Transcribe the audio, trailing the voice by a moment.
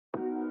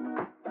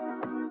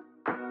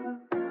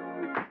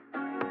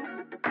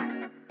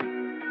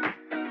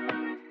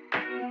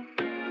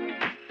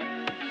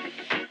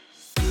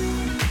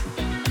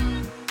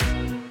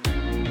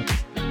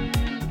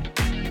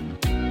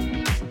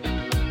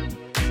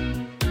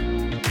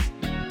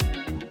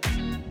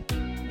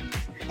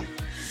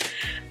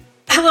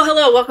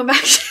Hello, welcome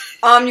back.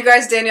 You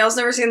guys, Danielle's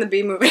never seen the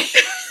Bee Movie.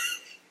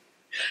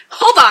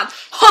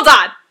 Hold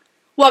on.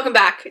 Welcome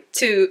back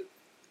to,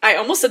 I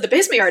almost said the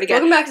basement yard again.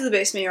 Welcome back to the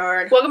basement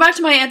yard. Welcome back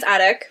to my aunt's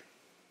attic.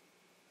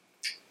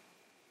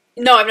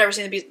 No, I've never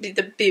seen the Bee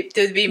movie.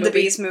 The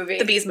Bees movie.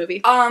 The Bees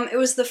movie. It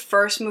was the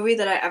first movie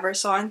that I ever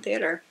saw in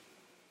theater.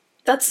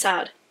 That's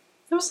sad.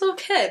 I was a little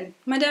kid.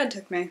 My dad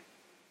took me.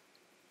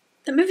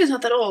 The movie's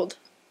not that old.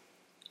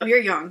 Oh, you're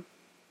young.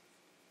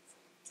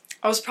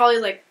 I was probably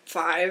like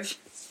 5.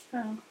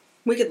 Oh.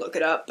 We could look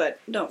it up, but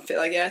don't feel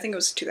like it. I think it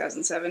was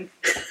 2007.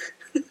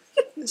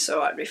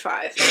 So I'd be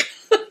 5.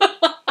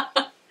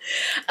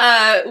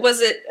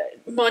 Was it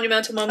a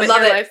monumental moment I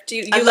love in your it. life? Do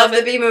you I love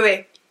the Bee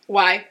Movie.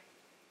 Why?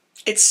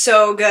 It's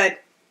so good.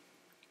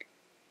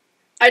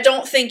 I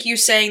don't think you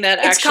saying that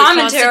It's actually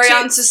commentary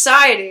on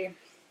society.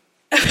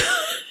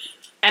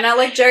 And I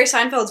like Jerry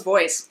Seinfeld's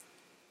voice.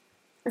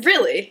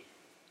 Really?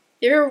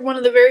 You're one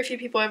of the very few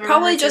people I've ever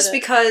Probably heard say just that.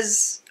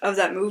 because of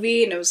that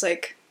movie, and it was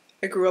like,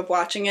 I grew up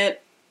watching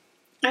it.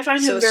 I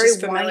find So him it's very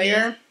just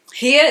familiar. whiny.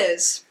 He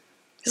is.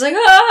 He's like,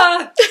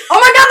 ah! Oh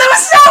my god, that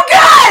was so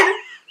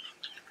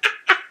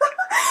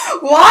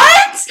good!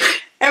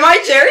 What? Am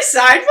I Jerry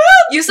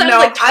Seinfeld? You sound no,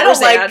 like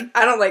Tarzan.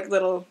 I don't like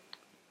little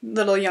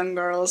young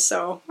girls,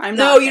 so I'm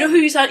No, not. you know who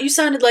you sound? You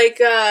sounded like,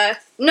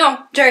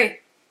 No, Jerry.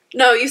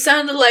 No, you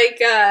sounded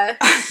like,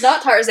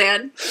 not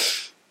Tarzan.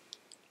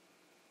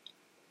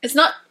 It's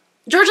not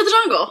George of the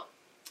Jungle.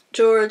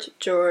 George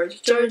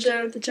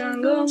of the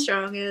Jungle.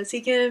 Strong as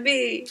he can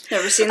be.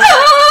 Never seen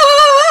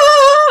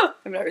that.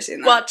 I've never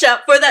seen that. Watch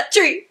out for that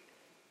tree.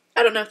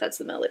 I don't know if that's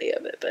the melody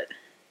of it, but...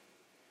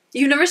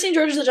 You've never seen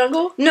George of the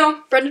Jungle?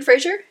 No. Brendan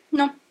Fraser?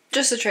 No.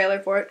 Just a trailer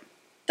for it.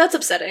 That's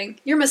upsetting.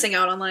 You're missing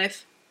out on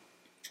life.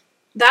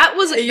 That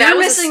was... You're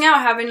missing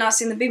out having not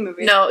seen the Bee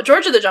Movie. No,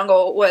 George of the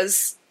Jungle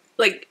was,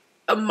 like,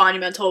 a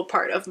monumental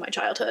part of my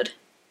childhood.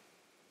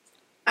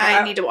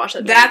 I need to watch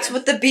that. That's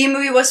what the Bee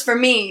Movie was for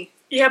me.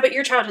 Yeah, but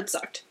your childhood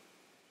sucked.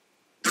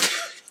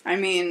 I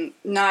mean,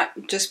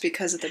 not just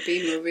because of the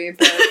Bee Movie,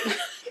 but...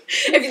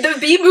 If the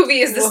Bee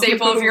Movie is the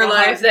staple of your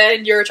life,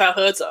 then your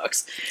childhood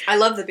sucks. I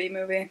love the Bee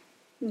Movie.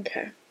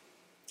 Okay.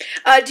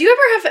 Do you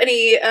ever have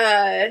any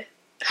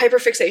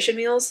hyperfixation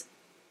meals?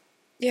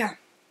 Yeah.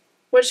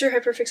 What's your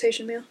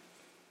hyperfixation meal?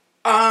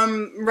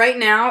 Right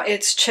now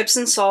it's chips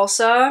and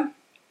salsa,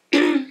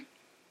 and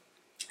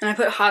I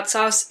put hot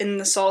sauce in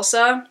the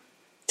salsa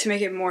to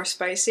make it more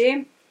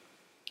spicy,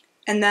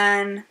 and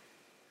then...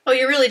 Oh,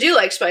 you really do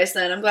like spice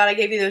then. I'm glad I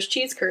gave you those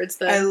cheese curds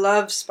then. I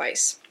love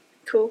spice.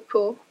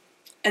 Cool.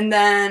 And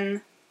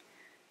then...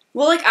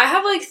 Well, like, I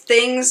have, like,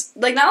 things...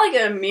 Like, not, like,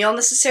 a meal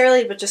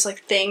necessarily, but just,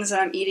 like, things that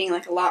I'm eating,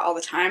 like, a lot all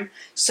the time.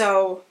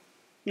 So,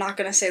 not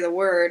gonna say the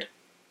word.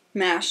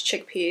 Mashed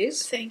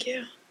chickpeas. Thank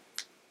you.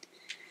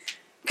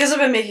 Because I've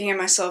been making it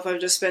myself,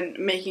 I've just been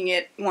making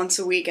it once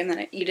a week, and then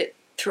I eat it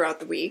throughout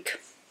the week.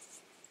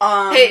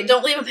 Hey,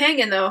 don't leave them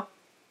hanging, though.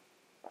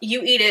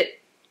 You eat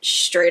it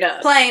straight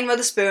up. Plain with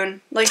a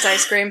spoon, like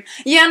ice cream.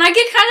 Yeah, and I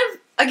get kind of...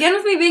 Again,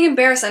 with me being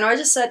embarrassed, I know I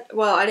just said...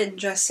 Well, I didn't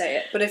just say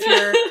it, but if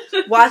you're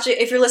watching...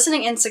 If you're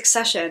listening in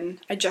succession,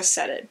 I just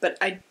said it, but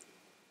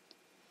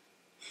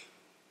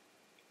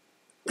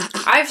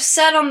I've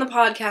said on the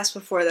podcast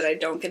before that I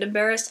don't get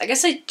embarrassed. I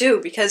guess I do,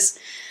 because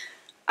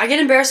I get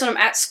embarrassed when I'm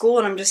at school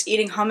and I'm just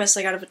eating hummus,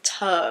 like, out of a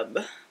tub.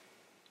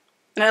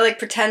 And I, like,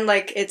 pretend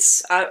like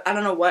it's... I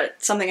don't know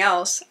what. Something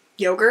else.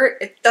 Yogurt?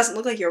 It doesn't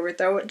look like yogurt,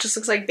 though. It just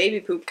looks like baby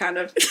poop, kind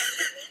of.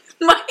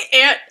 My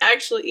aunt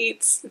actually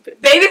eats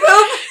Baby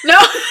poop? No.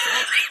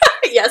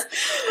 Yes.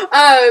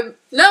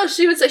 No,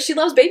 she would say she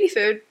loves baby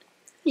food.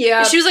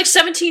 Yeah. She was like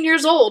 17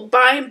 years old,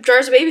 buying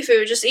jars of baby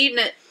food, just eating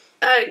it.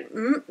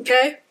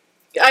 Okay.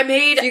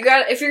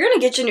 If you're gonna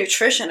get your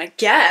nutrition, I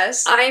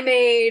guess. I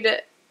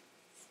made,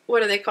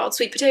 what are they called?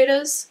 Sweet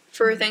potatoes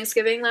for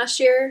Thanksgiving last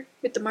year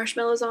with the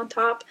marshmallows on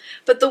top.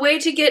 But the way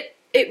to get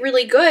it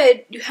really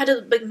good, you had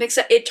to like mix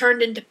it. It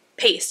turned into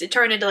paste. It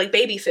turned into like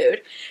baby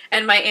food.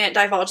 And my aunt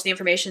divulged the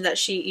information that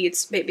she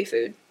eats baby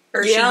food.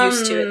 Or she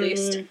used to, at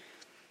least.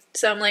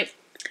 So I'm like,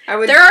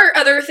 there are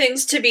other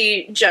things to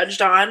be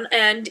judged on,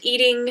 and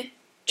eating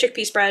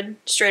chickpea spread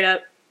straight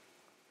up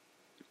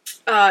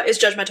is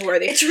judgmental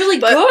worthy. It's really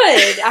good.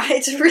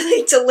 It's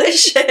really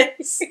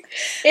delicious.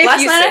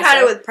 Last night I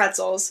had it with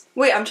pretzels.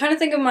 Wait, I'm trying to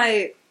think of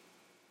my...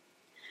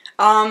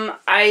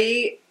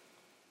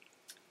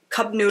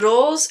 Cup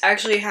noodles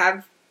actually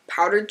have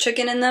powdered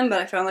chicken in them,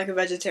 but I found like a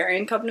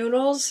vegetarian cup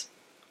noodles.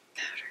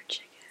 Powdered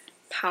chicken.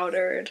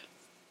 Powdered.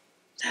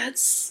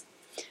 That's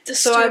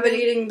disturbing. So I've been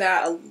eating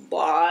that a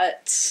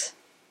lot.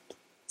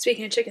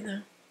 Speaking of chicken,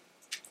 though.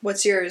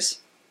 What's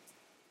yours?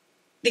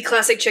 The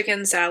classic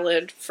chicken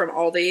salad from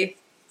Aldi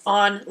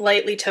on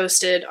lightly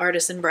toasted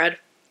artisan bread,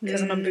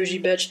 because I'm a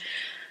bougie bitch.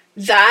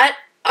 That,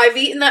 I've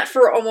eaten that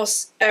for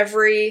almost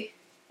every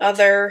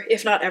other,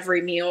 if not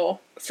every meal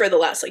for the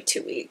last like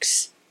 2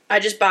 weeks. I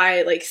just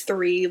buy like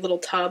 3 little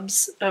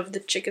tubs of the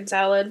chicken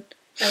salad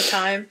at a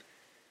time.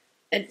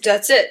 And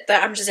that's it.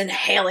 I'm just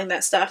inhaling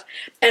that stuff.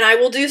 And I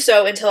will do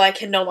so until I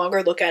can no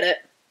longer look at it.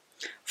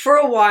 For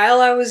a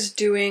while, I was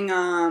doing, you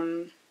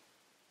know,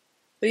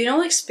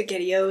 like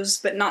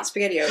SpaghettiOs, but not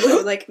SpaghettiOs. I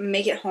would, like,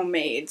 make it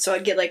homemade. So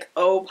I'd get, like,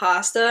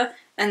 pasta,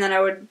 and then I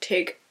would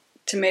take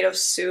tomato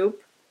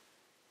soup.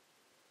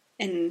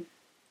 And,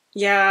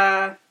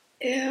 yeah.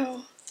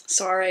 Ew.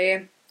 Sorry.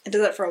 I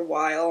did that for a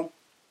while.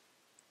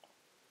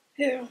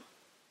 Ew.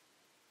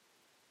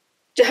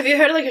 Have you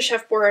heard of, like, a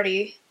Chef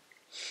Boyardee?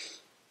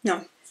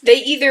 No. They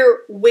either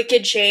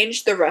wicked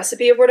changed the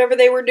recipe of whatever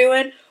they were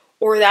doing,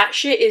 or that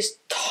shit is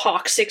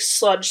toxic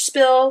sludge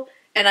spill,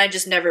 and I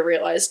just never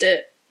realized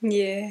it.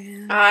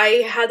 Yeah.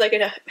 I had, like,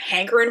 a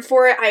hankering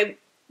for it. I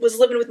was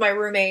living with my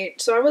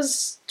roommate, so I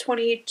was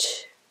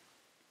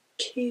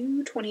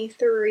 22,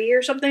 23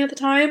 or something at the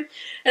time,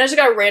 and I just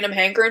got a random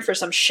hankering for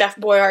some Chef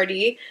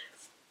Boyardee.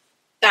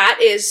 That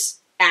is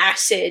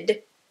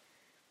acid.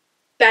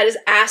 That is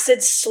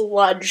acid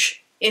sludge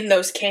in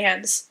those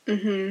cans.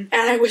 Mm-hmm. And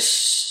I was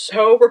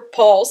so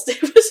repulsed.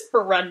 It was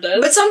horrendous.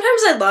 But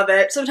sometimes I love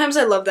it. Sometimes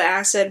I love the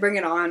acid. Bring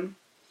it on.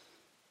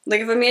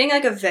 Like, if I'm eating,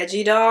 like, a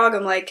veggie dog,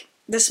 I'm like,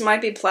 this might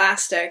be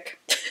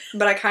plastic,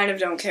 but I kind of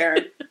don't care.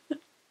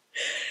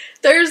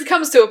 There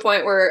comes to a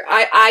point where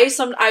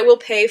I will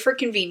pay for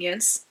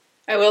convenience.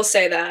 I will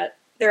say that.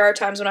 There are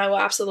times when I will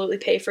absolutely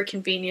pay for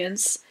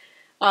convenience.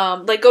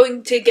 Like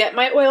going to get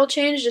my oil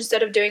changed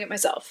instead of doing it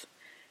myself.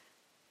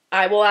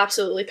 I will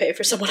absolutely pay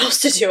for someone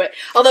else to do it.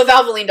 Although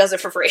Valvoline does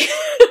it for free.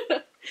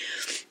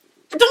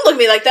 Don't look at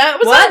me like that.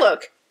 What's that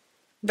look?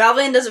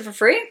 Valvoline does it for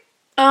free?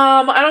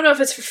 I don't know if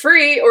it's for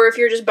free or if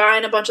you're just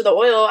buying a bunch of the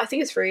oil. I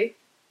think it's free.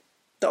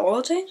 The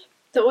oil change?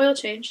 The oil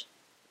change.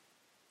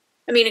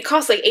 I mean, it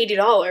costs like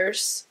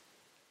 $80.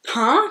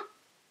 Huh?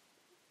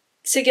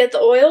 To get the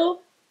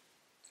oil?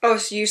 Oh,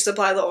 so you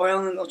supply the oil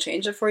and then they'll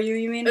change it for you,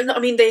 you mean? I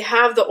mean, they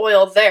have the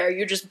oil there.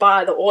 You just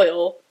buy the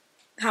oil.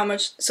 How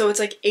much? So it's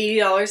like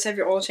 $80 to have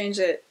your oil changed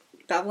at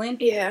Valvoline?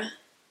 Yeah.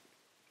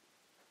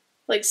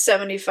 Like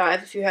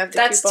 $75 if you have the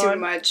That's coupon. That's too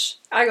much.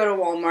 I go to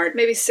Walmart.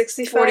 Maybe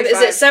 $65. 45.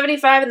 Is it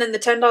 $75 and then the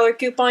 $10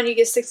 coupon you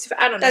get $65?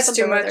 I don't know. That's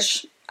too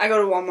much. I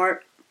go to Walmart.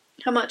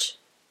 How much?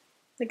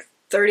 Like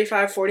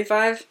 $35,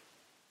 $45.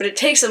 But it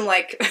takes them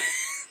like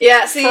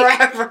yeah, see,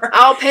 forever.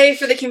 I'll pay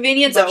for the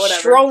convenience of whatever.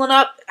 strolling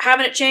up,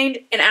 having it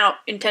changed, and out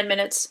in 10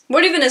 minutes.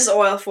 What even is the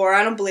oil for?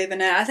 I don't believe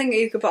in it. I think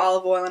you could put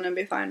olive oil in it and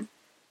be fine.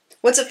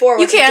 What's it for?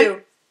 What's you can. It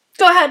do?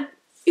 Go ahead.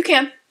 You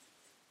can.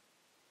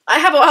 I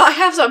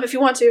have some if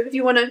you want to. If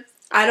you want to.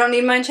 I don't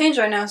need mine changed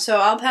right now,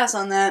 so I'll pass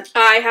on that.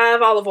 I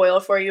have olive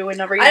oil for you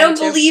whenever you I don't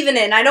need to. believe in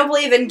it, and I don't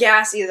believe in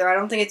gas either. I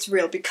don't think it's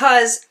real.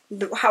 Because,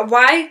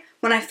 why,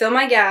 when I fill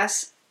my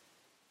gas,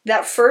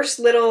 that first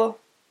little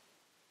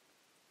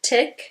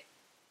tick,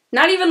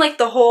 not even like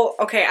the whole,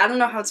 okay, I don't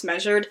know how it's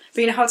measured,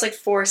 but you know how it's like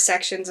 4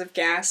 sections of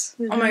gas?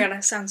 Mm-hmm. Oh my god,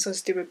 I sound so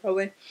stupid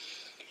probably.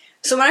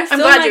 So when I fill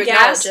my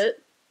gas,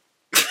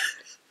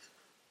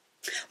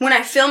 when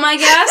I fill my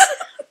gas,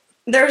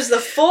 there's the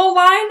full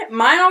line.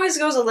 Mine always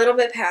goes a little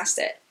bit past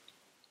it.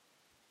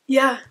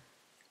 Yeah.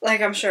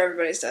 Like I'm sure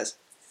everybody's does.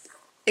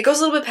 It goes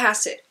a little bit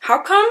past it.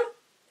 How come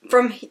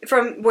from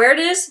where it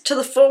is to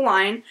the full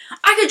line,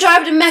 I could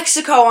drive to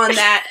Mexico on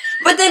that,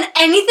 but then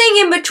anything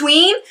in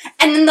between,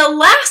 and then the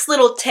last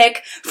little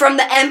tick from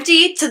the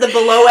empty to the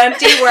below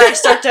empty where I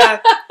start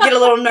to get a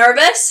little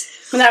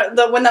nervous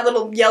when that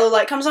little yellow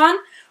light comes on,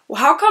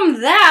 well, how come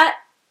that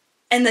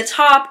and the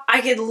top, I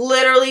could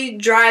literally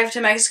drive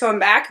to Mexico and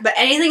back, but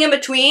anything in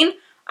between,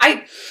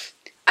 I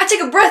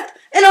take a breath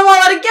and I'm all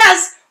out of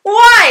gas.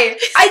 Why?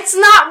 It's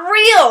not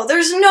real.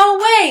 There's no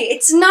way.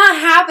 It's not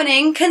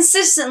happening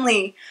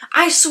consistently.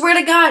 I swear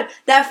to God,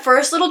 that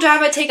first little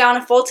drive I take on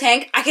a full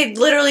tank, I could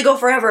literally go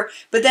forever.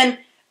 But then I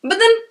go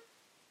down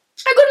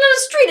the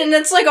street and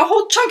it's like a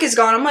whole chunk is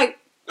gone. I'm like,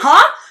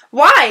 huh?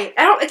 Why?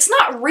 It's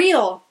not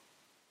real.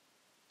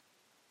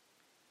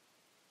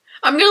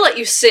 I'm gonna let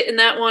you sit in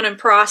that one and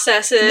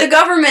process it. The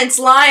government's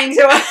lying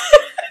to us.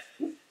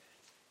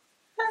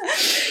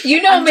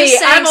 You know me,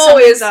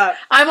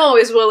 I'm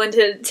always willing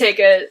to take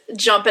a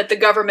jump at the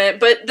government,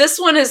 but this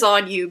one is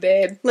on you,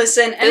 babe.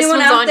 Listen,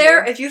 anyone out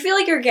there, if you feel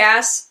like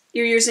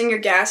you're using your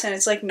gas and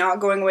it's like not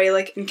going away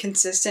like in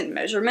consistent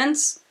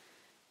measurements,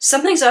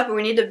 something's up and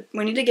we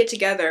need to get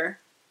together.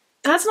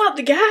 That's not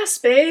the gas,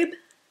 babe.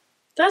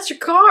 That's your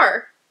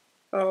car.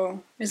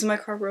 Oh, is my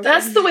car broken?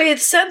 That's the way the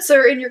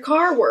sensor in your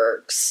car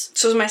works.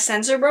 So is my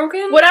sensor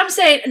broken? What I'm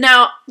saying,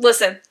 now,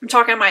 listen, I'm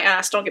talking my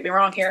ass, don't get me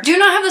wrong here. Do you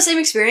not have the same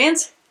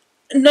experience?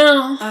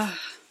 No. Ugh.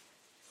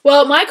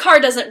 Well, my car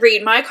doesn't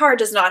read. My car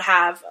does not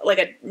have, like,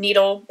 a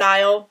needle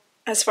dial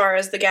as far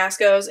as the gas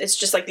goes. It's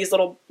just, like, these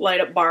little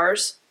light-up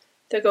bars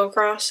that go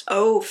across.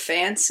 Oh,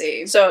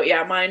 fancy. So,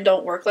 yeah, mine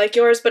don't work like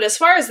yours. But as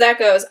far as that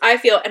goes, I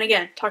feel, and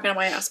again, talking on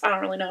my ass, I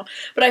don't really know.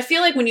 But I feel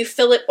like when you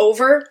fill it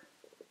over,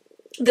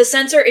 the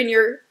sensor in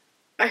your...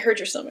 I heard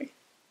your stomach.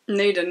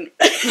 No, you didn't.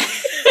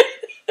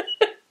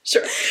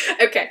 Sure.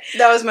 Okay.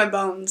 That was my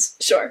bones.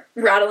 Sure.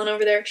 Rattling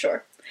over there?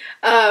 Sure.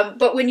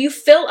 But when you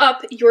fill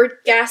up your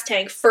gas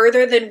tank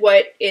further than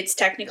what it's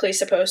technically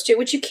supposed to,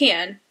 which you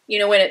can, you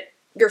know, when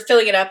you're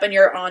filling it up and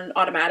you're on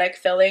automatic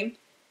filling,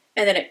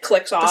 and then it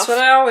clicks off. That's what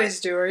I always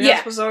do. Are you not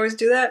supposed to always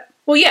do that?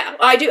 Well, yeah,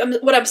 I do.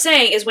 What I'm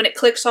saying is when it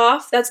clicks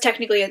off, that's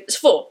technically it's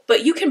full.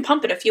 But you can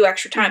pump it a few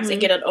extra times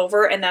and get it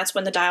over, and that's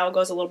when the dial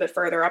goes a little bit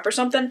further up or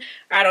something.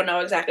 I don't know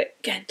exactly.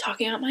 Again,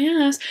 talking out my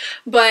ass.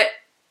 But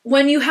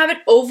when you have it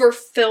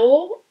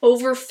overfull,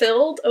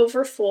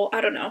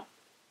 I don't know,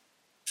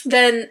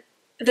 then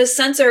the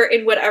sensor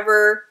in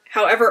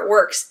however it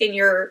works in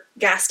your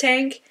gas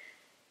tank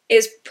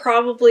is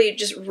probably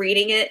just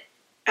reading it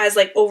as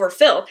like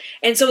overfill.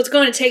 And so it's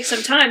going to take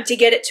some time to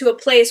get it to a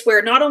place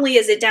where not only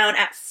is it down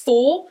at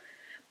full,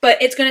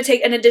 but it's going to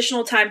take an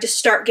additional time to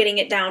start getting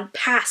it down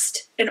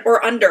past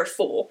or under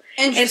full.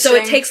 And so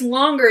it takes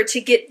longer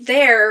to get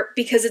there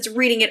because it's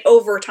reading it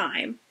over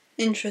time.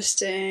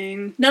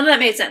 Interesting. None of that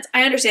made sense.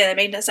 I understand that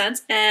made no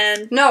sense.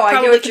 And no,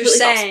 I get what you're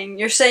saying. False.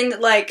 You're saying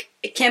that like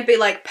it can't be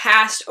like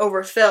past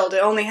overfilled.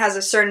 It only has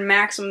a certain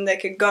maximum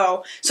that could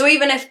go. So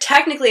even if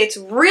technically it's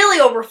really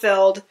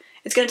overfilled,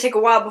 it's going to take a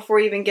while before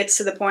it even gets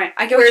to the point.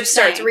 I get where it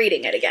starts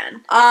reading it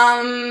again.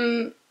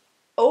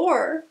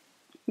 Or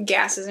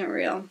gas isn't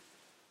real.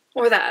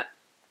 Or that.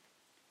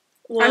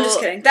 Well, I'm just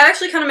kidding. That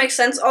actually kind of makes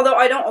sense, although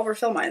I don't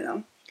overfill mine,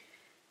 though.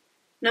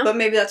 No? But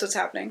maybe that's what's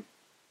happening.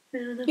 I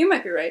don't know. You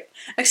might be right.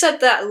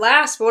 Except that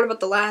what about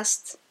the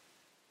last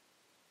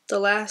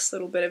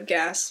little bit of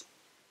gas?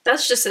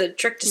 That's just a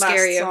trick to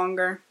scare you.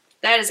 Longer.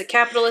 That is a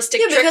capitalistic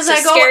trick to because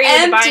scare you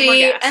into buying more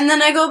gas. And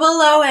then I go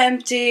below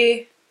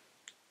empty.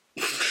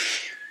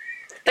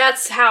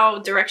 That's how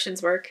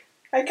directions work.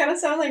 I kind of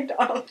sound like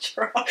Donald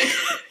Trump.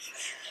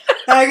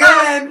 I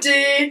go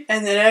empty,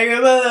 and then I go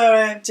below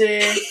empty.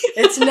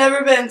 It's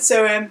never been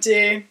so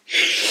empty.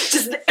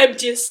 Just the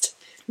emptiest.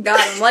 God,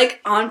 I'm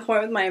like on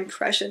point with my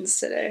impressions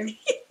today.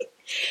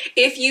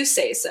 If you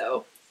say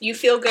so. You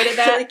feel good at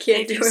that? I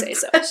can't do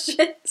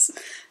impressions.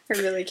 I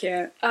really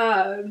can't.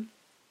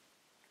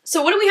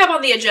 So what do we have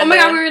on the agenda? Oh my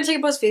god, we're going to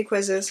take BuzzFeed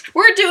quizzes.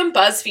 We're doing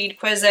BuzzFeed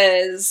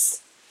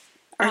quizzes.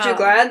 Aren't you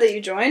glad that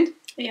you joined?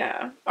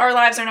 Yeah. Our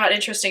lives are not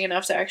interesting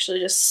enough to actually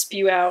just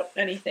spew out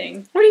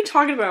anything. What are you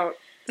talking about?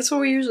 That's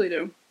what we usually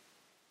do.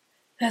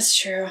 That's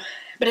true.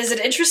 But is it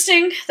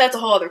interesting? That's a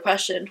whole other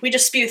question. We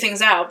just spew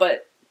things out,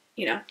 but,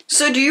 you know.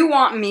 So do you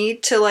want me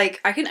to, like,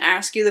 I can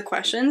ask you the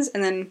questions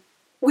and then...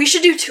 We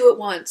should do 2 at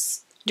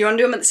once. Do you want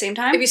to do them at the same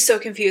time? It'd be so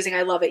confusing.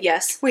 I love it,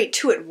 yes. Wait,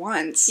 2 at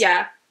once?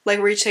 Yeah. Like,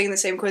 we're each taking the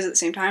same quiz at the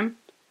same time?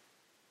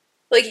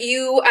 Like,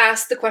 you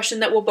ask the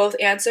question that we'll both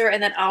answer,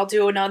 and then I'll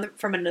do another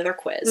from another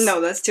quiz.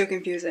 No, that's too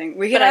confusing.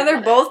 We can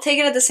either both take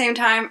it at the same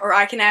time, or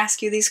I can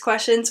ask you these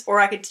questions, or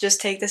I could just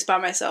take this by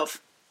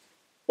myself.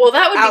 Well,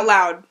 that would out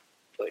loud.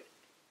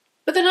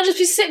 But then I'll just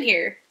be sitting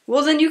here.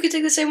 Well, then you could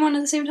take the same one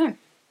at the same time.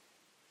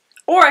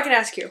 Or I can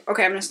ask you.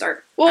 Okay, I'm going to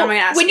start. Well, I'm gonna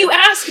ask when you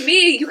ask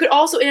me, you could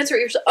also answer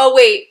it yourself. Oh,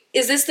 wait.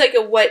 Is this like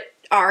a what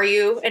are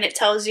you? And it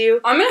tells you?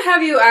 I'm going to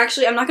have you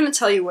actually... I'm not going to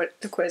tell you what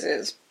the quiz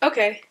is.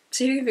 Okay.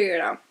 See if you can figure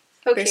it out.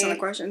 Okay. Based on the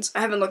questions. I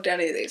haven't looked at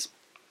any of these.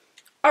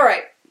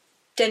 Alright.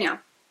 Danielle.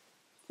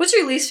 What's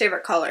your least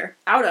favorite color?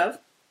 Out of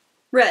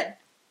red,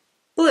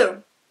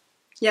 blue,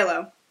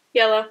 yellow,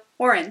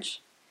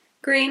 orange,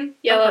 green,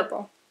 yellow, or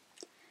purple?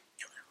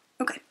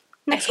 Yellow. Okay.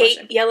 Next I hate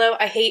question. yellow.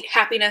 I hate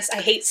happiness. I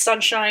hate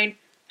sunshine.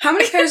 How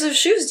many pairs of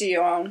shoes do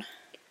you own?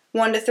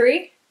 1 to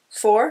 3,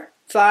 4,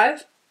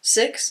 5,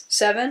 6,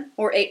 7,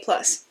 or 8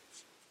 plus?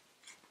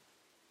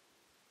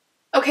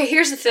 Okay,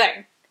 here's the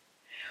thing.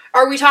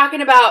 Are we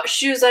talking about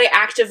shoes that I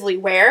actively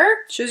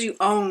wear? Shoes you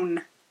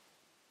own.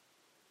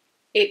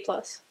 8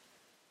 plus.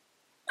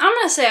 I'm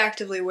gonna say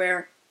actively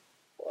wear.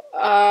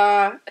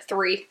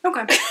 3.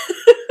 Okay.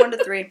 1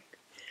 to 3.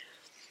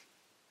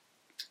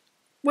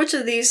 Which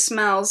of these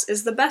smells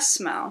is the best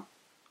smell?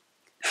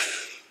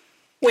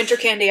 Winter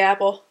candy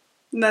apple.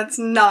 That's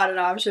not an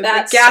option,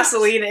 That but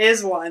gasoline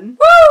is one.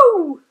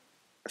 Woo!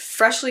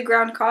 Freshly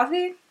ground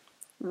coffee,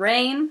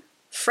 rain,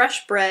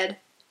 fresh bread,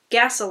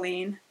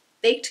 gasoline,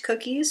 baked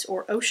cookies,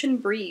 or ocean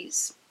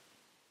breeze?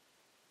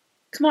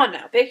 Come on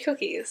now, baked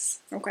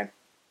cookies. Okay.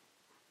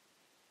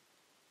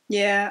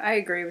 Yeah, I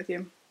agree with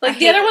you. Like,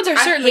 the other ones are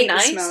certainly nice.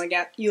 I hate the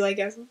smell of you like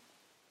gasoline?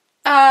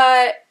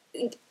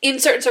 In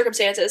certain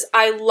circumstances,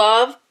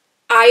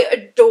 I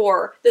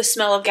adore the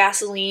smell of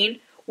gasoline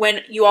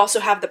when you also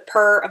have the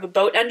purr of a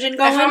boat engine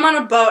going. If I'm on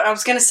a boat, I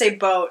was gonna say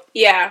boat.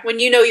 Yeah, when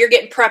you know you're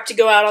getting prepped to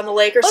go out on the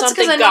lake or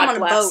something, I know God I'm on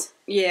bless. a boat.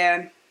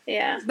 Yeah.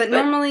 Yeah. But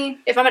normally...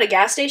 If I'm at a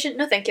gas station,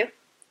 no thank you.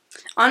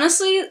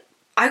 Honestly,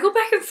 I go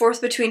back and forth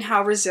between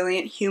how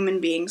resilient human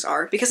beings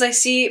are. Because I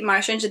see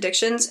My Strange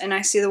Addictions, and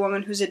I see the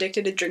woman who's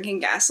addicted to drinking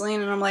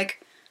gasoline, and I'm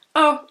like,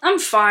 oh, I'm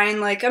fine.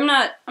 Like, I'm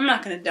not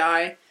gonna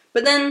die.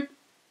 But then,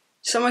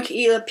 someone can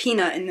eat a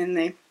peanut, and then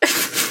they...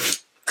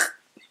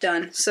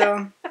 done.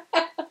 So...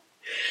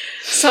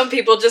 Some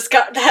people just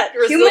got that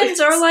resilience. Humans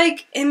are,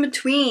 like, in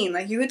between.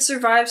 Like, you could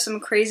survive some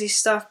crazy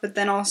stuff, but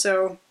then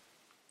also...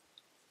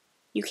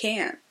 you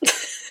can't.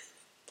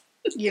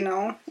 You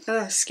know?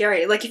 Ugh,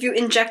 scary. Like, if you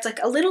inject, like,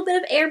 a little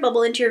bit of air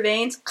bubble into your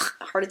veins,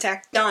 heart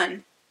attack,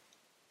 done.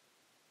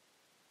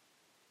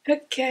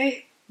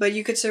 Okay. But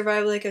you could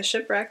survive, like, a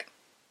shipwreck.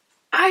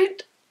 I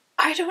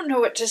I don't know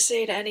what to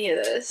say to any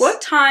of this.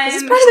 What time...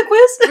 Is this part of the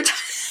quiz?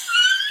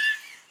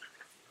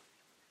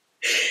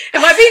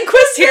 Am I being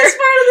quizzed here? This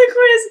part of the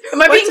quiz.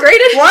 Am I being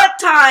graded? What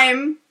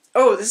time...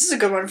 Oh, this is a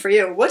good one for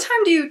you. What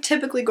time do you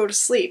typically go to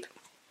sleep?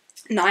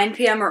 9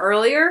 p.m. or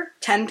earlier?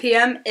 10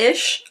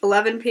 p.m.-ish?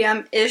 11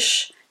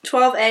 p.m.-ish?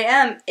 12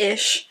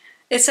 a.m.-ish?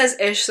 It says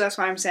ish, so that's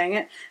why I'm saying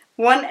it.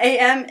 1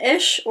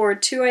 a.m.-ish or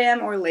 2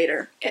 a.m. or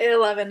later?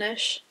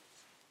 11-ish.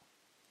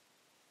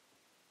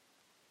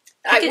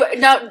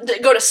 Now,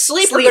 go to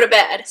sleep or go to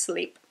bed?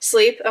 Sleep.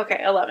 Sleep?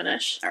 Okay,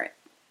 11-ish. Alright.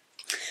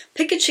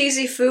 Pick a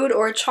cheesy food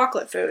or a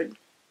chocolate food.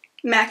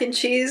 Mac and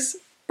cheese,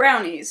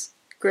 brownies.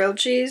 Grilled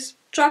cheese,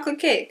 chocolate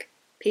cake.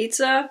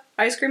 Pizza,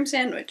 ice cream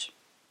sandwich.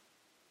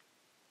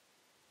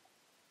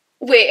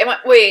 Wait.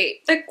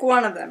 Pick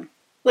one of them.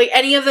 Like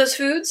any of those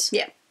foods?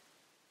 Yeah.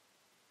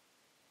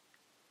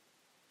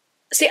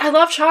 See, I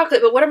love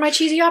chocolate, but what are my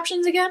cheesy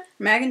options again?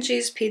 Mac and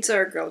cheese, pizza,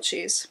 or grilled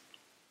cheese.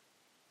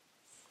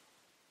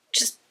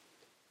 Just...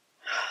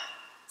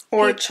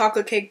 Or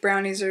chocolate cake,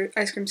 brownies, or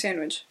ice cream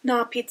sandwich.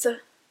 No,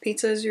 pizza.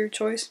 Pizza is your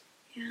choice?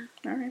 Yeah.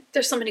 Alright.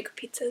 There's so many good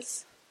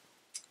pizzas.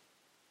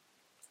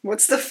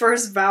 What's the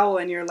first vowel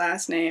in your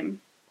last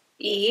name?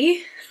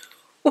 E?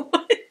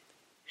 What?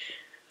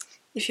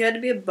 If you had to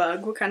be a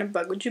bug, what kind of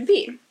bug would you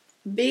be?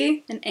 A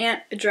bee, an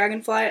ant, a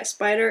dragonfly, a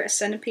spider, a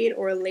centipede,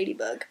 or a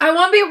ladybug? I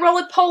want to be a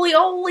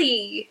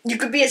roly-poly-oly. You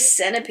could be a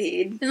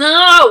centipede.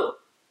 No!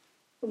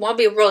 I want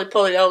to be a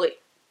roly-poly-oly.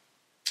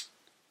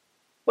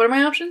 What are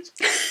my options?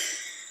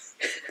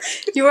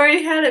 You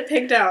already had it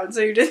picked out,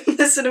 so you didn't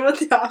listen to what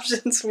the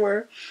options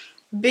were.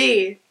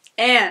 Bee,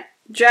 ant,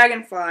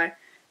 dragonfly,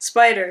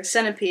 spider,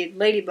 centipede,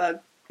 ladybug.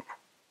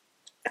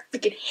 I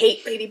freaking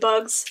hate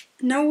ladybugs.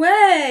 No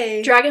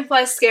way!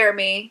 Dragonflies scare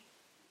me.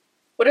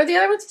 What are the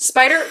other ones?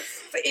 Spider?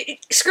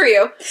 Screw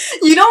you.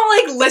 You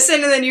don't, like,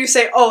 listen and then you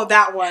say, oh,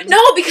 that one. No,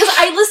 because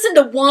I listen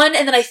to one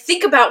and then I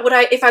think about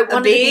if I wanted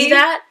to be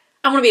that.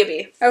 I want to be a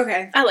bee.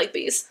 Okay. I like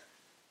bees.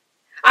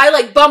 I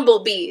like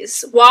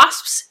bumblebees.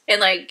 Wasps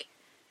and, like,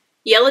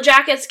 yellow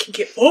jackets can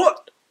get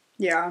hot.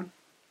 Yeah.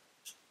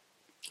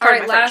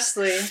 Alright,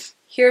 lastly,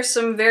 here's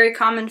some very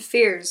common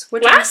fears.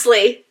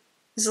 Lastly?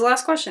 This is the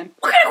last question.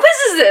 What kind of quiz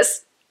is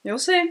this? You'll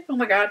see. Oh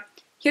my god.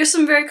 Here's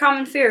some very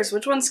common fears.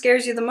 Which one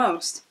scares you the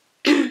most?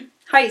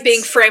 Heights.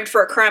 Being framed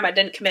for a crime I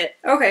didn't commit.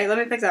 Okay, let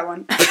me pick that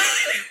one.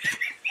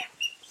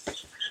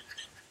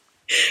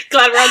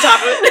 Glad we're on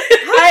top of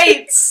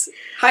it.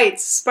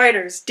 Heights,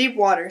 spiders, deep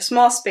water,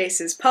 small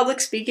spaces,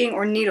 public speaking,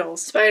 or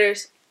needles.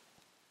 Spiders.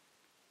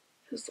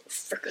 Those little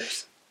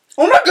frickers.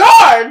 Oh my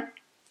god!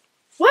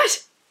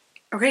 What?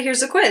 Okay, here's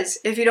the quiz.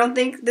 If you don't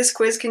think this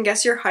quiz can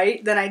guess your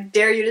height, then I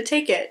dare you to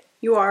take it.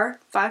 You are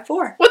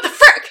 5'4". What the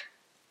frick?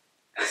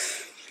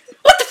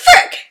 What the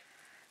frick?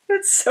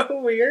 That's so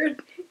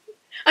weird.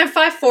 I'm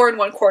 5'4" and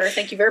 1/4,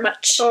 thank you very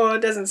much. Oh,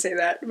 it doesn't say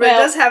that. But it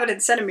does have it in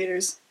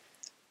centimeters.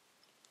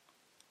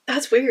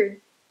 That's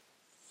weird.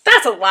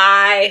 That's a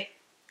lie.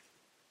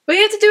 We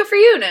have to do it for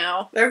you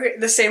now. Okay,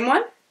 the same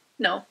one?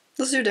 No.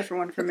 Let's do a different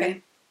one for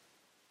me.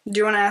 Do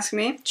you want to ask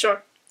me?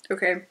 Sure.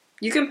 Okay.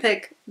 You can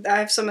pick. I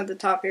have some at the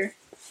top here.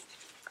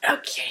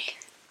 Okay.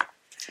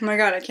 Oh my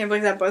god, I can't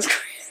believe that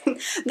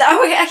BuzzQueed.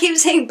 I keep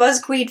saying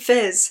BuzzQueed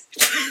Fizz.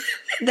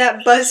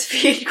 That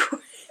BuzzFeed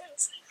quiz.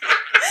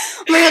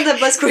 Oh my god, that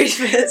BuzzQueed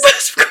Fizz.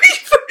 BuzzQueed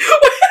Fizz.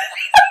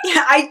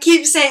 Yeah, I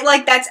keep saying,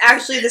 like, that's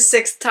actually the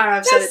 6th time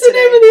I've said it That's the today.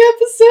 name of the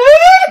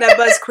episode. That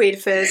BuzzQueed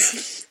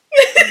Fizz.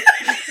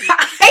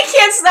 I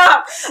can't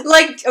stop.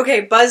 Like,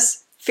 okay,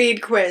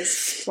 BuzzFeed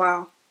quiz.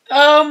 Wow.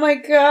 Oh my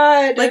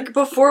god. Like,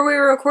 before we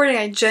were recording,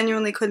 I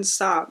genuinely couldn't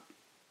stop.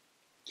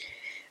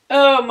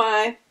 Oh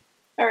my.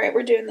 Alright,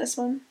 we're doing this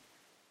one.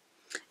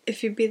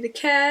 If you be the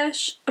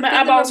cash.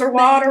 My eyeballs are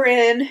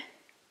watering.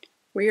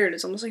 Weird,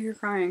 it's almost like you're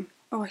crying.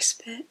 Oh, I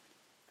spit.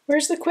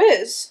 Where's the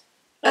quiz?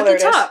 At the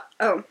top.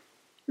 Oh.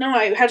 No,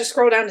 I had to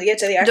scroll down to get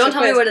to the actual Don't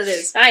tell me what it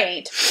is. I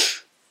ain't.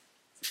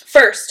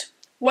 First,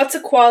 what's a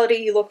quality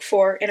you look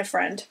for in a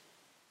friend?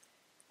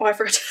 Oh, I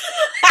forgot.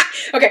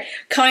 Okay.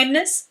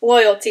 Kindness,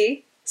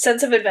 loyalty,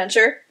 sense of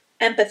adventure,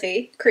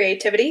 empathy,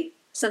 creativity,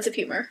 sense of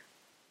humor.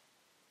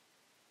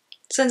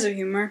 Sense of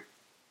humor.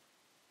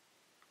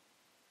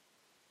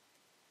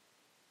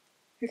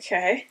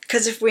 Okay.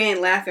 Because if we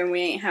ain't laughing,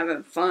 we ain't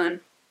having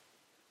fun.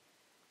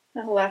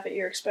 I'll laugh at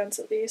your expense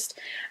at least.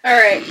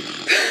 Alright.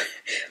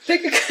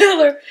 Pick a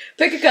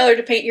color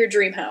to paint your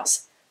dream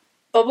house.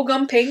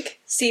 Bubblegum pink,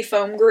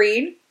 seafoam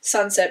green,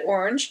 sunset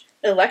orange,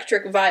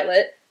 electric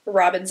violet,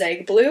 robin's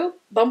egg blue,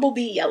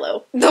 bumblebee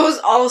yellow. Those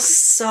all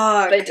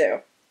suck. They do.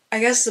 I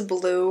guess the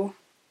blue.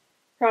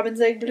 Robin's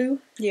egg blue?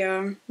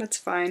 Yeah, that's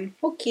fine.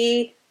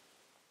 Okay.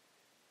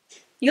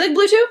 You like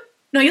blue too?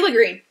 No, you like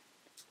green.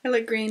 I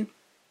like green.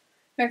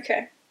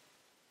 Okay.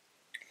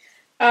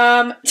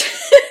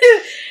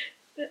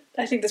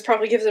 I think this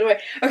probably gives it away.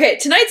 Okay,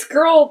 tonight's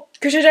girl...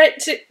 Screw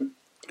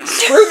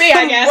me,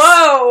 I guess.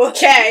 Whoa!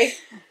 Okay.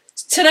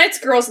 Tonight's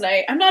girls'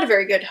 night. I'm not a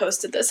very good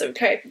host at this,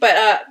 okay?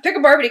 But, pick a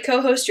Barbie to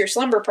co-host your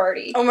slumber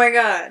party. Oh my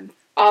god.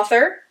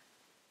 Author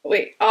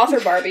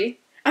Barbie.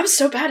 I'm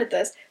so bad at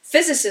this.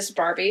 Physicist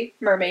Barbie,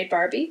 Mermaid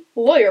Barbie,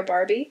 Lawyer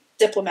Barbie,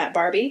 Diplomat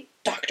Barbie,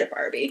 Doctor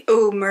Barbie.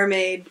 Ooh,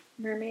 mermaid.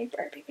 Mermaid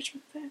Barbie, which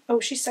one's that? Oh,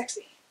 she's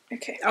sexy.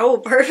 Okay. Oh,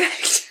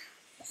 perfect.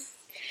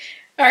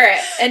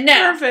 Alright, and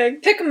now,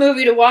 Perfect. pick a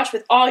movie to watch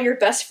with all your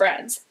best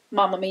friends.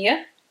 Mamma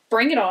Mia,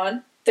 Bring It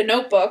On, The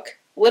Notebook,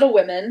 Little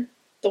Women,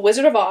 The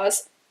Wizard of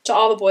Oz, To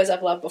All the Boys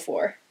I've Loved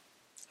Before.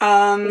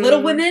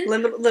 Little Women?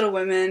 Little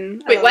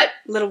Women. Wait, what?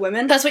 Little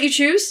Women? That's what you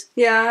choose?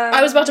 Yeah.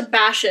 I was about to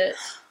bash it.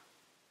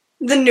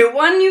 The new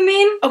one, you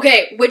mean?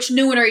 Okay, which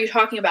new one are you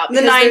talking about?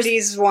 The Because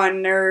 90s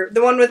one, or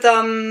the one with,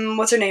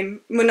 what's her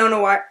name? Winona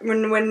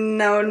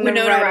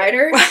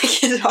Ryder? I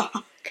can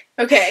talk.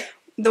 Okay.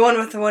 The one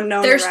with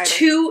Winona There's Ryder.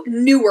 2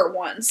 newer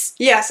ones.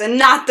 Yes, and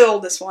not the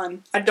oldest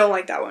one. I don't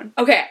like that one.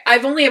 Okay,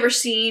 I've only ever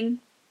seen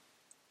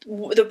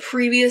the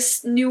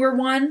previous newer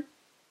one.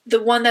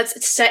 The one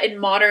that's set in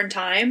modern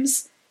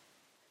times.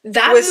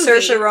 That With movie,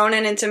 Saoirse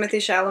Ronan and Timothy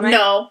Chalamet?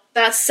 No,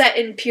 that's set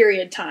in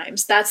period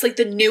times. That's like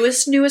the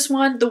newest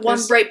one. The one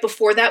right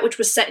before that, which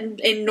was set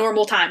in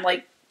normal time,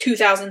 like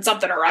 2000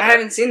 something or other. I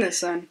haven't seen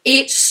this then.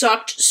 It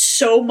sucked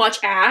so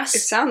much ass. It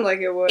sounded like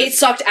it would. It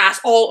sucked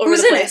ass all over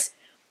Who's the in place.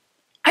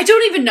 I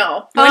don't even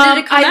know. When did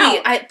it come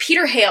out?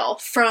 Peter Hale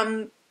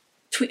from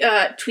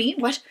Teen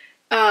Wolf.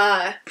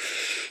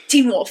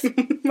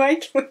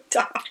 Mike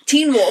McDowell.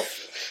 Teen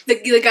Wolf.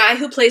 The guy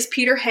who plays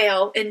Peter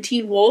Hale in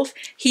Teen Wolf,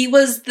 he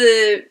was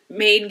the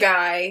main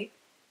guy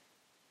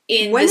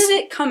in When did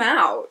it come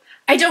out?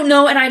 I don't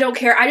know, and I don't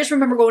care. I just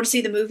remember going to see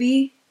the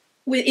movie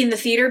in the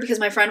theater because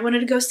my friend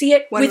wanted to go see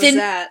it. When was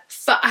that?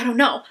 I don't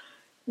know.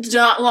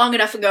 Not long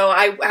enough ago.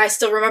 I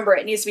still remember it.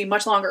 It needs to be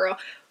much longer ago.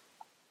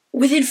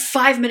 Within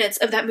 5 minutes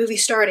of that movie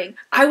starting,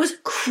 I was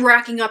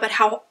cracking up at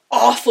how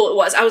awful it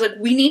was. I was like,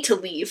 we need to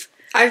leave.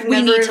 I've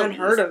never even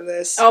heard of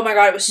this. Oh my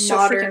god, it was so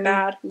Modern freaking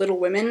bad. Little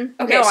Women?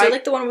 Okay, no, so I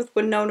like the one with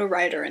Winona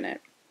Ryder in it.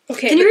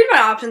 Okay. Can you read my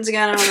options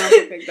again? I don't know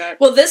if I picked that.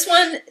 Well, this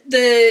one,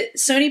 the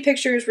Sony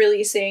Pictures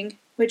releasing,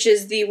 which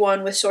is the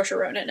one with Saoirse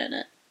Ronan in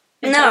it.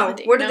 No,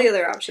 what are the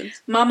other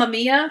options? Mamma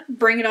Mia,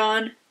 Bring It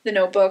On, The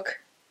Notebook,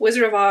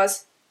 Wizard of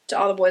Oz, To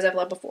All the Boys I've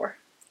Loved Before.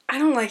 I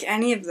don't like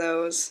any of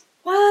those.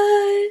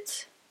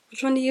 What?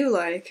 Which one do you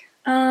like?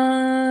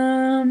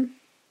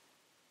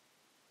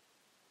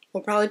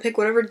 We'll probably pick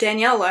whatever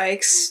Danielle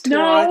likes to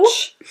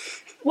watch.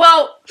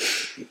 Well,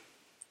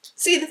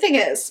 see, the thing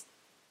is,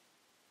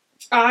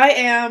 this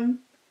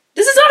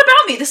is not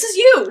about me, this is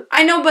you!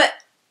 I know, but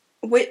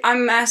wait,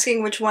 I'm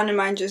asking which one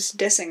am I just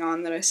dissing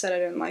on that I said I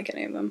didn't like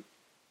any of them.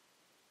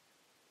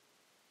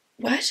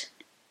 What?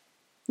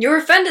 You were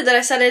offended that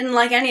I said I didn't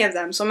like any of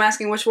them, so I'm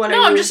asking which one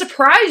No, I'm just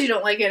surprised you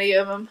don't like any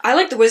of them. I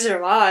like The Wizard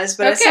of Oz,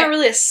 but it's Okay. not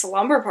really a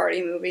slumber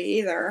party movie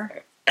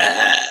either.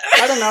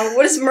 I don't know.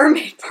 What does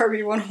Mermaid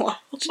Barbie want to watch?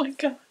 Oh my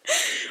god.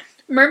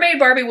 Mermaid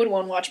Barbie would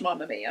want to watch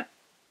Mamma Mia.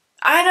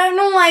 I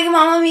don't like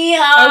Mamma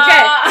Mia.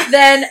 Okay,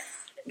 then...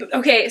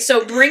 Okay,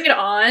 so Bring It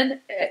On.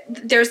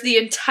 There's the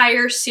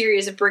entire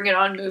series of Bring It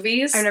On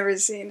movies. I've never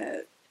seen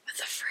it. What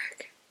the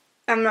frick?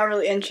 I'm not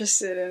really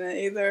interested in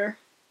it either.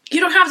 You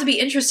don't have to be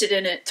interested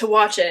in it to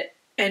watch it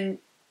and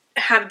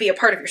have it be a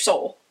part of your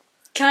soul.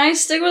 Can I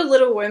stick with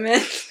Little Women?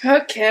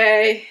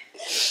 Okay.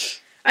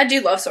 I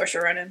do love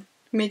Saoirse Ronan.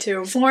 Me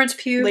too. Florence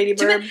Pugh. Lady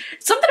Bird.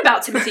 Something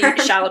about Timothy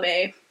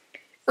Chalamet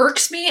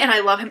irks me and I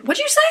love him. What'd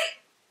you say?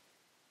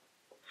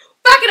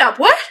 Back it up.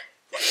 What?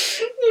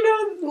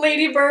 You know,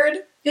 Lady Bird?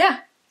 Yeah.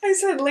 I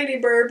said Lady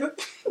Bird.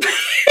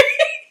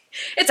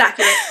 It's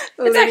accurate. It's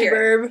Lady accurate.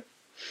 Bird.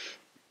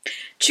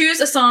 Choose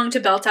a song to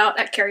belt out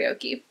at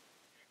karaoke.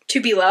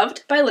 To Be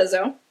Loved by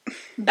Lizzo.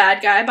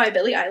 Bad Guy by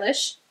Billie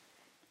Eilish.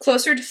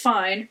 Closer to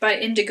Fine by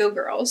Indigo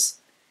Girls.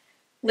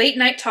 Late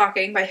Night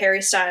Talking by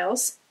Harry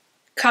Styles.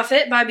 Cuff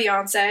It by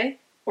Beyonce.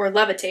 Or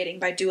Levitating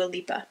by Dua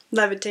Lipa.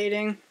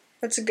 Levitating.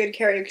 That's a good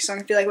karaoke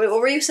song. I feel like, wait,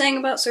 what were you saying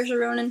about Saoirse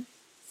Ronan?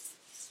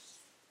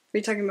 What are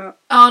you talking about?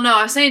 Oh no,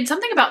 I was saying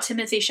something about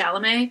Timothy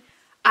Chalamet.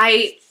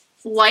 I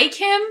like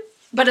him,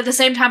 but at the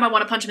same time I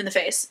want to punch him in the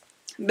face.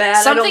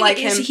 Bad, I don't like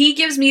him. He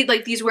gives me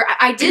like these where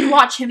I did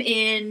watch him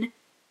in.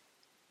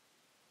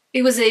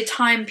 It was a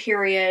time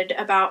period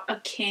about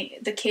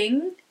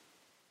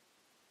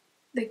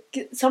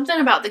something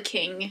about the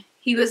king.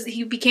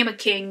 He became a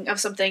king of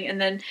something,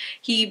 and then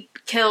he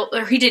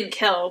didn't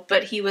kill,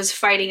 but he was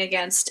fighting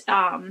against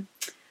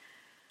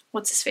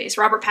what's his face,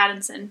 Robert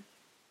Pattinson.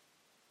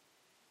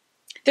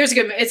 It's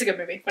a good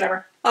movie.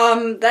 Whatever.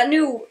 That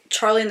new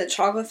Charlie and the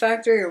Chocolate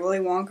Factory or Willy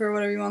Wonka or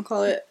whatever you want to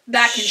call it.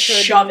 That can should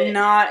shove it.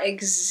 not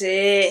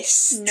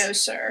exist. No,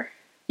 sir.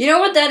 You know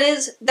what that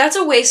is? That's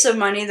a waste of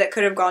money that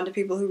could have gone to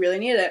people who really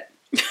need it.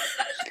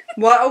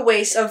 What a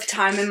waste of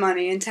time and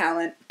money and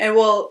talent. And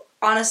well,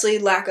 honestly,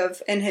 lack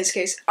of, in his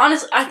case.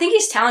 Honestly, I think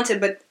he's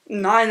talented, but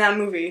not in that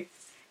movie.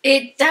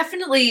 It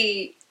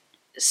definitely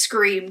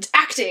screamed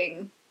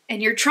acting,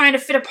 and you're trying to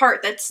fit a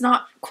part that's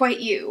not quite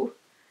you.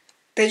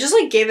 They just,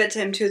 gave it to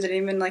him, too. They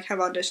didn't even, have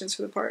auditions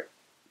for the part.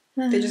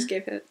 They just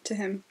gave it to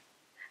him.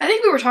 I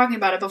think we were talking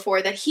about it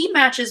before, that he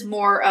matches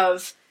more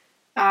of,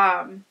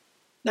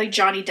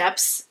 Johnny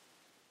Depp's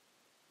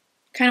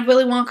kind of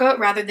Willy Wonka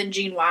rather than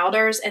Gene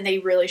Wilder's, and they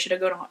really should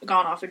have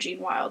gone off of Gene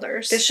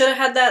Wilder's. They should have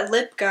had that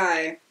lip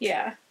guy.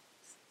 Yeah.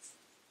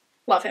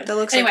 Love him. That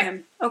looks like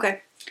him.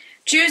 Okay.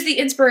 Choose the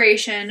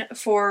inspiration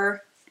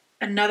for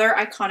another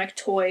iconic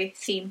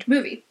toy-themed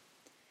movie.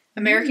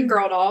 American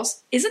Girl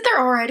dolls. Isn't there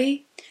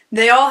already?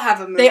 They all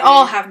have a movie. They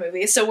all have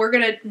movies, so we're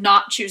gonna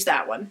not choose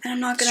that one. And I'm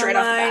not gonna straight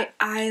off the lie, bat.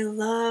 I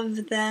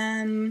love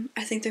them.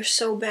 I think they're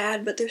so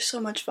bad, but they're so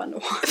much fun to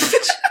watch.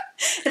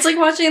 It's like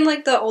watching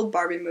like the old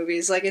Barbie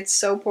movies. Like it's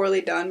so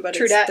poorly done, but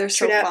they're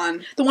so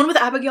fun. The one with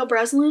Abigail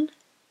Breslin?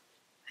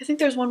 I think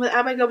there's one with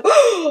Abigail.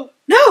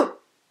 No!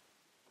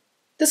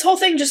 This whole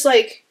thing just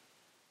like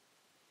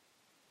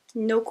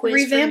No quiz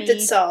revamped for me.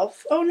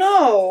 itself. Oh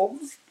no.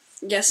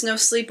 Yes, no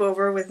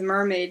sleepover with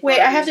mermaid. Wait,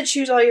 Barbie. I have to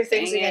choose all your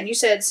things Dang again. it. You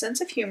said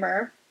sense of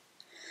humor.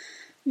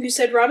 You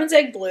said Robin's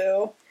Egg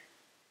Blue.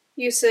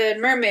 You said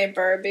Mermaid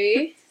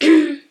Barbie.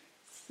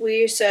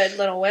 You said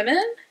Little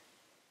Women.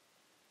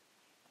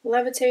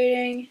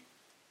 Levitating.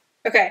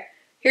 Okay,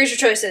 here's your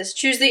choices.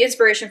 Choose the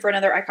inspiration for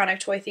another iconic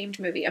toy-themed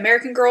movie.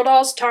 American Girl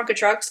dolls, Tonka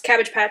trucks,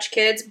 Cabbage Patch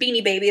Kids,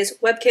 Beanie Babies,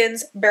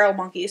 Webkins, Barrel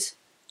Monkeys.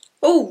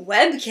 Oh,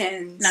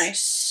 Webkins.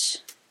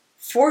 Nice.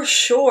 For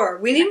sure.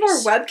 We need more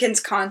Nice.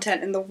 Webkins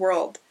content in the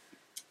world.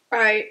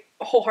 I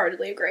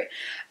wholeheartedly agree.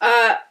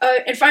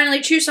 And finally,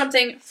 choose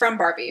something from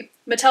Barbie.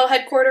 Mattel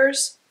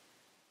headquarters.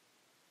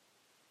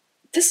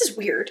 This is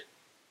weird.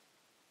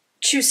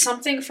 Choose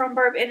something from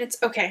Barbie, and it's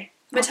okay.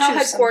 I'll Mattel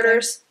choose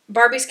headquarters.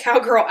 Barbie's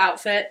cowgirl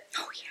outfit.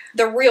 Oh, yeah.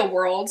 The Real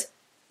World.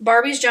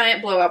 Barbie's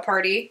giant blowout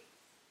party.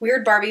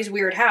 Weird Barbie's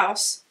weird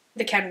house.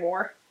 The Ken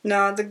War.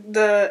 No,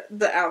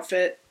 the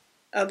outfit.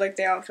 I like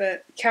the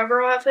outfit.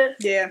 Cowgirl outfit.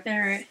 Yeah. All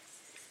right.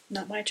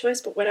 Not my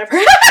choice, but whatever.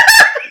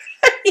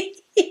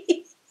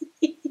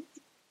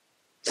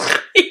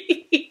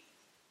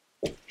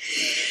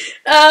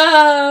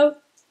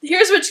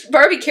 Here's which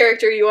Barbie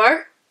character you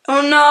are.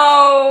 Oh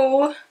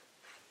no!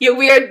 You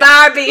weird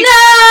Barbie. No!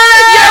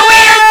 You're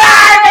weird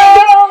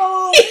Barbie.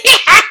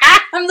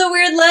 I'm the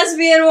weird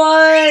lesbian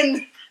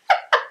one.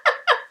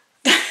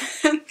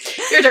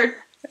 Your turn.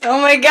 Oh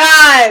my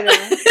god!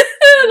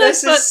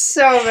 This fun. is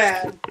so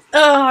bad.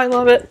 Oh, I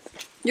love it.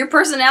 Your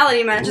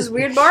personality matches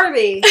weird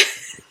Barbie.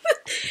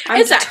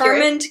 I'm It's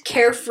determined,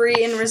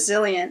 carefree, and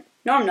resilient.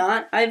 No, I'm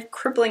not. I have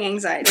crippling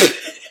anxiety.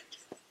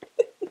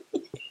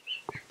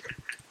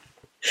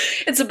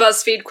 It's a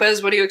BuzzFeed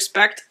quiz. What do you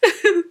expect?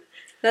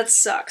 That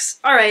sucks.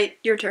 Alright,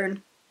 your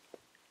turn.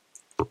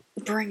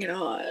 Bring it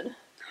on.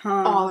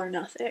 Huh. All or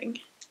nothing.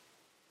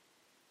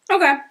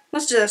 Okay,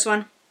 let's do this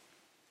one.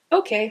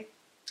 Okay.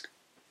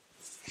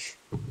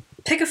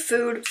 Pick a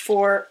food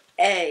for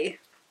A.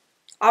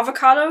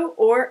 Avocado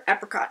or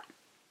apricot?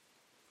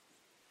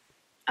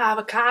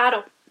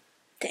 Avocado.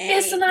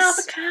 Thanks. It's an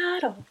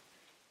avocado.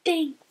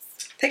 Thanks.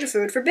 Pick a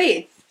food for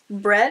B.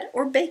 Bread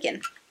or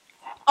bacon?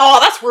 Oh,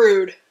 that's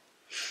rude.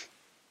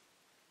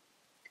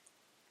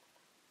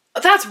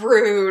 That's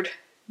rude.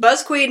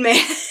 BuzzQueed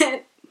made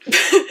it.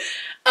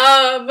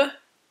 Oh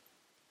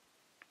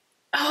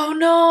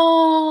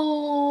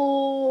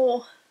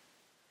no.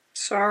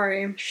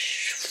 Sorry.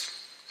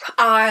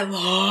 I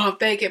love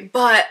bacon,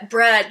 but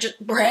bread,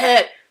 just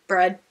bread.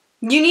 Bread.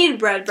 You need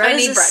bread. Bread I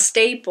is need a bread.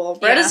 staple.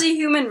 Bread Yeah. is a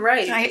human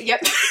right.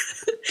 Yep.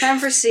 Time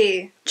for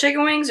C.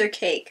 Chicken wings or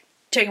cake?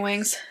 Chicken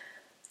wings.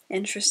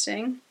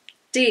 Interesting.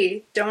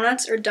 D.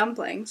 Donuts or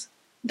dumplings?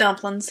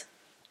 Dumplings.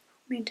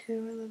 Me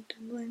too. I love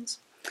dumplings.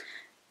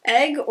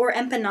 Egg or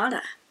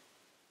empanada?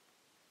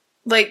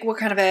 Like, what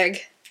kind of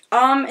egg?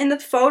 In the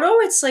photo,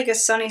 it's like a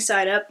sunny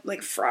side up,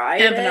 like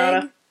fried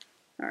Empanada. egg.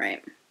 All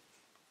right.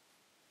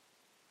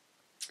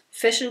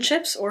 Fish and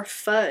chips or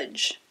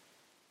fudge?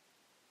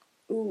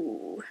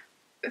 Ooh.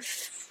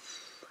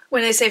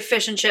 When they say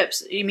fish and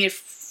chips, you mean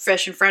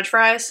fish and french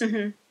fries?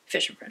 Mm-hmm.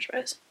 Fish and french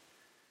fries.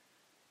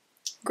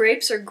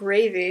 Grapes or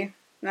gravy?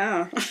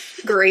 No.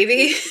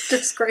 Gravy?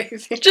 Just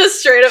gravy. Just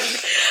straight up.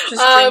 Just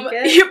drink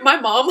it. My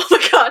mom, oh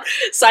my god.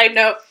 Side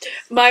note,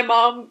 my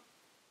mom.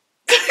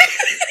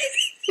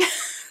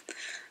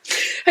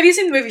 Have you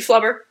seen the movie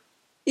Flubber?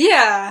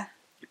 Yeah.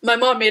 My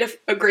mom made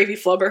a gravy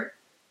flubber.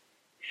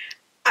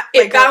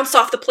 It Like bounced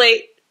off the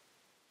plate.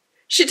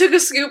 She took a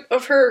scoop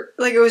of her.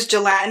 Like it was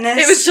gelatinous?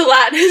 It was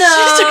gelatinous.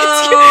 No. She took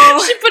a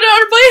scoop. She put it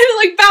on her plate and it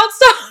like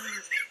bounced off.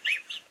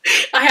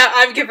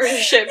 I've given her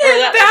shit for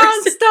that. It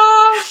bounced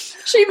off.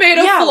 She made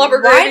a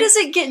flubber why gravy. does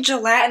it get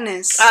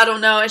gelatinous? I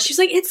don't know. And she's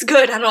like, it's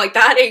good. I'm like,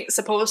 that ain't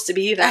supposed to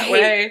be that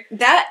way.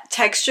 That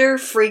texture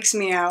freaks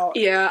me out.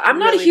 Yeah, I'm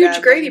not a Really huge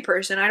badly. gravy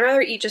person. I'd rather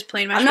eat just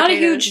plain mashed I'm not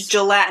potatoes. a huge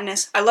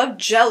gelatinous. I love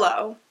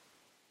Jell-O,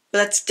 but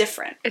that's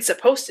different. It's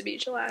supposed to be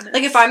gelatinous.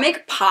 Like if I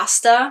make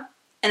pasta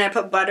and I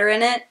put butter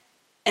in it,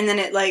 and then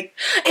it like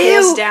Ew,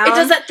 cools down, it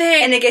does that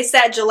thing. and it gets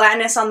that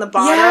gelatinous on the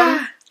bottom.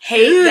 Yeah.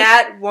 Hate Ugh.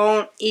 that.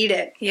 Won't eat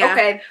it. Yeah.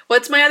 Okay.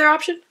 What's my other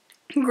option?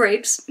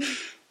 Grapes.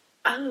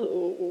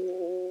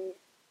 Oh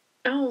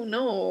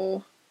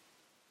no.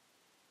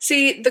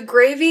 See, the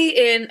gravy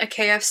in a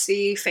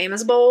KFC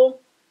famous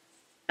bowl,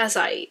 as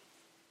I eat.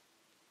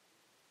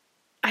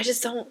 I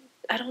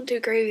don't do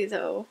gravy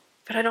though.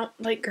 but I don't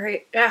like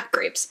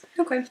grapes.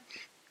 Okay.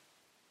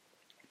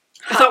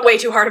 I thought way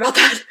too hard about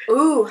that.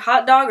 Ooh,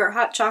 hot dog or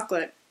hot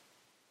chocolate?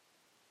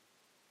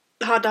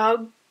 Hot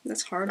dog.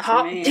 That's hard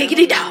Hot for me.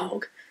 diggity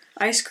dog.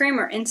 Ice cream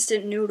or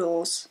instant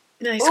noodles?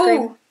 Ice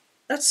cream. Ooh,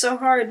 that's so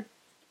hard.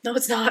 No,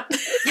 it's not.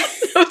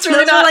 No, it's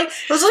really not.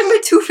 Those are like my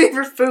 2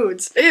 favorite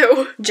foods.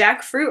 Ew.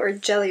 Jackfruit or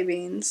jelly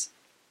beans?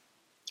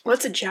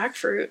 What's a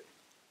jackfruit?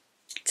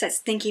 It's that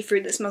stinky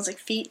fruit that smells like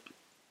feet.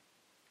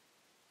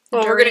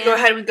 Well, we're gonna go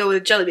ahead and go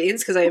with jelly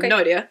beans because I have no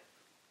idea.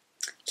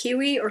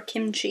 Kiwi or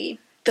kimchi?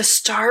 The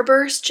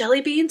Starburst jelly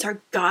beans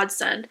are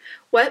godsend.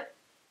 What?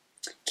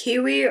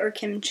 Kiwi or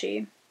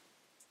kimchi?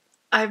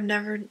 I've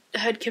never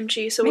had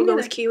kimchi, so Me we'll go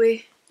neither. with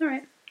kiwi.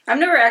 Alright. I've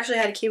never actually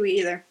had a kiwi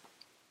either.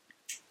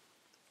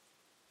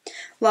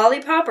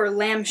 Lollipop or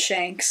lamb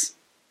shanks?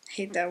 I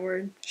hate that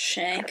word.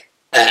 Shank.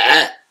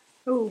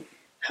 Ooh.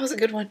 That was a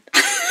good one.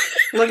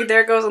 Look,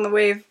 there it goes on the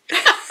wave.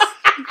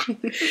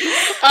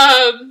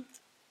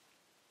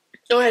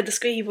 Oh, I had the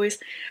squeaky voice.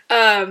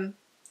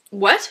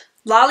 What?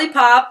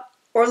 Lollipop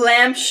or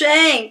lamb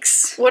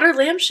shanks? What are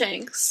lamb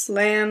shanks?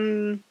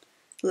 Lamb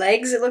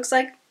legs, it looks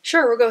like.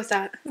 Sure, we'll go with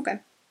that. Okay.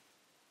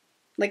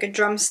 Like a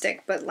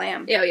drumstick, but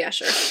lamb. Yeah,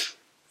 sure.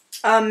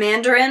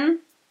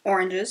 Mandarin,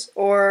 oranges,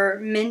 or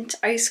mint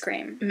ice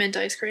cream? Mint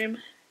ice cream.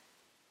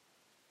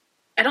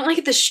 I don't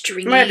like the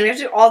stringy. Oh my god, do we have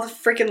to do all the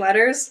freaking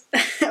letters?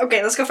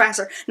 Okay, let's go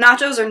faster.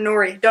 Nachos or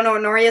nori? Don't know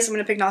what nori is? I'm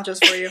gonna pick nachos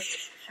for you.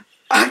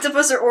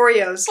 Octopus or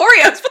Oreos?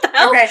 Oreos, what the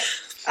hell? Okay.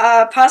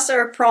 Pasta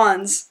or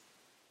prawns?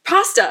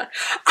 Pasta.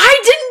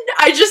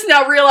 I just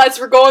now realized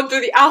we're going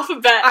through the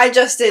alphabet. I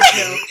just did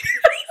too.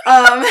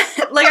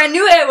 Like I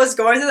knew it was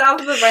going through the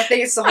alphabet, but I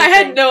think it's the whole I thing.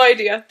 had no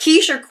idea.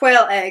 Quiche or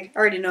quail egg? I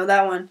already know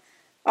that one.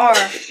 R.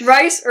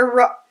 Rice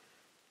or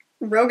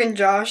Rogan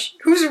Josh?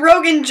 Who's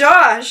Rogan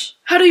Josh?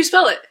 How do you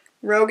spell it?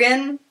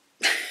 Rogan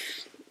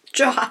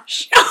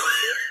Josh.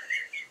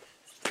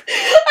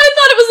 I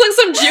thought it was like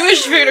some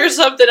Jewish food or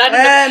something. I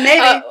didn't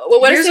Maybe.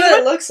 What Here's is what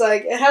it? it looks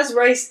like. It has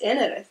rice in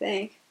it, I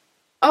think.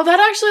 Oh, that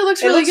actually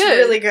looks really good.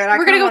 Really good.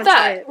 We're gonna go with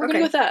that. We're gonna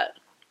go with that.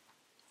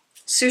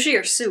 Sushi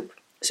or soup?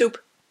 Soup.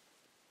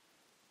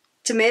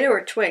 Tomato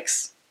or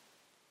Twix?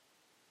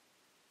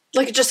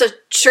 Like just a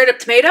straight up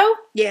tomato?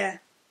 Yeah.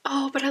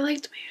 Oh, but I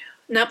like tomato.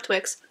 Nope,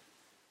 Twix.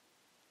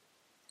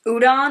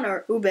 Udon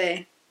or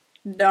ube?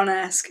 Don't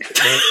ask. I'm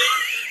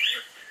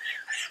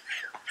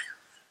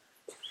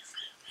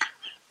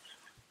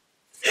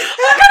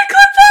gonna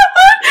clip that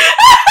one!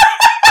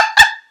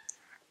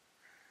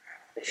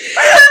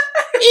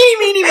 Eeny,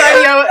 meeny,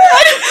 miny,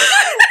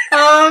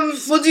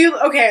 We'll do,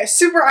 okay,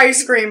 super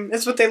ice cream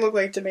is what they look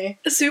like to me.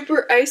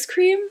 Super ice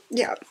cream?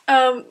 Yeah.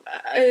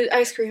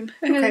 Ice cream.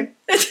 Okay.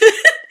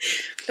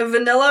 A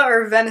vanilla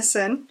or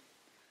venison?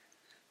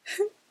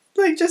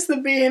 Like just the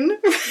bean.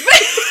 Venison?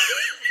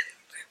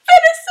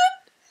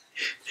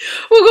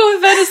 We'll go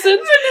with venison.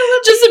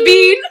 Vanilla just a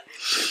bean.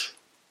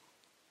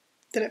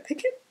 Did I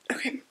pick it?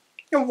 Okay.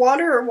 A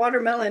water or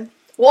watermelon?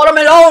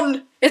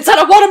 Watermelon! Inside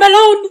a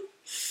watermelon!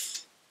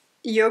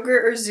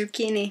 Yogurt or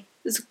zucchini?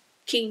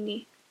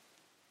 Zucchini.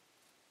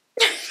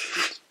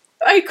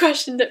 I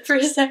questioned it for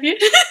a second.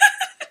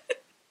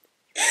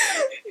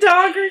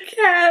 Dog or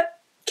cat?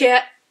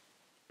 Cat.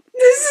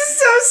 This is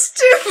so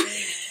stupid.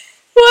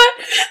 What?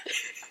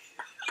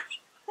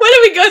 What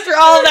did we go through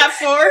all of that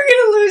for? You're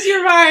gonna lose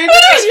your mind.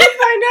 What When did you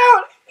find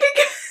out.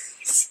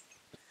 Because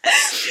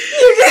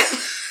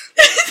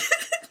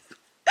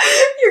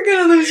you're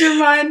gonna lose your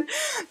mind.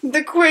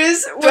 The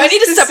quiz was Do I need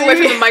to step away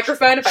see- from the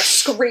microphone if I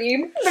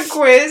scream? The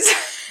quiz.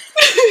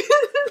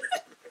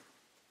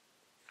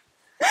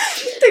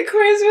 The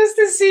quiz was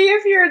to see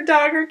if you're a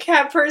dog or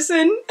cat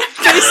person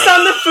based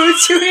on the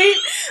foods you eat,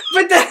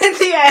 but then at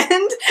the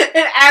end,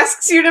 it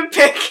asks you to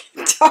pick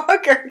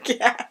dog or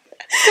cat.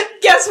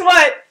 Guess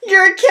what?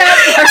 You're a cat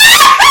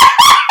person.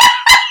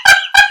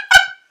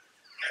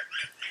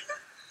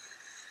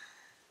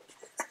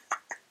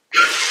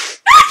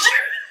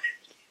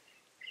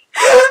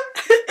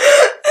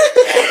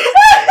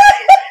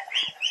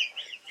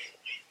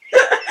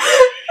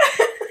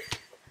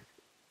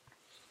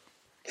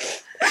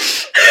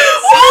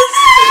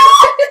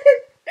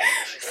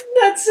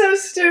 That's so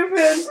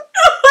stupid.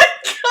 Oh my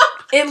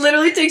god! It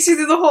literally takes you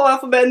through the whole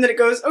alphabet and then it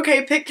goes,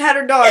 okay, pick cat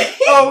or dog.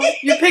 Oh,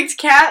 you picked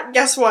cat?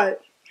 Guess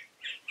what?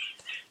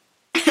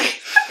 I'm gonna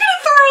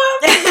throw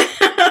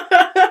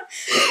up!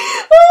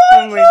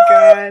 Oh my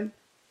god.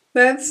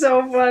 That's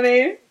so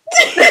funny.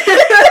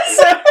 That's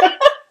so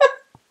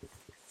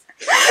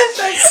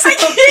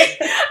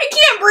I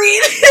can't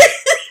breathe!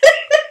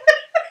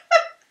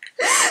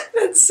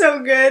 That's so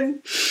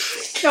good.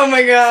 Oh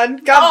my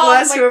god. God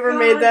bless my whoever God.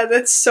 made that.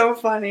 That's so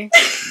funny.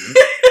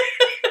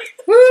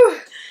 Woo.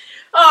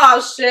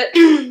 Oh shit.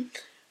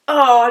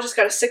 Oh, I just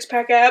got a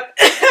 6-pack app.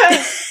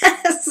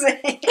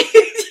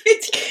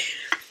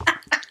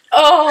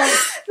 Oh.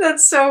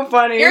 That's so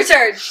funny. Your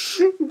turn.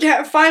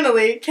 Yeah,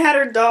 finally, cat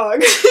or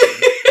dog. Dude,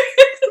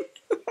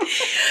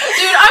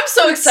 I'm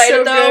so excited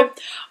so though. good.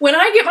 When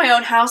I get my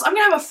own house, I'm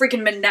gonna have a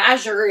freaking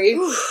menagerie.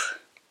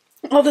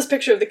 Oh, this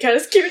picture of the cat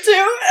is cute too.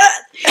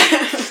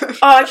 Oh,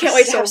 I can't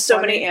wait to have so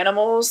many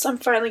animals. I'm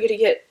gonna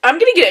get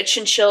a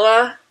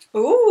chinchilla.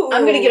 Ooh.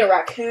 I'm gonna get a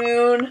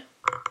raccoon.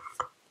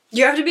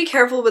 You have to be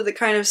careful with the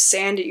kind of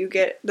sand that you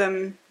get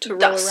them to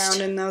roll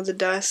around in, though, the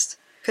dust.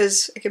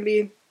 Because it can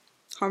be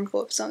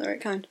harmful if it's not the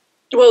right kind.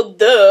 Well,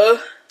 duh.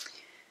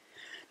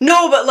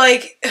 No, but,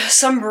 like,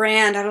 some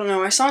brand, I don't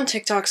know. I saw on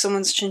TikTok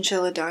someone's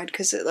chinchilla died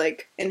because it,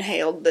 like,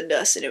 inhaled the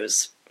dust and it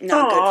was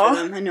not good for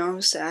them. I know, it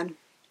was sad.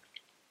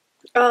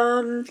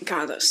 God,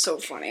 that was so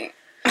funny.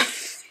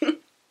 That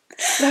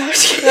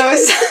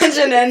was such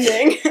an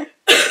ending.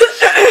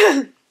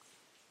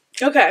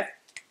 Okay.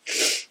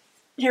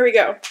 Here we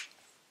go.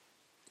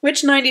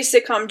 Which 90s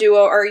sitcom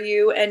duo are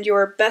you and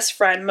your best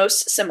friend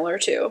most similar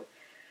to?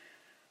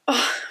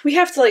 Oh, we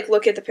have to, like,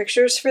 look at the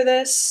pictures for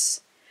this.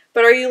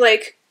 But are you,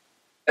 like,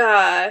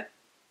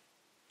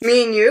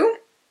 me and you?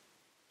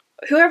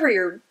 Whoever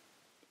we're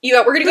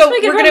gonna go,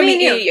 we're gonna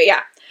meet you.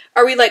 Yeah.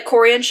 Are we, like,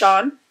 Corey and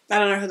Sean? I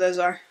don't know who those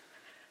are.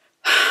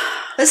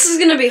 This is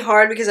gonna be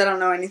hard because I don't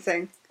know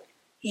anything.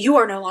 You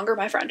are no longer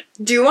my friend.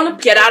 Do you want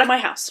to get out of my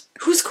house?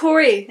 Who's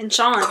Corey and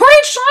Sean? Corey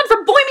and Sean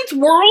from Boy Meets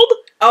World?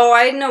 Oh,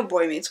 I know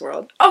Boy Meets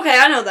World. Okay,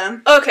 I know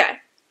them. Okay.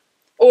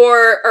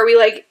 Or are we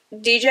like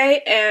DJ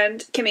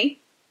and Kimmy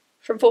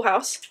from Full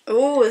House?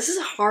 Oh, this is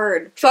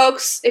hard.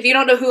 Folks, if you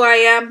don't know who I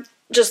am,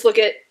 just look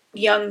at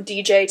young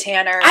DJ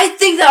Tanner. I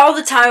think that all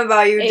the time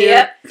about you, dude.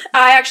 Yep.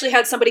 I actually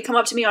had somebody come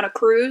up to me on a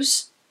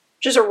cruise.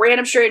 Just a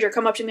random stranger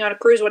come up to me on a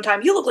cruise one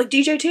time. You look like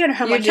DJ Tanner.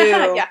 I'm like,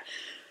 yeah.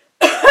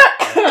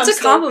 It's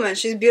a compliment.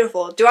 She's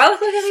beautiful. Do I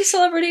look like any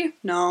celebrity?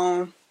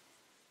 No.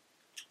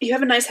 You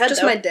have a nice head,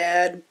 just though. My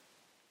dad.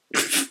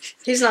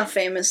 He's not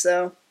famous,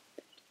 though.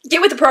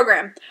 Get with the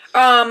program.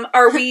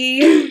 Are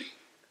we...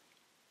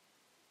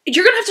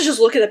 You're gonna have to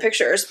just look at the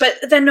pictures, but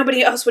then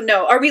nobody else would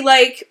know. Are we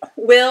like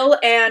Will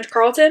and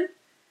Carlton?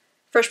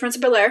 Fresh Prince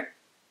of Bel-Air?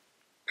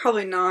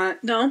 Probably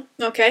not. No?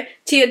 Okay.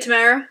 Tia and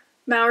Tamara?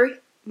 Mowry?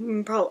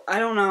 I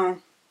don't know.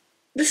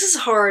 This is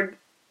hard.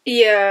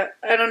 Yeah,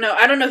 I don't know.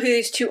 I don't know who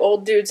these two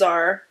old dudes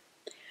are.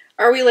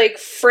 Are we like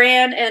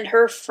Fran and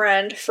her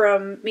friend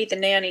from Meet the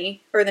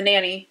Nanny? Or The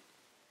Nanny?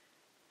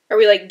 Are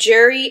we like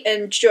Jerry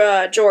and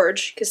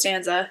George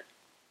Costanza?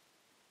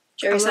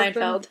 Jerry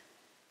Seinfeld?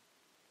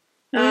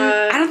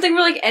 I don't think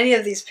we're like any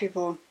of these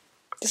people.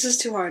 This is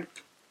too hard.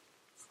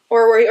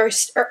 Or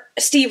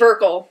Steve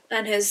Urkel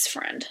and his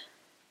friend.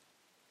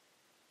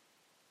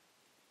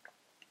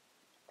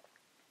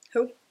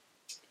 Who?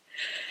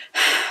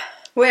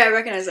 Wait, I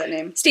recognize that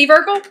name. Steve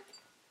Urkel?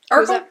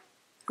 Who's that?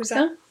 Who's that?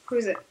 Huh? Who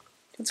is it?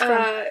 What's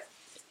from?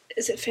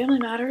 Is it Family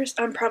Matters?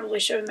 I'm probably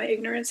showing my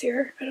ignorance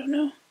here. I don't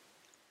know.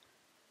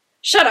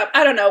 Shut up.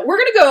 I don't know. We're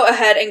going to go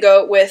ahead and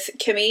go with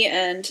Kimmy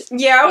and...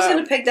 Yeah, I was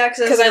going to pick that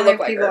because I look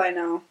like people her. I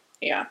know.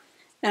 Yeah.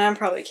 And I'm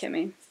probably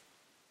Kimmy.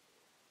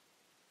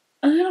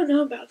 I don't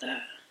know about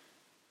that.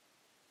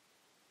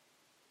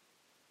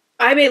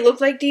 I may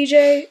look like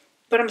DJ,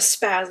 but I'm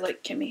spaz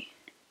like Kimmy.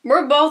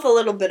 We're both a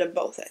little bit of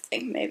both, I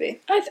think,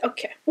 maybe.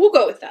 Okay. We'll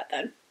go with that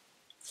then.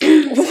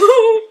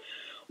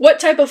 What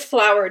type of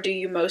flour do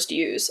you most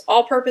use?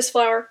 All-purpose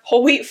flour?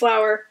 Whole wheat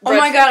flour? Oh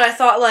my god, I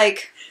thought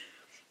like...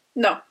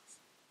 No.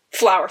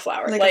 Flour.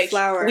 Like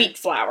flour. Wheat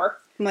flour.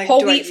 Like,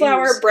 whole wheat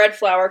flour, bread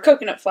flour,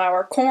 coconut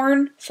flour,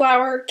 corn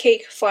flour,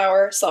 cake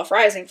flour,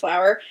 self-rising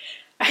flour.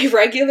 I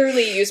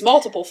regularly use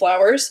multiple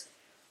flours.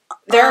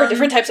 There are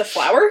different types of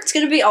flour. It's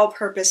going to be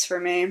all-purpose for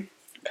me.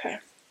 Okay.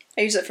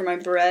 I use it for my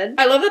bread.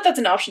 I love that that's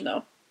an option,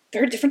 though.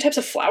 There are different types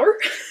of flour?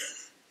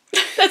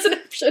 That's an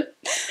option.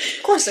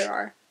 Of course there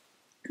are.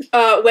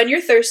 When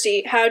you're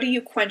thirsty, how do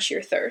you quench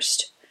your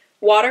thirst?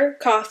 Water,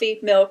 coffee,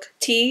 milk,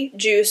 tea,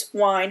 juice,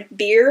 wine,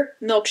 beer,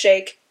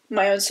 milkshake,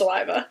 my own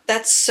saliva.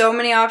 That's so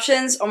many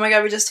options. Oh my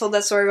god, we just told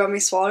that story about me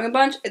swallowing a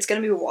bunch. It's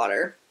gonna be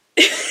water.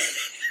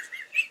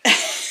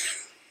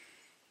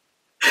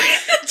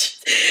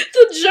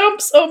 The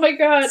jumps, oh my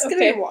god. It's gonna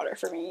be water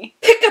for me.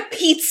 Pick a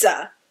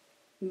pizza.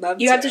 Love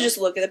you to. have to just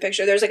look at the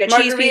picture. There's like a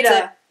margarita. Cheese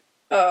pizza.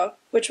 Oh,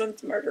 which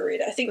one's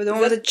margarita? I think the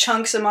one with the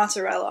chunks of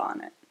mozzarella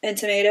on it. And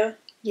tomato?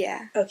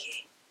 Yeah.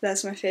 Okay.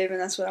 That's my favorite.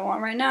 That's what I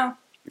want right now.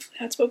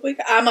 That's what we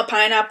got. I'm a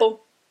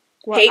pineapple.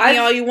 Well, hate me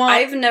all you want.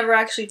 I've never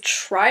actually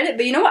tried it,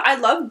 but you know what? I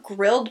love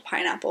grilled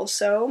pineapple,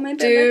 so maybe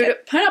Dude, I like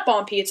it. Pineapple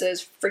on pizza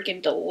is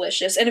freaking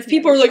delicious. And if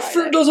people are like,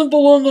 fruit doesn't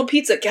belong on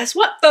pizza, guess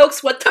what,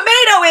 folks? What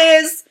tomato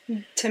is?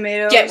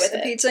 Tomato Get is with the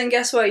it. pizza, and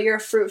guess what? You're a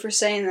fruit for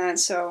saying that,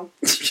 so...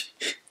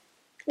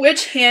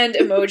 Which hand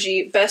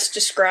emoji best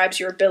describes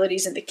your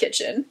abilities in the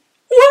kitchen?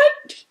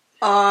 What?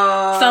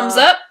 Thumbs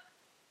up,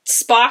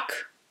 Spock,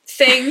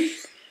 thing,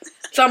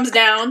 thumbs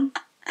down,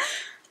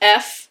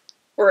 F,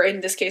 or in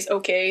this case,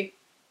 okay,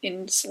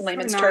 in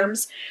layman's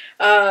terms.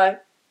 I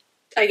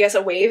guess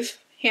a wave,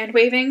 hand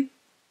waving,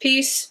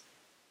 peace,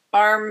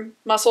 arm,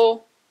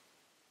 muscle,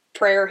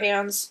 prayer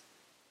hands,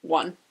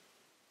 1.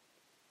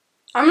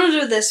 I'm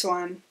gonna do this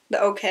one, the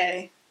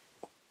okay.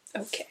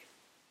 Okay.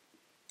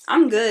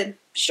 I'm good.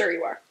 Sure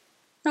you are.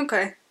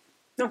 Okay.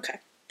 Okay.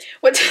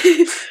 What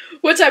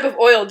type of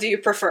oil do you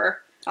prefer?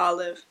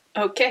 Olive.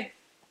 Okay.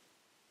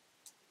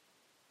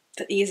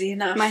 Easy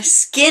enough. My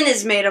skin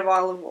is made of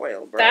olive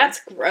oil, bro. That's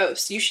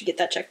gross. You should get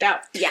that checked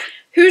out. Yeah.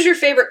 Who's your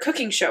favorite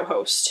cooking show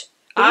host?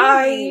 Ooh.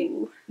 I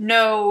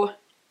know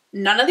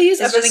none of these.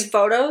 Is this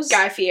photos?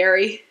 Guy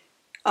Fieri.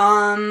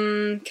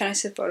 Can I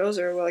say photos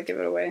or will I give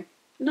it away?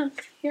 No,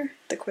 here.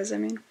 The quiz, I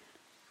mean.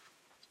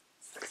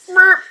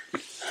 Merp.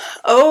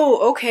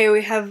 Oh, okay.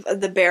 We have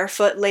the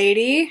barefoot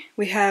lady.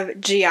 We have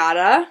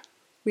Giada.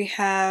 We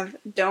have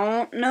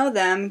don't know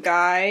them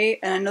guy,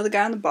 and I know the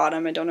guy on the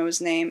bottom. I don't know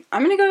his name.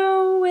 I'm gonna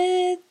go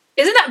with.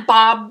 Isn't that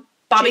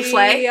Bobby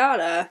Flay?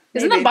 Giada.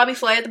 Isn't that Bobby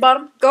Flay at the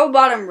bottom? Go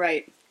bottom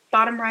right.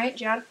 Bottom right,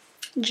 Giada.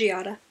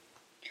 Giada.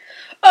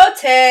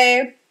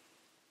 Ote.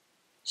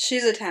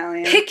 She's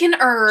Italian. Pick an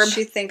herb.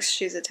 She thinks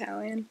she's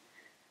Italian.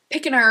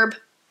 Pick an herb.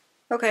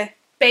 Okay.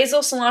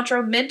 Basil,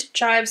 cilantro, mint,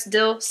 chives,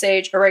 dill,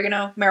 sage,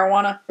 oregano,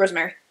 marijuana,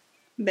 rosemary.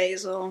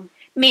 Basil.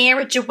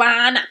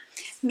 Marijuana.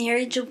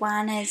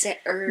 Marijuana is an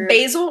herb.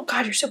 Basil?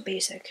 God, you're so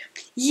basic.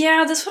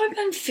 Yeah, that's what I've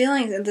been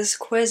feeling in this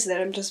quiz, that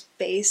I'm just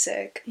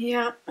basic.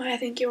 Yeah, I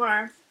think you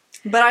are.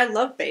 But I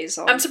love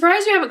basil. I'm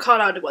surprised you haven't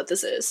caught on to what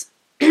this is.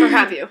 Or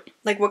have you?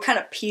 Like, what kind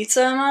of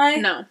pizza am I?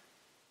 No.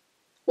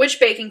 Which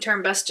baking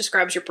term best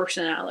describes your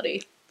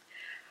personality?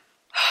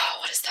 Oh,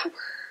 what is that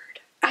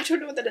word? I don't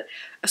know what that is.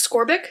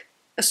 Ascorbic?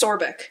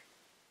 Asorbic.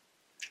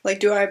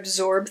 Like, do I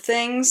absorb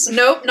things?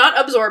 Nope, not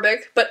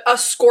absorbic, but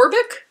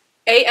ascorbic?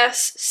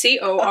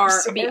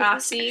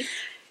 ASCORBIC.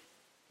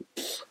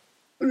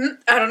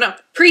 I don't know.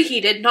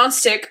 Preheated,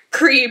 nonstick,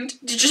 creamed.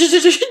 What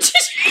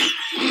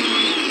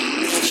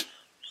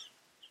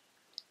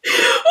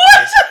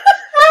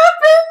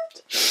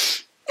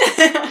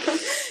happened?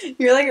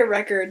 You're like a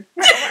record.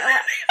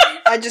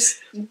 I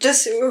just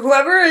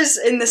whoever is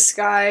in the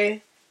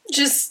sky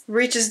just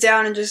reaches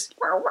down and just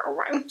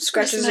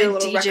scratches your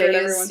little record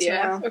every once in a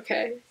while.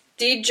 Okay.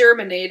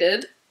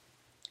 Degerminated.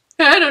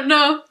 I don't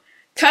know.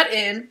 Cut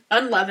in,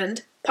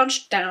 unleavened,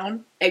 punched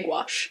down, egg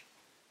wash.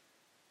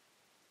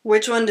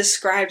 Which one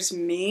describes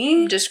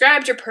me?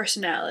 Describes your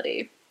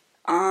personality.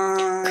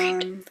 What?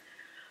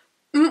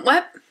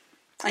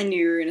 I knew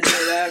you were gonna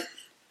say that.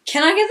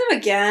 Can I get them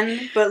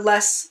again, but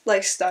less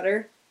like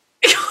stutter?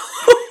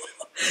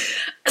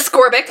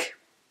 Ascorbic.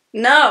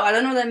 No, I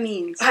don't know what that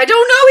means. I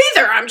don't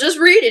know either. I'm just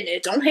reading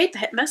it. Don't hate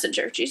the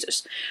messenger.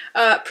 Jesus.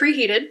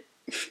 Preheated.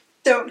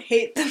 Don't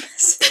hate the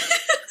messenger.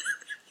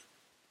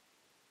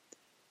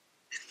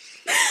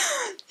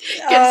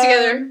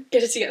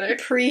 Get it together.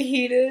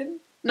 Preheated.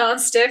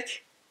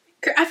 Non-stick.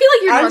 I feel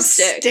like you're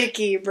non-stick. I'm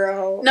sticky,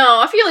 bro. No,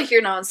 I feel like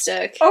you're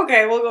non-stick.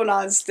 Okay, we'll go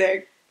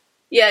non-stick.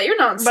 Yeah, you're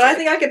non-stick. But I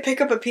think I could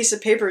pick up a piece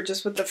of paper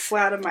just with the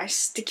flat of my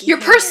sticky Your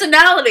hand.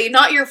 personality,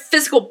 not your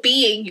physical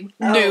being, you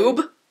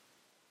noob.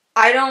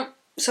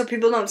 So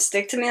people don't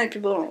stick to me, like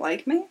people don't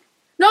like me?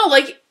 No,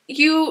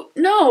 you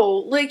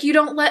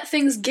don't let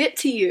things get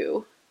to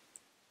you.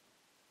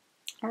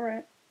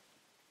 Alright.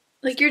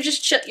 Like, you're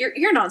just,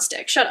 you're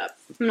non-stick. Shut up.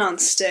 I'm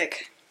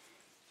non-stick.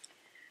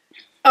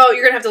 Oh,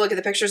 you're gonna have to look at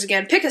the pictures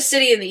again. Pick a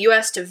city in the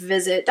U.S. to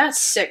visit. That's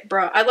sick,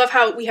 bro. I love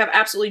how we have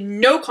absolutely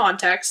no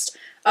context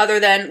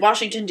other than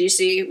Washington,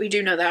 D.C. We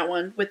do know that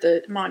one with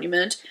the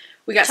monument.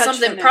 We got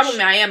something, probably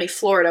Miami,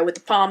 Florida, with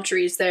the palm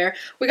trees there.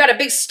 We got a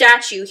big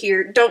statue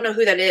here. Don't know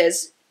who that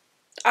is.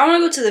 I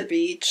want to go to the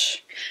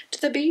beach.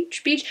 To the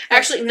beach? Beach?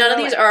 Actually, none of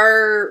these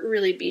are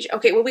really beach.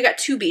 Okay, well, we got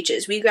two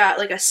beaches. We got,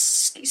 like, a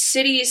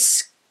city...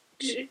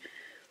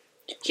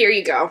 Here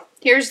you go.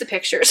 Here's the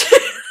pictures.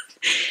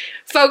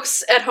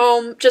 Folks at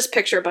home, just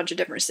picture a bunch of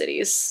different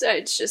cities.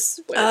 It's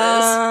just what it is.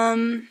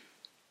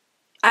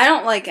 I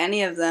don't like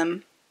any of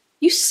them.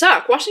 You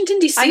suck. Washington,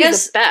 D.C.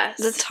 is the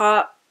best. The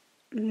top,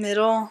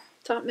 middle.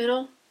 Top,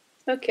 middle?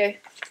 Okay.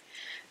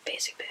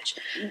 Basic bitch.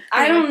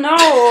 I don't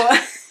know.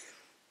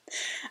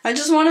 I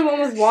just wanted one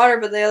with water,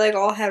 but they, like,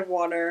 all had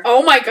water.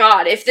 Oh my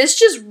god. If this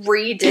just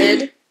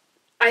redid...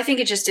 I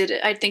think it just did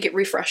it. I think it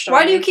refreshed on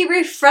Why me. do you keep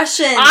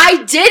refreshing?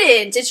 I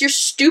didn't! It's your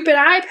stupid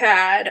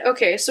iPad.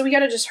 Okay, so we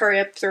gotta just hurry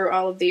up through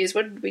all of these.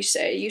 What did we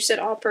say? You said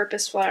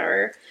all-purpose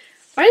flour.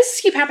 Why does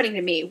this keep happening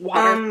to me?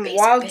 Water-based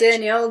while bitch.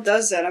 Danielle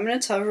does that, I'm gonna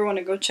tell everyone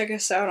to go check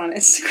us out on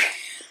Instagram.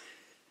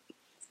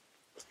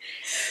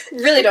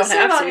 Really don't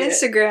have to. On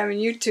Instagram and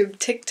YouTube,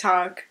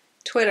 TikTok,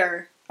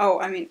 Twitter. Oh,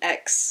 I mean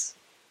X.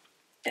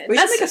 We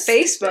should make a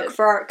Facebook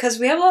for our... Because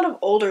we have a lot of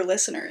older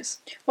listeners.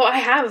 Well, I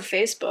have a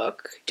Facebook.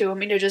 Do you want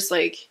me to just,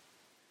 like...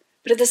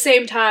 But at the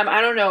same time,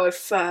 I don't know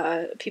if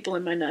people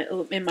in my life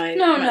we'll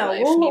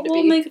need to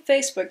be... make a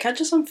Facebook.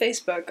 Catch us on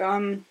Facebook.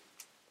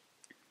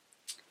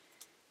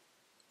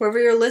 Wherever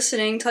you're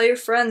listening, tell your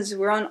friends.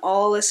 We're on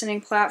all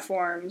listening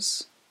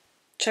platforms.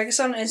 Check us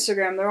out on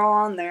Instagram. They're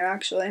all on there,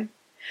 actually.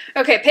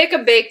 Okay, pick a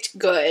baked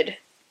good.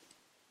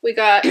 We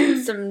got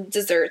some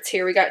desserts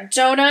here. We got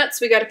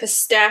donuts. We got a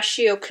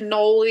pistachio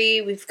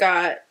cannoli. We've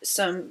got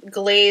some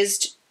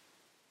glazed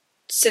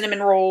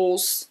cinnamon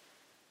rolls.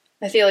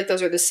 I feel like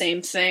those are the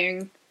same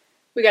thing.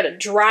 We got a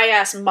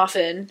dry-ass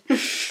muffin.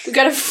 We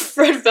got a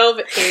red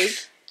velvet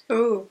cake.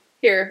 Ooh.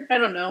 Here, I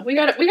don't know. We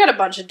got a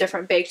bunch of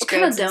different baked goods.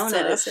 What kind of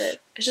donut is it?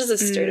 It's just a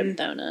straight-up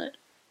donut.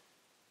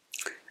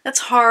 That's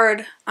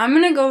hard. I'm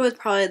gonna go with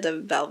probably the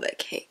velvet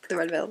cake. The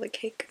red velvet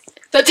cake.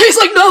 That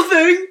tastes like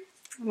nothing!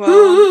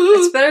 Well,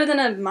 it's better than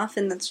a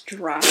muffin that's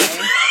dry.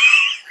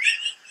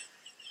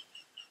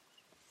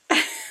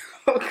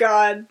 Oh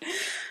god.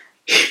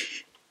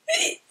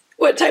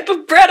 What type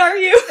of bread are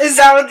you? Is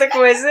that what the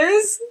quiz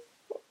is?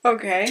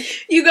 Okay.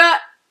 You got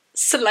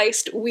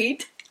sliced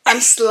wheat. I'm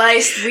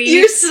sliced wheat.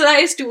 You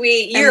sliced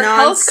wheat. You're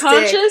health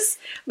conscious,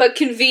 but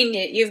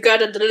convenient. You've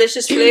got a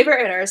delicious flavor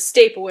and are a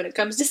staple when it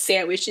comes to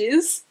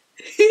sandwiches.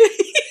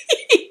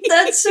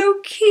 That's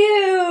so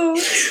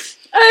cute.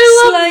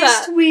 I love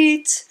sliced that.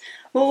 wheat.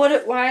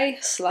 Well, why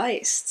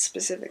sliced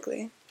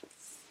specifically?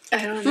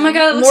 I don't know. Oh my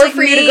god, it looks More like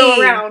for you to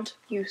go around.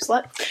 You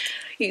slut.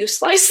 You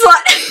slice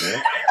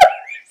slut.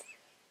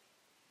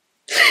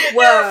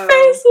 Whoa. Your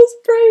face was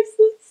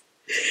priceless.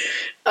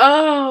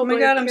 Oh my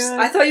god,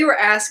 I thought you were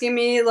asking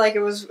me like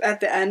it was at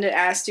the end. It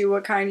asked you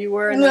what kind you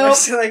were, and then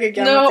was like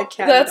again with the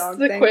cat and dog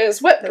thing. That's the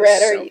quiz. What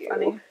bread are you?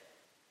 Funny.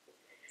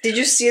 Did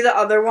you see the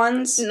other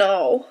ones?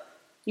 No.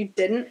 You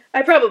didn't?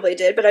 I probably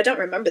did, but I don't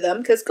remember them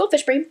because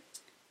goldfish brain.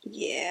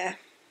 Yeah.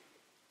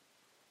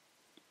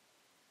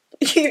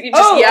 You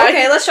just,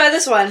 okay, let's try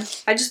this one.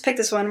 I just picked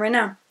this one right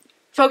now.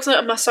 Folks,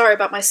 I'm sorry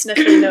about my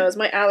sniffly nose.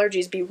 My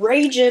allergies be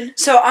raging.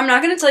 So I'm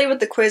not going to tell you what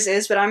the quiz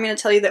is, but I'm going to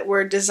tell you that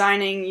we're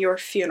designing your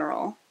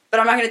funeral.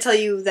 But I'm not going to tell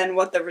you then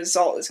what the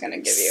result is going to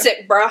give you.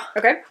 Sick, bruh.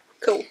 Okay?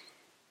 Cool.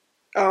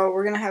 Oh,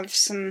 we're going to have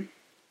some...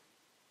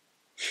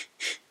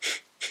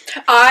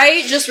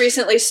 I just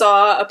recently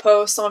saw a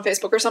post on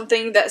Facebook or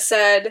something that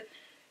said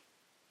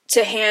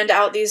to hand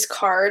out these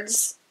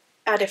cards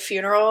at a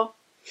funeral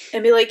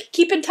and be like,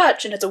 keep in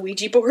touch, and it's a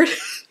Ouija board.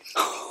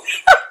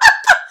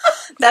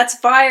 That's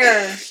fire.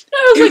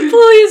 I was like,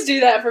 please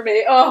do that for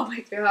me. Oh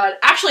my god.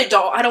 Actually,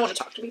 don't. I don't want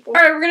to talk to people.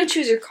 Alright, we're going to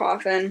choose your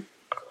coffin.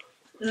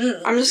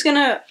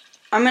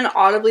 I'm gonna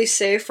audibly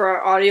say for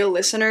our audio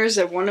listeners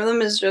that one of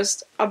them is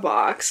just a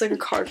box, like a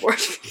cardboard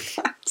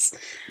box.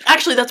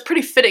 Actually, that's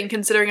pretty fitting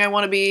considering I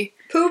want to be...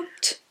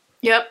 Pooped.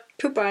 Yep.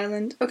 Poop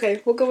Island.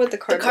 Okay, we'll go with the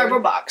cardboard. The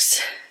cardboard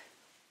box.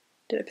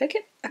 Did I pick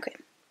it? Okay.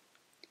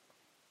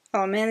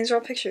 Oh man, these are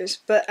all pictures,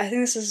 but I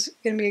think this is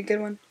gonna be a good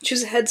one.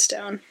 Choose a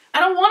headstone. I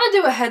don't want to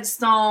do a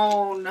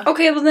headstone.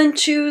 Okay, well then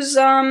choose,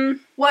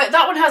 What?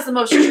 That one has the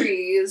most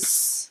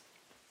trees.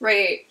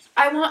 Right.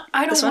 I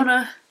don't want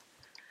to...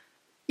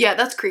 Yeah,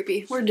 that's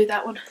creepy. We're gonna do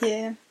that one.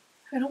 Yeah.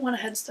 I don't want a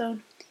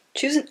headstone.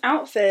 Choose an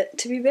outfit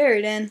to be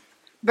buried in.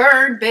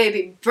 Burn,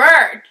 baby,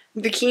 burn!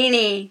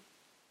 Bikini.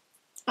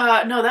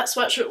 No, that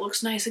sweatshirt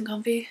looks nice and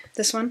comfy.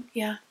 This one?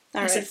 Yeah. All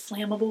I right. said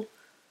flammable.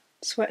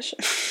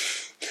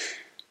 Sweatshirt.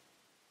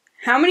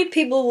 How many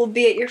people will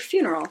be at your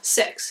funeral?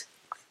 6.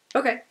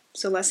 Okay,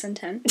 so less than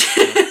 10.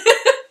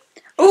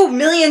 Oh,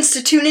 millions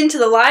to tune into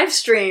the live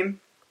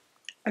stream.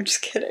 I'm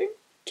just kidding.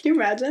 Can you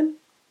imagine?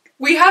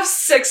 We have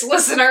 6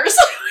 listeners.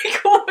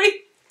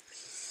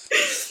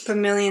 But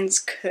millions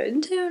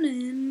could tune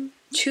in.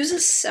 Choose a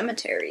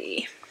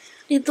cemetery.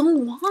 You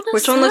don't want a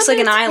Which one looks like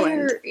an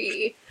island?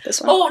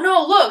 This one? Oh,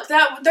 no, look.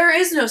 There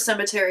is no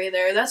cemetery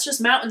there. That's just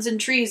mountains and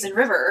trees and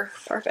river.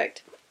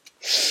 Perfect.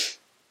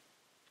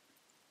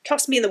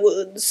 Toss me in the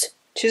woods.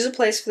 Choose a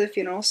place for the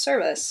funeral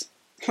service.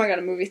 Oh, I got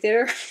a movie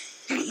theater.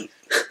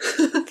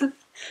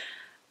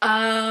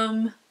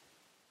 The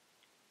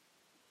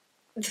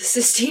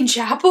Sistine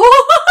Chapel?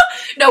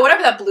 No,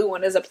 whatever that blue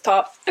one is up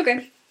top.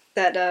 Okay.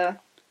 That,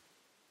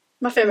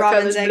 My favorite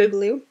Robin's color egg is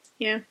blue. blue.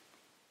 Yeah.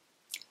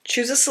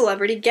 Choose a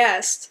celebrity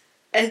guest.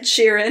 Ed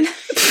Sheeran.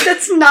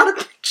 That's not a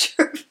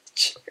picture of Ed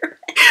Sheeran.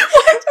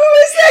 What? Who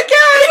is that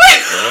guy?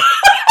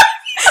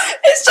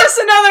 It's just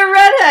another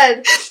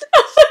redhead.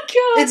 Oh my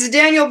god. It's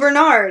Daniel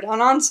Bernard on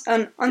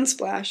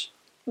Unsplash.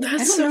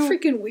 That's so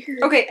freaking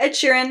weird. Okay, Ed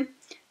Sheeran,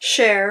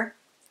 Cher,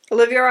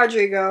 Olivia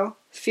Rodrigo,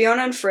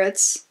 Fiona and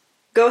Fritz,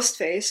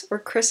 Ghostface, or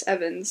Chris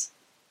Evans.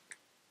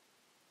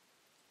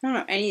 I don't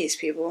know any of these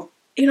people.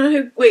 You know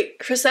who? Wait,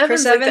 Chris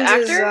Evans, Chris like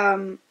Evans the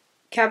actor? is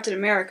Captain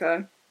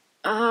America.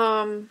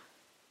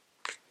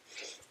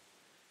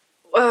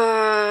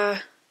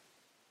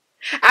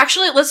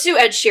 Actually, let's do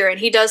Ed Sheeran.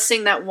 He does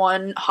sing that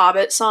one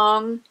Hobbit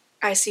song,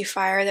 I See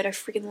Fire, that I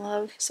freaking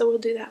love. So we'll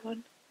do that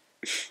one.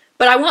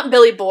 But I want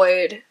Billy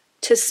Boyd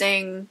to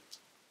sing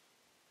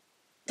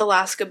The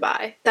Last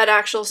Goodbye. That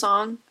actual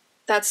song.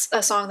 That's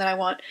a song that I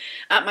want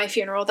at my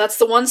funeral. That's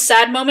the one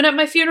sad moment at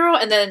my funeral,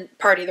 and then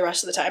party the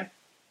rest of the time.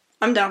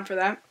 I'm down for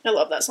that. I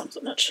love that song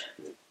so much.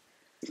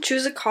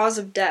 Choose a cause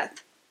of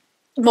death.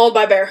 Mauled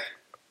by bear.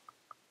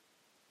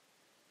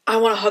 I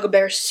want to hug a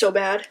bear so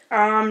bad.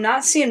 I'm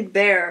not seeing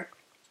bear.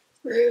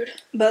 Rude.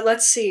 But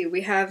let's see.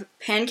 We have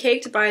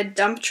pancaked by a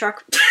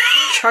pancaked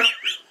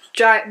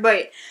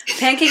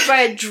by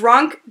a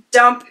drunk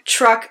dump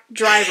truck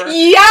driver.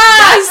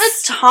 Yes!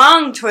 That's a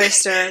tongue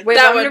twister. Wait,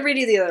 I'm going to read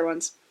you the other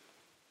ones.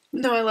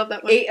 No, I love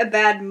that one. Ate a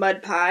bad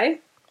mud pie.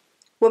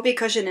 Whoopee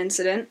cushion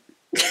incident.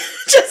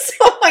 Just,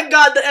 oh my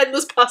god, the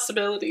endless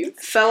possibilities.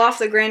 Fell off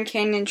the Grand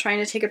Canyon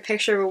trying to take a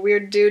picture of a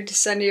weird dude to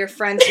send to your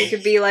friends so you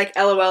could be like,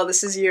 LOL,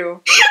 this is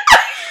you.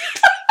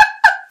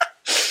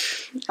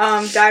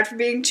 Died for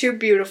being too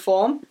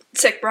beautiful.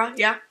 Sick, bro.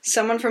 Yeah.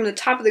 Someone from the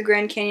top of the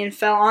Grand Canyon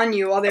fell on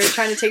you while they were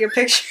trying to take a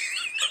picture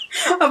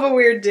of a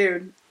weird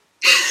dude.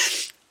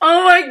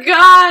 Oh my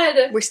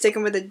god! We're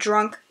sticking with a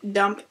drunk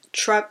dump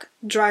truck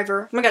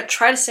driver. Oh my god,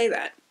 try to say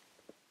that.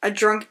 A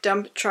drunk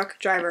dump truck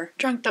driver.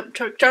 Drunk dump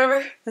truck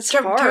driver. That's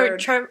hard.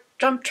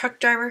 Dump truck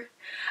driver.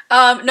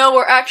 No,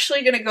 we're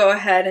actually gonna go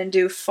ahead and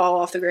do fall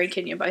off the Grand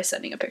Canyon by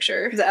sending a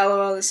picture. The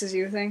LOL, this is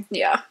you thing?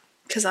 Yeah.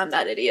 Because I'm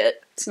that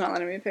idiot. It's not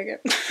letting me pick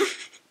it.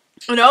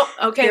 No?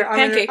 Okay, Here,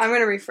 pancake. I'm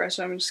gonna refresh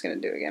it. I'm just gonna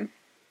do it again.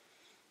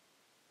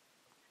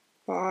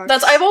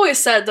 Box. I've always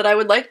said that I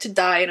would like to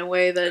die in a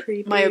way that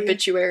Creepy. my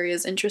obituary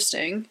is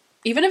interesting.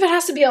 Even if it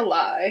has to be a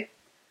lie.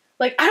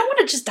 Like, I don't want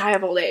to just die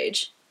of old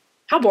age.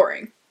 How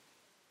boring.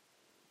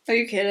 Are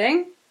you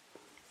kidding?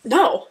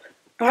 No.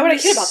 Why would I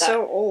kid about that?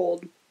 So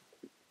old.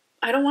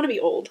 I don't want to be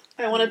old.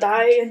 I want to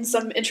die in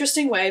some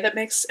interesting way that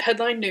makes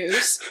headline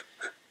news.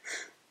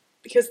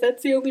 Because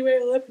that's the only way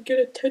I'll ever get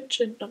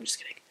attention. No, I'm just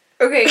kidding.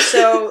 Okay,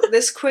 so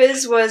this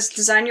quiz was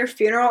design your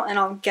funeral and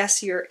I'll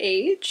guess your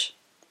age.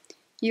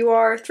 You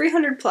are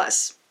 300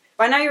 plus.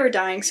 By now you were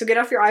dying, so get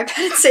off your iPad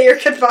and say your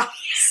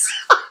goodbyes.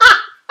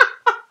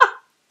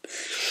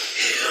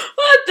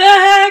 What the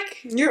heck?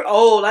 You're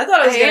old. I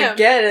thought I was I gonna am.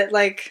 get it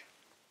like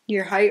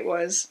your height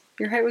was.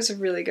 Your height was a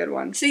really good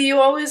one. See,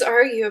 you always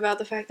argue about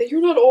the fact that you're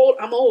not old.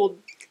 I'm old.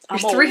 I'm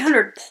You're old.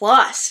 300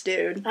 plus,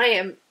 dude. I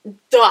am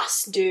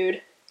dust,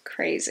 dude.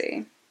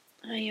 Crazy.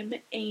 I am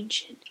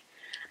ancient.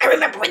 I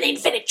remember when they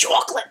invented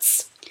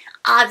chocolates.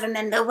 I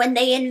remember when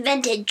they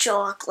invented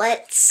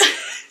chocolates.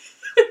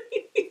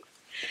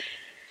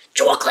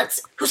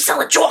 Chocolates. Who's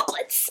selling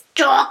chocolates?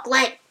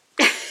 Chocolate.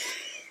 Give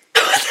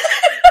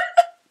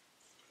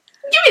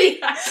me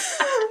the.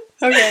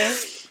 Okay.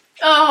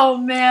 Oh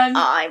man.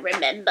 I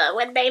remember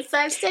when they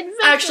first invented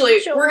Actually,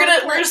 chocolate. we're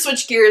gonna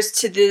switch gears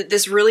to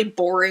this really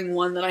boring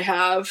one that I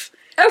have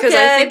because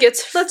I think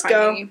it's let's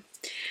funny.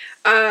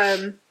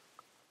 go.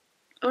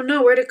 Oh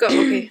no, where'd it go?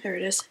 Okay, there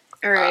it is.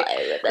 All right.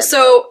 I remember.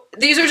 So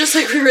these are just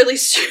like really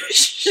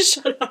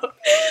shut up.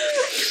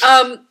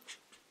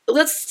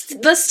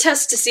 Let's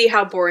test to see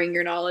how boring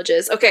your knowledge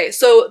is. Okay,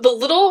 so the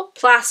little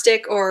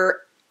plastic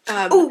or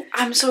Ooh,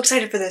 I'm so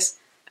excited for this.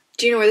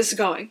 do you know where this is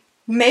going?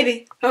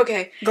 Maybe.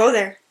 Okay. Go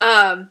there.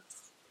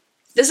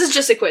 This is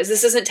just a quiz.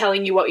 This isn't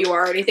telling you what you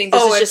are or anything.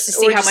 This is just to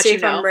see how much you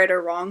if know. I'm right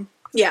or wrong.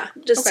 Yeah,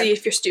 just Okay. see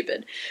if you're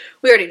stupid.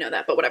 We already know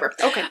that, but whatever.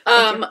 Okay.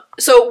 thank you.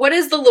 So what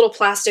is the little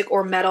plastic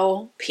or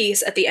metal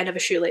piece at the end of a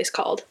shoelace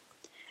called?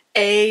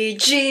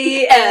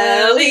 A-G-L-E-T.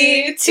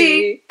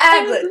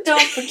 Aglet.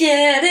 Don't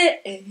forget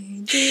it.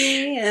 A-G-L-E-T.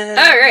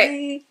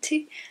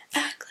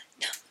 Aglet.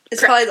 No. It's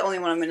Correct. probably the only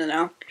one I'm gonna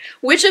know.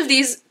 Which of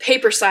these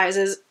paper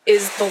sizes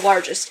is the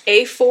largest?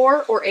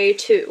 A4 or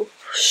A2?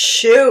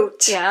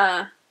 Shoot.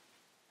 Yeah.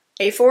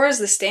 A4 is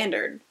the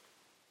standard.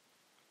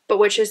 But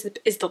which is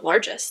the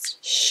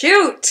largest?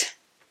 Shoot.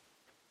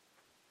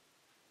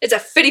 It's a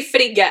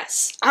fitty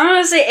guess. I'm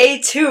gonna say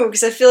A2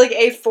 because I feel like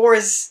A4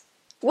 is.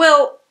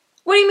 Well,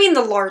 what do you mean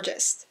the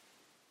largest?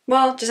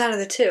 Well, just out of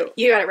the two.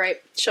 You got it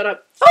right. Shut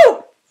up.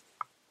 Oh!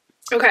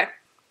 Okay.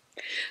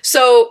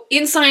 So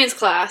in science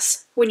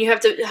class, when you have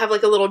to have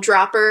like a little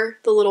dropper,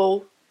 the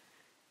little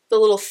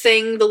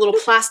thing, the little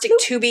plastic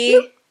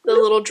tubey, the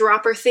little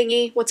dropper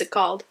thingy, what's it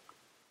called?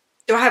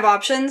 Do I have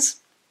options?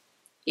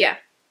 Yeah.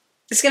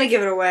 It's gonna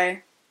give it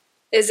away.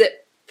 Is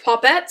it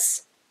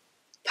popettes,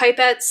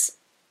 pipettes,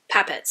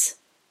 papettes?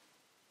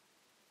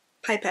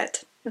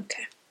 Pipette.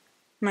 Okay.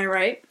 Am I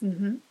right?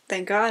 Mm-hmm.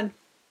 Thank God.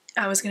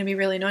 I was gonna be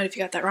really annoyed if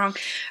you got that wrong.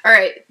 All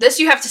right, this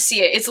you have to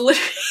see it. It's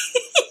literally.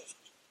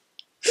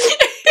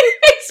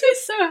 It makes me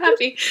so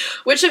happy.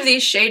 Which of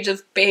these shades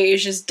of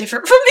beige is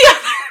different from the other?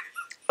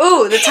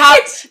 Ooh, the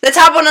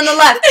top one on the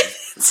left.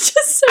 It's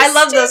just so I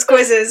love those stupid.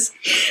 quizzes.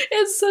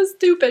 It's so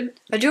stupid.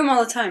 I do them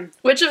all the time.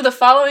 Which of the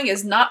following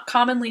is not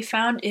commonly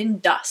found in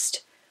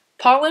dust?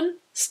 Pollen,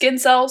 skin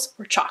cells,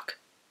 or chalk?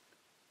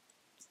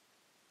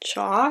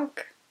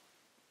 Chalk?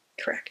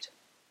 Correct.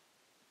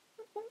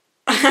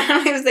 I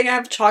don't even think I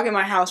have chalk in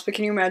my house, but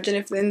can you imagine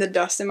if in the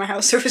dust in my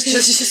house there was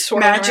just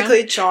swirling magically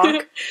around.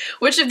 chalk?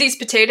 Which of these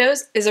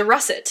potatoes is a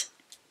russet?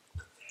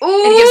 Ooh!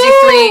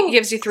 It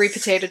gives you three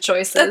potato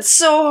choices. That's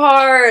so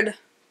hard.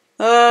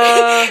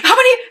 How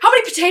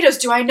many potatoes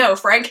do I know,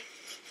 Frank?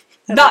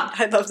 None.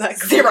 I love that.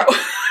 Zero.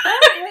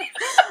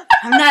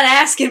 I'm not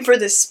asking for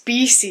the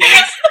species.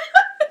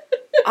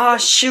 Oh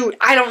shoot,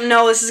 I don't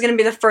know. This is gonna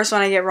be the first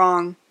one I get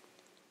wrong.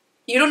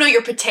 You don't know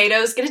your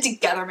potatoes? Get it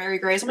together, Mary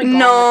Grace. Oh my god.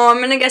 No, I'm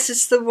gonna guess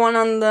it's the one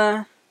on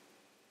the...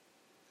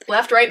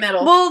 Left, right,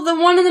 middle. Well, the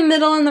one in the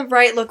middle and the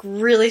right look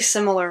really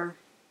similar.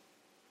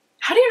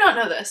 How do you not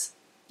know this?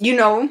 You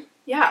know?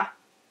 Yeah.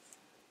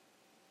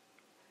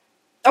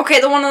 Okay,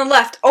 the one on the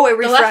left. Oh, it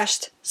left?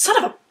 refreshed. Son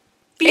of a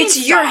It's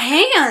beanstalk. your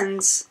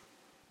hands.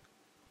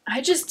 I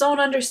just don't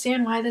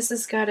understand why this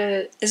has got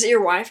a... Is it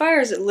your Wi-Fi or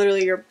is it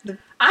literally your...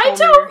 I palm of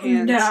your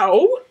don't hands?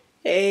 know.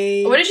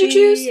 What did you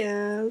choose?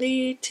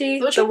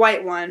 A-G-L-E-T. Which The one?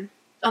 white one.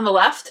 On the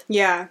left?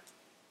 Yeah.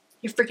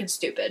 You're freaking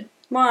stupid.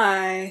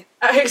 Why?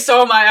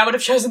 So am I. I would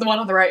have chosen the one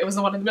on the right. It was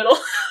the one in the middle.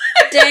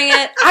 Dang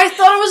it. I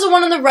thought it was the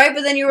one on the right,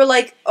 but then you were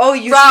like, oh,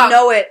 you Wrong. should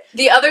know it.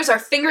 The others are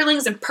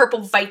fingerlings and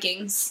purple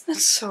Vikings.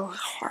 That's so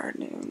hard,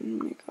 dude.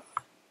 Oh my god.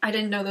 I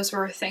didn't know those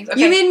were things.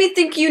 Okay. You made me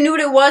think you knew what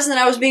it was, and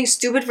then I was being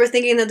stupid for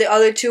thinking that the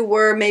other two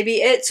were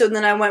maybe it, so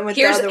then I went with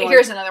the other one.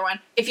 Here's another one.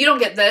 If you don't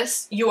get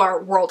this, you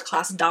are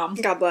world-class dumb.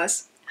 God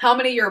bless. How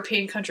many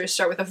European countries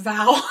start with a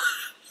vowel?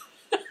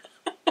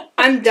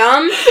 I'm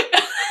dumb?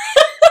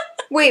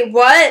 Wait,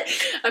 what?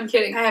 I'm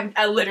kidding. I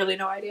have literally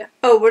no idea.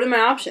 Oh, what are my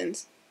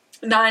options?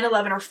 9,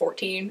 11, or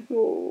 14.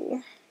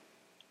 Ooh.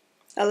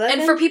 11?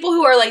 And for people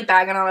who are like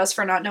bagging on us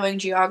for not knowing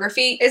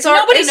geography,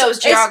 nobody knows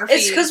geography.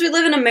 It's because we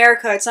live in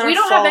America. It's not we our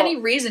don't fault. have any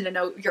reason to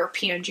know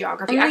European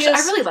geography. I Actually, I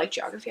guess- really like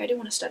geography. I do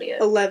want to study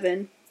it.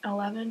 11.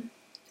 11.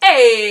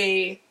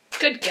 Hey!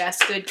 Good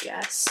guess, good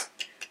guess.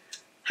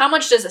 How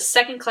much does a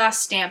second-class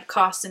stamp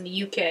cost in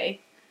the UK?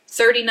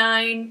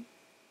 39...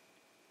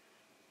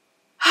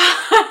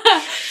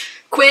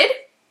 Quid?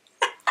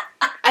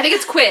 I think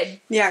it's quid.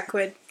 Yeah,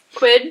 quid.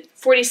 Quid,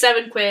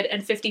 47 quid,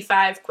 and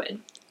 55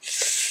 quid.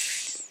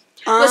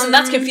 Listen,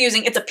 that's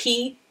confusing. It's a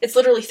P. It's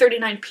literally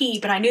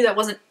 39p, but I knew that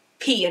wasn't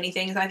P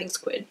anything, so I think it's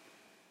quid.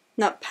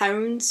 Not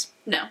pounds.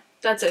 No.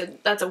 That's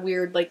a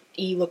weird, like,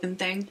 E-looking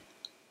thing.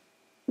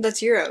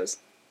 That's euros.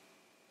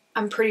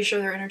 I'm pretty sure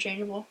they're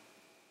interchangeable.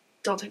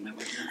 Don't take my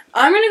word for that.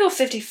 I'm gonna go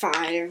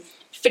 55.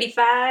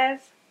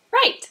 55.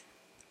 Right.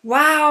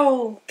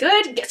 Wow.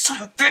 Good. Get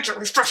son of a bitch, it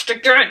refreshed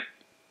again.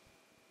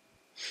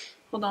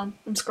 Hold on.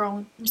 I'm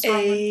scrolling.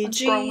 Scrolling.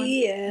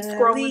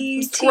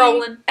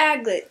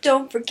 Aglet,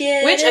 don't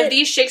forget Which it. of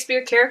these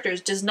Shakespeare characters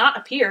does not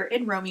appear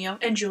in Romeo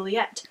and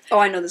Juliet? Oh,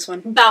 I know this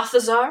one.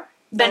 Balthazar,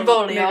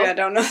 Benvolio, Maybe I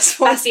don't know this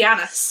one.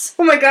 Bassianus.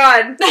 Oh my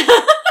god.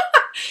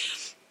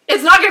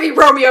 It's not gonna be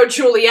Romeo,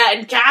 Juliet,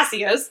 and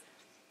Cassius.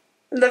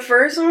 The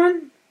first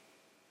one?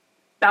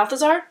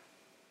 Balthazar?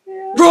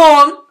 Yeah.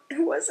 Wrong!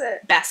 Who was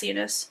it?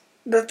 Bassianus.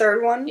 The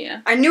third one?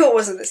 Yeah. I knew it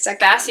wasn't the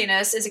second one.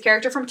 Bassianus is a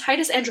character from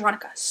Titus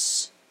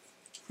Andronicus.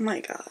 Oh my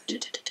god.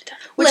 Which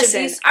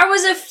Listen, of these... I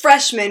was a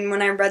freshman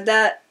when I read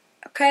that.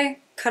 Okay?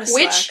 Cut a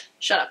slack.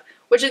 Shut up.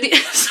 Which of the...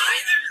 Sorry,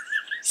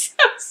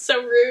 that was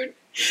so rude.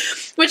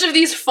 Which of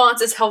these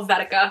fonts is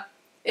Helvetica?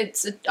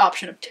 It's an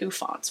option of 2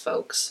 fonts,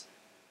 folks.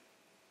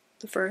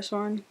 The first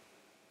one?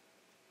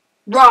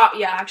 Yeah,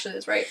 actually,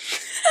 that's right.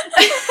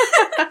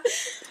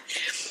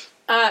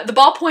 The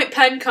ballpoint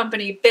pen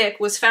company, Bic,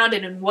 was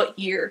founded in what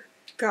year?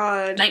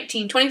 God.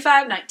 1925,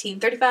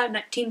 1935,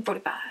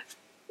 1945.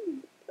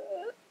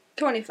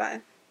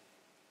 25.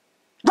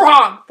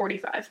 Wrong!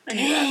 45. I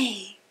knew that.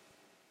 Dang.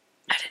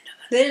 I didn't know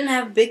that. They didn't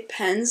have big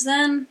pens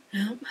then?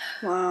 Nope.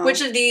 Wow.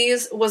 Which of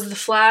these was the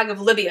flag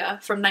of Libya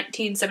from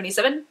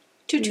 1977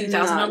 to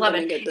 2011? Not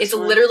gonna get this It's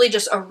one. literally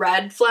just a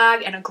red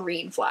flag and a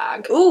green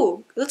flag.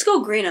 Ooh, let's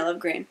go green. I love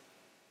green.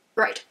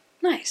 Right.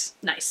 Nice.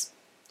 Nice.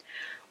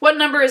 What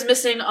number is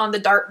missing on the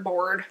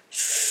dartboard?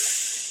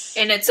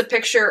 And it's a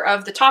picture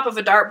of the top of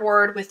a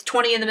dartboard with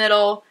 20 in the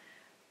middle,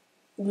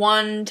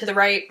 1 to the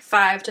right,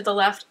 5 to the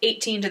left,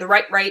 18 to the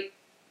right,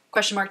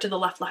 question mark to the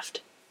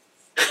left.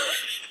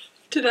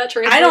 Did that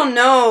translate? I don't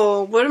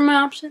know. What are my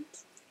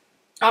options?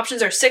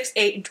 Options are 6,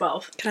 8, and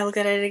 12. Can I look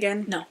at it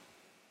again? No.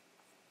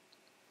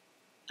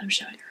 I'm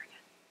showing her again.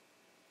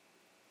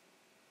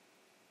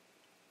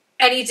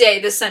 Any day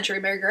this century,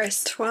 Mary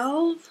Grace.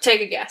 12?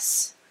 Take a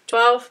guess.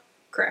 12?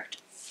 Correct.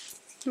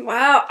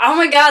 Wow. Oh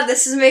my god,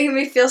 this is making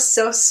me feel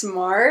so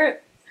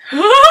smart.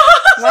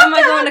 Why am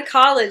I going to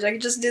college? I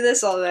could just do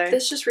this all day.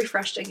 This just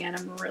refreshed again.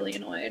 I'm really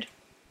annoyed.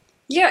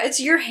 Yeah, it's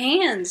your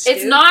hands,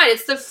 It's dude. not.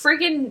 It's the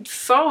friggin'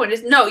 phone.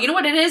 No, you know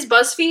what it is?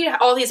 BuzzFeed,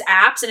 all these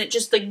apps, and it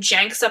just, like,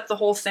 janks up the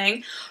whole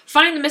thing.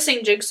 Find the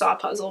missing jigsaw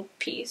puzzle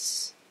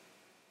piece.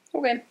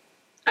 Okay.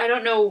 I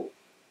don't know.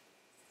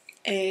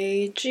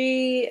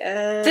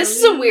 A-G-L. This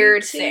is a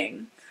weird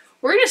thing.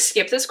 We're gonna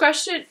skip this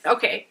question.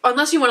 Okay,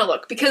 unless you want to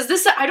look. Because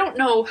this, I don't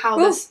know how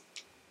Ooh. this...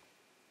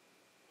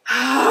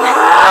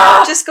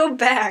 Just go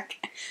back.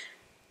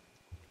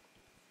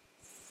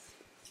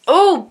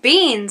 Oh,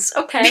 beans.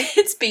 Okay.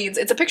 It's beans.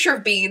 It's a picture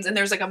of beans, and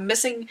there's, like, a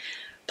missing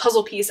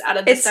puzzle piece out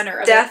of the It's center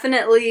of it.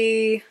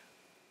 definitely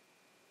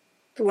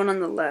the one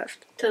on the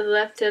left. To the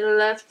left, to the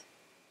left.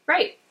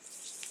 Right.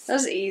 That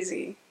was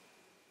easy.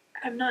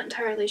 I'm not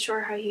entirely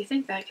sure how you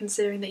think that,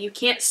 considering that you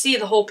can't see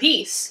the whole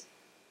piece.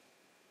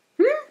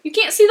 You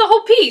can't see the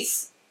whole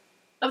piece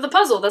of the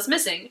puzzle that's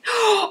missing.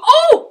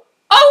 Oh!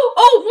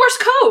 Morse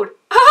code!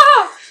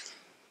 Ah!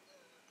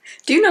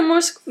 Do you know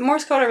Morse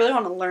code? I really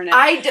want to learn it.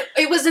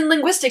 It was in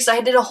linguistics.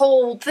 I did a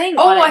whole thing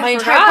Oh, on it. I My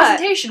entire forgot.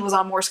 presentation was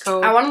on Morse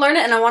code. I want to learn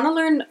it, and I want to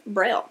learn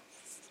Braille.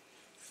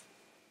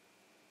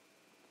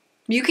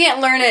 You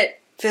can't learn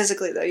it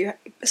physically, though.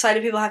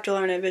 Sighted people have to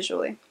learn it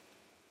visually.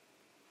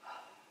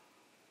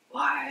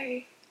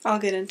 Why? I'll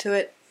get into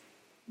it.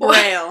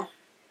 Braille.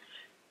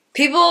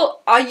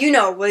 People,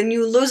 when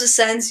you lose a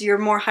sense, you're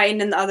more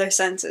heightened in the other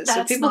senses.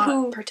 That's so people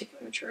not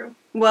particularly true.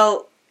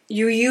 well,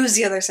 you use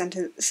the other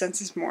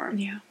senses more.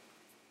 Yeah.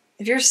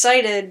 If you're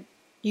sighted,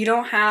 you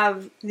don't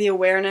have the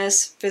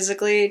awareness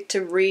physically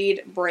to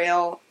read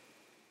Braille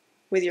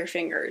with your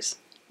fingers.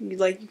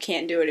 you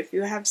can't do it if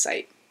you have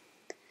sight.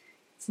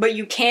 But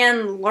you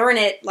can learn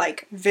it,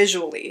 like,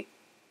 visually.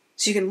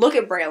 So you can look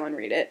at Braille and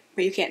read it,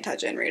 but you can't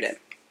touch it and read it.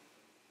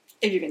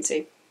 If you can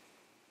see.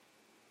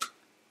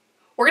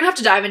 We're going to have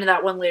to dive into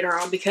that one later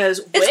on because...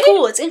 It's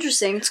cool. It's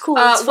interesting. It's cool.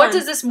 It's what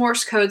does this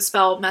Morse code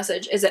spell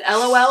message? Is it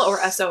LOL or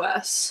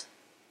SOS?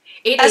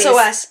 It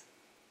SOS. Is.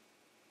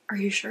 Are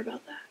you sure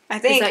about that? I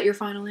think. Is that your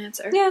final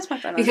answer? Yeah, it's my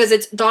final answer. Because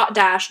it's dot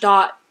dash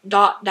dot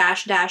dot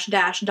dash dash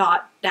dash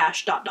dot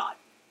dash dot dot.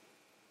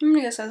 I'm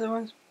gonna guess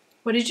SOS.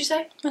 What did you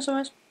say?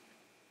 SOS.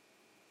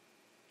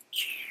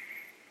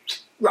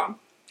 Wrong.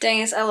 Dang,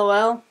 it's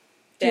LOL.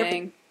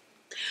 Dang. Yep.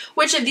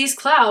 Which of these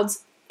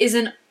clouds is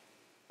an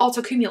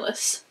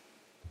altocumulus?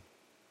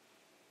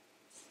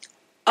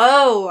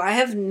 Oh, I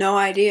have no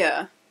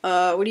idea.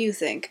 What do you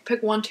think?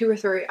 Pick 1, 2, or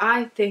 3.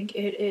 I think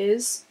it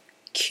is...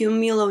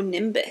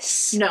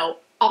 Cumulonimbus. No.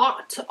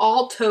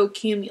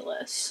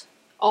 Altocumulus.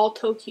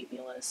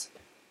 Altocumulus.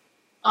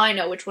 I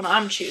know which one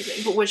I'm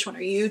choosing, but which one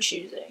are you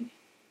choosing?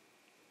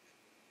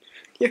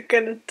 You're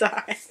gonna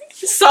die.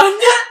 Son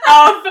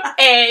of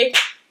a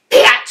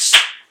bitch!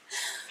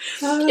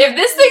 If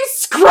this thing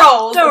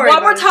scrolls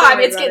one more time,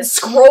 it's getting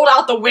scrolled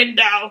out the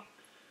window.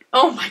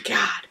 Oh my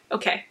god.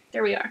 Okay,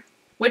 there we are.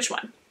 Which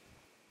one?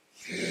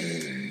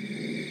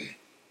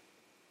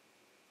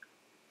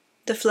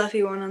 The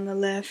fluffy one on the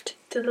left.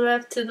 To the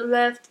left,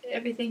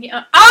 everything.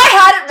 I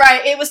had it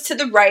right! It was to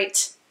the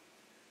right.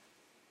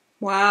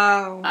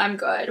 Wow. I'm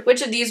good.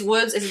 Which of these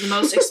woods is the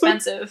most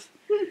expensive?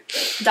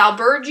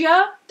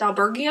 Dalbergia?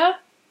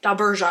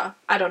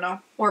 I don't know.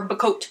 Or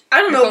Bacote.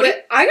 I don't know,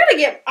 but I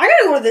gotta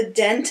go to the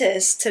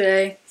dentist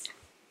today.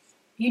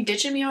 You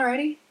ditching me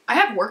already? I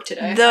have work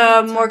today.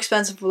 The more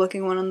expensive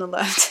looking one on the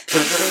left.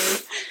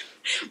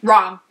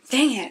 Wrong.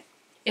 Dang it.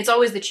 It's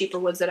always the cheaper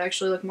woods that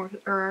actually look more...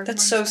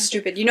 That's so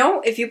stupid. You know,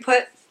 if you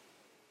put...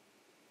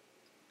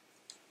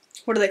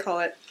 What do they call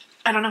it?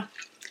 I don't know.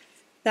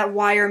 That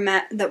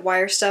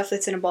wire stuff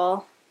that's in a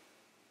ball.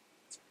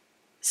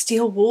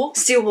 Steel wool?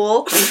 Steel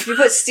wool. If you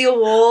put steel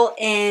wool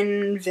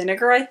in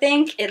vinegar, I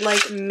think, it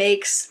like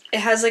makes...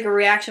 It has like a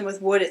reaction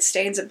with wood. It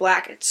stains it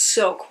black. It's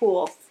so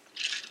cool.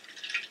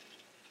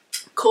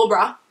 Cool,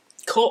 brah.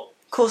 Cool.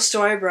 Cool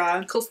story,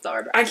 brah. Cool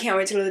story, brah. I can't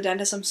wait to go to the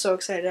dentist. I'm so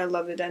excited. I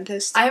love the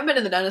dentist. I haven't been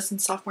to the dentist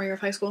since sophomore year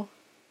of high school.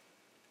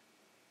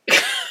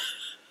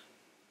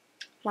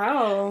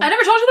 Wow. I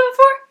never told you that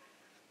before?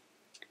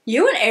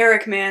 You and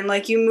Eric, man,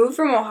 like, you moved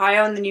from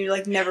Ohio and then you,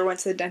 like, never went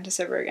to the dentist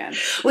ever again.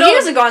 Well, No. he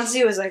hasn't gone since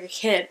he was, like, a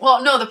kid.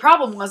 Well, no, the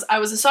problem was I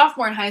was a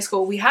sophomore in high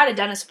school. We had a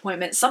dentist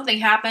appointment. Something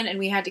happened and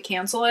we had to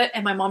cancel it,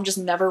 and my mom just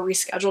never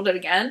rescheduled it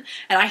again.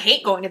 And I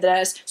hate going to the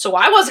dentist, so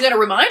I wasn't going to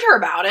remind her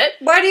about it.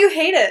 Why do you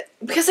hate it?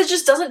 Because it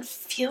just doesn't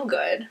feel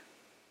good.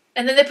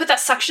 And then they put that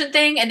suction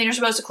thing, and then you're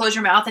supposed to close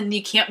your mouth, and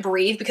you can't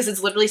breathe because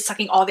it's literally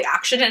sucking all the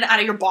oxygen out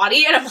of your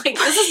body. And I'm like,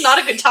 this is not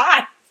a good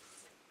time.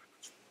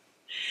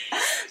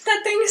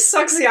 That thing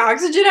sucks the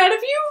oxygen out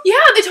of you? Yeah,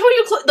 they told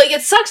you to like,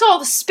 it sucks all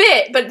the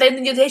spit, but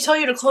then they tell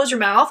you to close your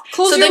mouth.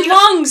 Close your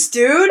lungs,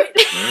 dude! But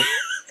then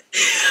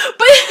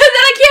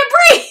I can't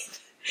breathe!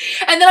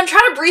 And then I'm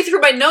trying to breathe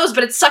through my nose,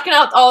 but it's sucking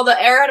out all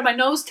the air out of my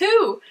nose,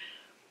 too.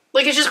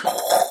 Like, it's just...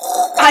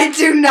 I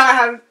do not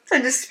have... I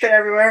just spit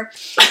everywhere.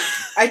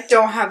 I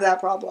don't have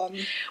that problem.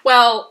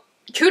 Well,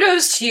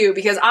 kudos to you,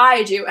 because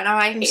I do, and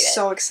I hate I'm it.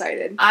 so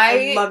excited.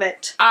 I love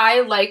it.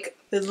 I like...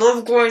 I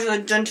love going to the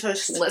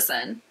dentist.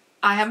 Listen,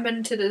 I haven't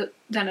been to the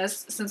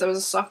dentist since I was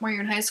a sophomore year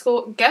in high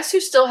school. Guess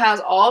who still has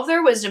all of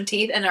their wisdom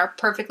teeth and are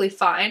perfectly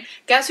fine?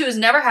 Guess who's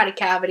never had a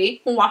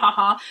cavity?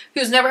 Wahaha.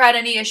 Who's never had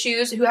any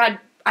issues? Did have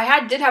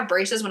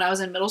braces when I was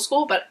in middle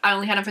school, but I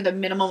only had them for the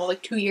minimum of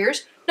like 2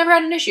 years. Never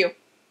had an issue.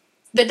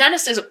 The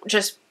dentist is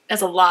just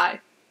as a lie.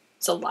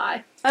 It's a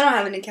lie. I don't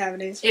have any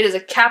cavities. It is a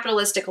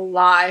capitalistic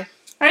lie.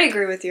 I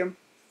agree with you.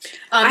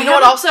 You know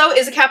what also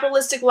is a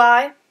capitalistic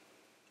lie?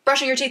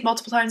 Brushing your teeth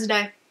multiple times a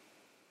day.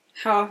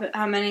 How often?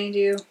 How many do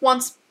you?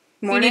 Once.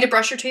 Morning? You need to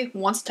brush your teeth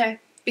once a day.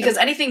 Because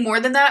anything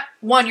more than that,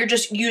 one, you're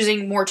just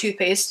using more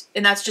toothpaste,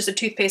 and that's just a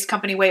toothpaste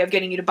company way of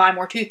getting you to buy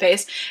more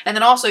toothpaste. And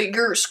then also,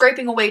 you're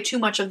scraping away too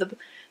much of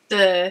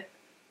the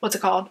what's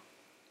it called?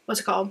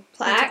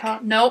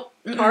 Plaque? Nope.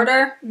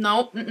 Tartar?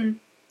 Nope.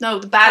 No,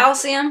 the bad...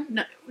 Calcium?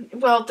 No,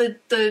 well,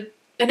 the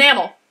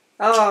enamel.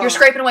 Oh. You're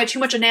scraping away too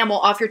much enamel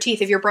off your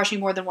teeth if you're brushing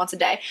more than once a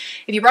day.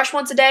 If you brush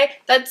once a day,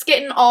 that's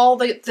getting all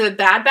the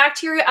bad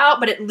bacteria out,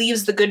 but it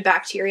leaves the good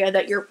bacteria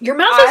that your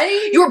mouth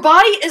is... Your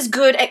body is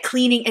good at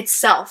cleaning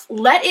itself.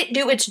 Let it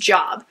do its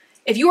job.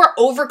 If you are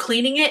over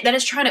cleaning it, then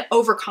it's trying to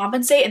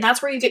overcompensate, and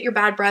that's where you get your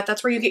bad breath,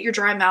 that's where you get your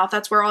dry mouth,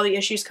 that's where all the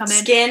issues come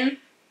in. Skin,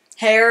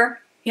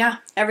 hair, yeah,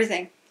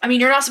 everything. I mean,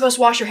 you're not supposed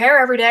to wash your hair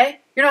every day.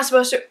 You're not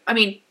supposed to... I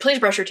mean, please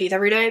brush your teeth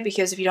every day,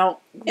 because if you don't...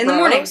 In the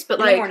morning. But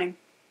in the morning.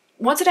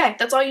 Once a day.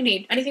 That's all you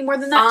need. Anything more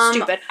than that,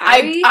 stupid.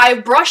 I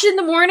brush in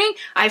the morning.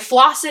 I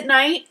floss at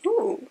night.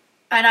 Ooh.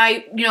 And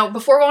I,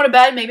 before going to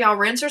bed, maybe I'll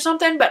rinse or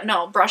something. But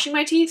no, brushing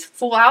my teeth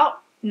full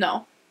out,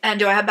 no. And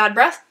do I have bad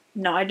breath?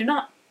 No, I do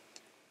not.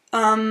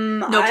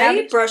 No I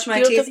cavities? brush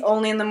my teeth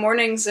only in the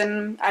mornings,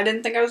 and I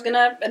didn't think I was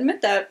gonna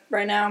admit that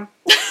right now.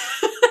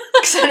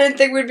 guess I didn't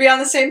think we'd be on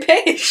the same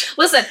page.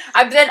 Listen,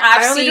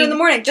 I only do it in the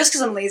morning just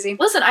because I'm lazy.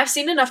 Listen, I've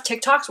seen enough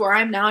TikToks where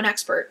I'm now an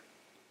expert.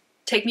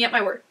 Take me at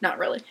my word. Not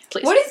really.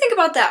 Please. What do you think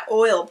about that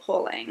oil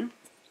pulling?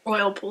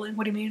 Oil pulling?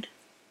 What do you mean?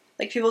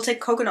 Like, people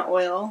take coconut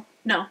oil.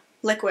 No.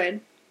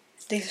 Liquid.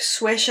 They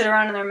swish it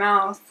around in their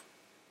mouth.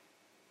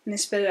 And they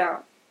spit it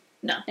out.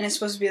 No. And it's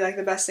supposed to be, like,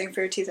 the best thing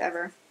for your teeth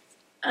ever.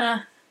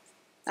 I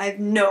have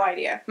no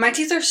idea. My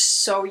teeth are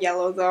so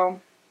yellow,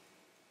 though.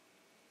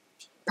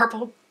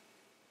 Purple.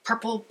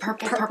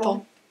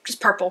 Just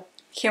purple.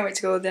 Can't wait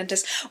to go to the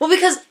dentist. Well,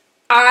 because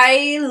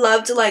I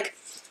love to, like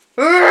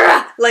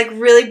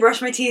really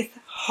brush my teeth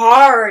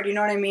hard, you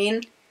know what I mean?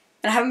 And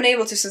I haven't been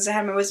able to since I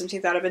had my wisdom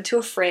teeth out. I've been too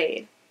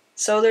afraid.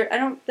 So they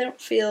don't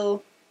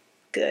feel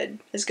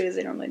as good as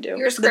they normally do.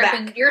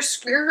 You're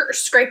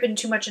scraping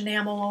too much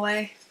enamel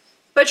away.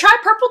 But try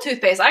purple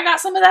toothpaste. I got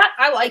some of that.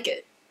 I like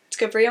it. It's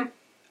good for you?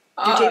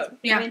 Your teeth?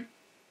 Yeah.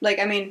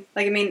 I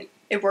mean,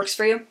 it works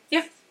for you?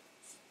 Yeah.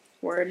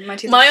 Word. My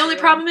teeth. My only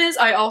problem is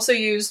I also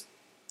use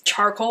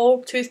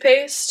charcoal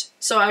toothpaste,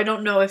 so I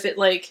don't know if it,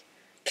 like,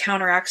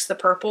 counteracts the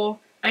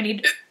purple.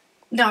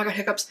 Now I got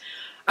hiccups.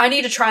 I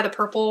need to try the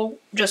purple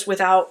just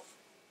without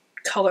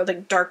color,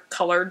 like dark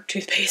colored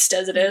toothpaste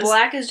as it is.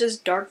 Black is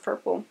just dark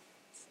purple.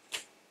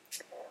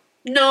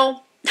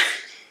 No.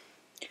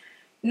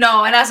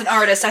 No, and as an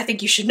artist, I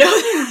think you should know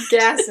that.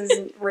 Gas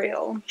isn't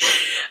real.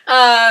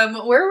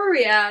 Where were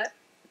we at?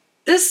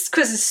 This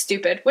quiz is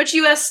stupid. Which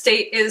U.S.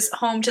 state is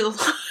home to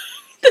the...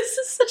 This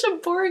is such a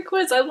boring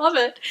quiz. I love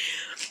it.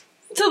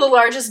 To the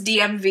largest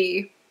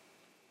DMV.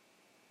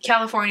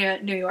 California,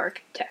 New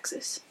York,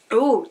 Texas.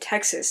 Ooh,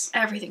 Texas.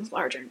 Everything's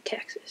larger in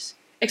Texas.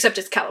 Except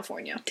it's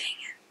California. Dang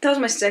it. That was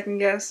my second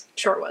guess.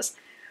 Sure was.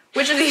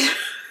 Which of these...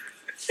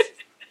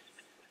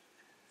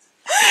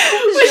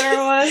 Sure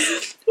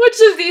was. Which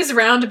of these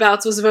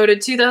roundabouts was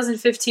voted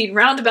 2015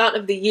 Roundabout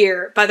of the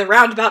Year by the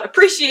Roundabout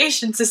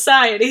Appreciation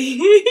Society?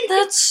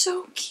 That's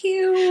so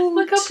cute.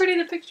 Look how pretty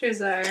the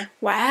pictures are.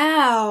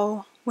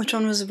 Wow. Which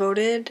one was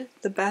voted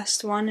the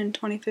best one in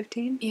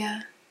 2015?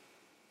 Yeah.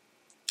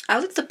 I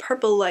like the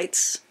purple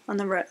lights on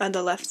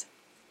the left.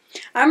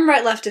 I'm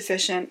right-left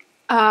deficient.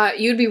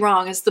 You'd be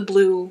wrong. It's the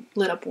blue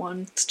lit up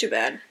one. It's too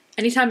bad.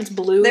 Anytime it's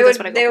blue, they that's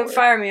what I go They for. would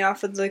fire me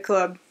off of the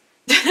club.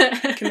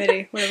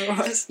 Committee, whatever it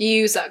was.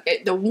 You suck.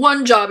 The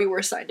one job you were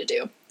assigned to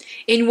do.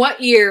 In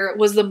what year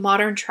was the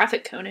modern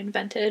traffic cone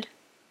invented?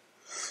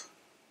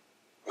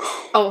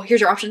 Oh,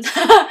 here's your options.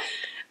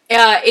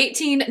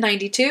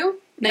 1892,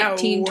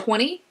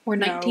 1920, or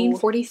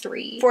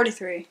 1943?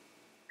 43.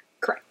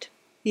 Correct.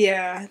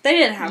 Yeah, they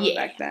didn't have it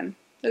back then.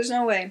 There's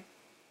no way.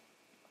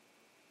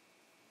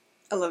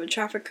 I love a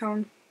traffic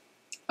cone.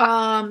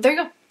 There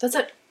you go. That's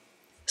it.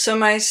 So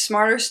am I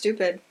smart or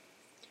stupid?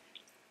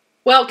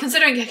 Well,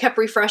 considering I kept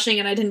refreshing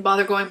and I didn't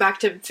bother going back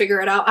to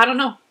figure it out, I don't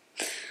know.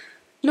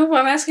 No,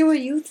 I'm asking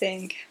what you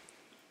think.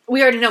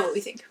 We already know what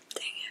we think.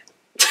 Dang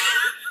it.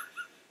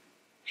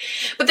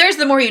 But there's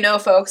the more you know,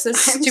 folks.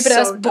 This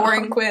stupid-ass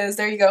boring quiz.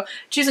 There you go.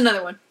 Choose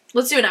another one.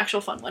 Let's do an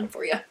actual fun one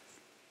for you.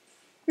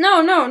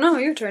 No.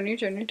 Your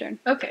turn.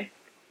 Okay.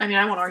 I mean,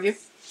 I won't argue.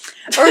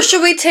 Or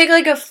should we take,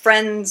 like, a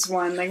friends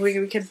one? Like,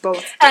 we could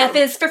both do. F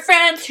is for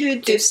friends who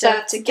do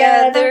stuff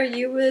together.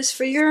 U is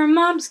for your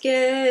mom's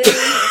gay.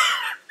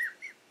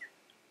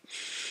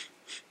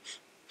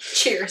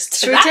 Cheers to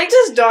Should that. we take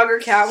this dog or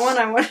cat one?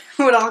 I wonder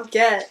what I'll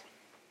get.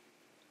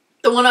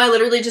 The one I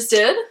literally just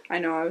did? I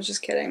know, I was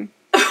just kidding.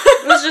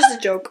 It was just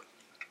a joke.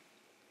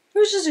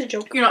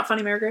 You're not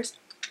funny, Mary Grace.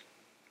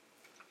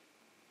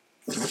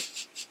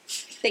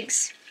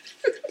 Thanks.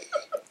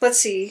 Let's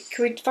see.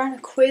 Can we find a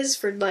quiz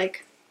for,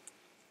 like...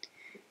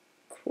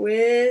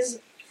 Quiz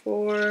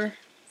for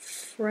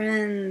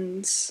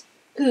friends.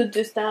 Who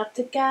do stuff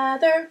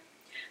together?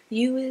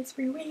 You is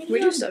free radio.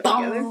 We do stuff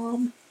bomb.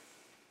 together.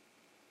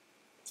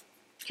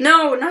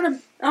 No, not a...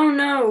 Oh,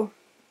 no.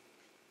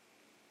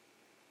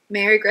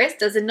 Mary Grace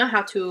doesn't know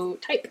how to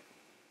type.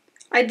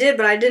 I did,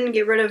 but I didn't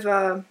get rid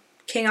of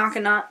King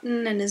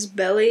Akhenaten and his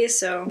belly,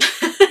 so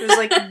it was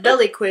like a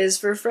belly quiz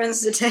for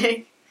friends to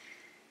take.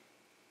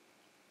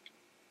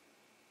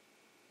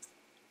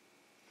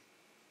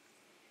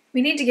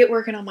 We need to get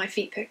working on my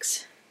feet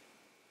pics.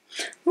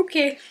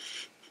 Okay.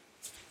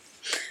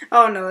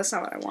 Oh no, that's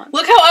not what I want.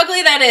 Look how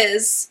ugly that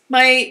is.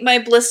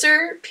 My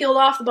blister peeled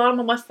off the bottom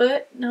of my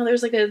foot. Now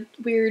there's like a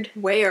weird...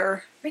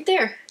 Where? Right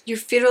there. Your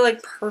feet are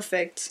like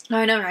perfect.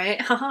 I know, right?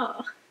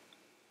 Haha.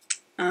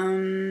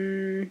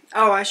 Oh,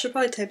 I should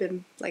probably type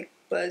in like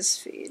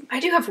BuzzFeed. I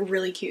do have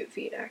really cute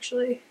feet,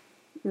 actually.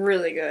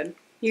 Really good.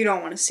 You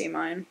don't want to see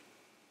mine.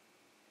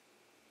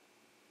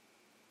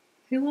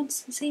 Who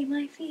wants to see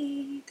my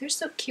feet? They're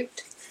so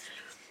cute.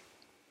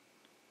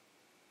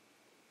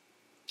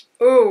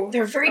 Ooh.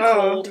 They're very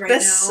cold right now.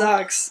 This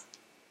sucks.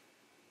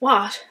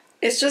 What?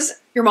 It's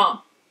just... Your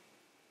mom.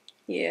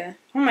 Yeah.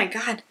 Oh my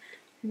god.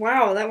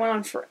 Wow, that went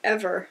on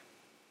forever.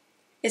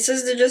 It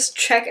says to just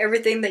check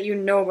everything that you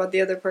know about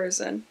the other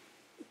person.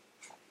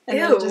 And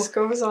then Ew. it just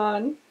goes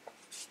on.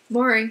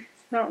 Boring.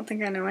 I don't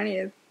think I know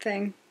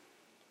anything.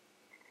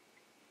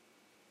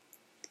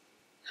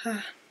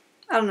 I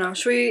don't know.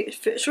 Should we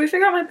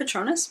figure out my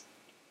Patronus?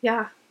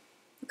 Yeah.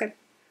 Okay.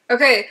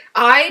 Okay,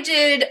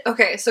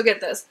 so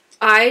get this.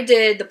 I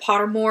did the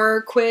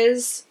Pottermore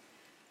quiz.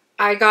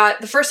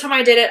 The first time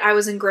I did it, I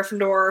was in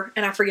Gryffindor,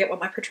 and I forget what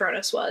my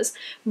Patronus was.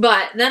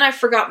 But then I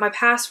forgot my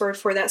password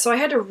for that, so I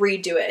had to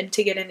redo it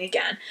to get in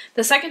again.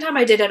 The second time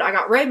I did it, I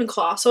got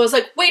Ravenclaw, so I was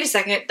like, wait a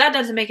second, that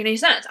doesn't make any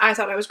sense. I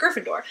thought I was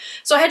Gryffindor.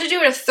 So I had to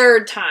do it a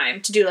third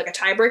time to do like a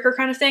tiebreaker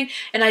kind of thing,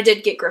 and I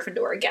did get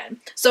Gryffindor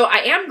again. So I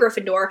am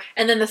Gryffindor,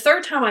 and then the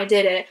third time I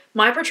did it,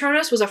 my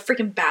Patronus was a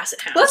freaking Basset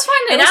Hound. Let's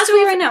find it. And Let's do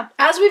it right now.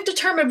 As we've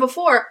determined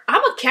before,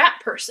 I'm a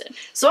cat person,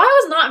 so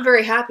I was not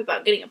very happy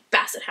about getting a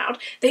Basset Hound.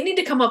 They need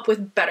to come up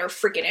with better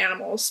freaking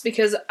animals,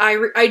 because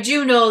I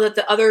do know that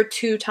the other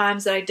 2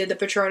 times that I did the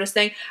Patronus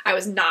thing, I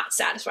was not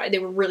satisfied. They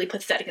were really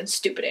pathetic and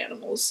stupid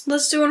animals.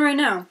 Let's do one right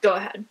now. Go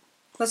ahead.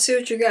 Let's see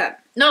what you got.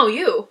 No,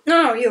 you.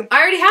 No, you.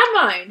 I already had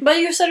mine. But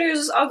you said yours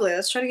was ugly.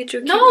 Let's try to get you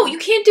a cute No, one. you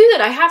can't do that.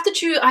 I have to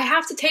choose. I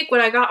have to take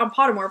what I got on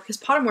Pottermore, because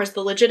Pottermore is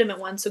the legitimate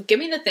one. So give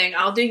me the thing.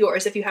 I'll do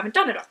yours if you haven't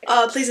done it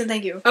already. Please and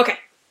thank you. Okay.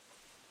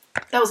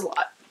 That was a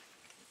lot.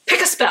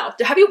 Pick a spell.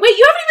 You haven't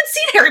even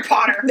seen Harry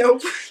Potter.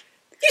 Nope.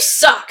 You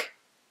suck.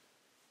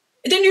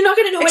 Then you're not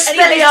going to know what any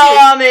of these do.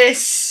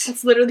 Expelliarmus!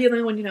 That's literally the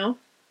only one you know?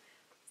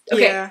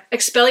 Okay, Yeah.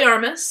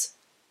 Expelliarmus.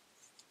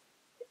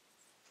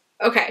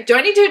 Okay, do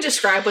I need to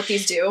describe what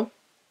these do?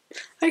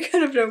 I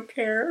kind of don't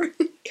care.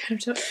 Kind of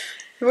don't.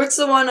 What's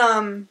the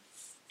one,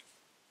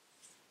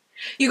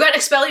 You got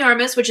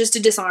Expelliarmus, which is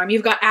to disarm.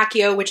 You've got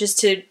Accio, which is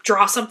to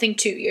draw something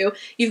to you.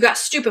 You've got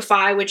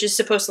Stupefy, which is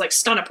supposed to, like,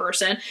 stun a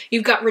person.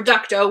 You've got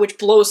Reducto, which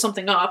blows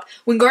something up.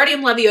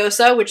 Wingardium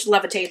Leviosa, which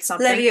levitates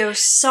something.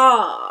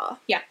 Leviosa.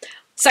 Yeah.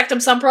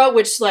 Sectum Sempra,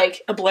 which,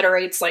 like,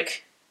 obliterates,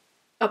 like,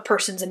 a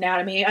person's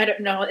anatomy. I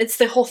don't know. It's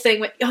the whole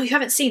thing. Oh, you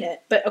haven't seen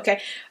it, but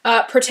okay.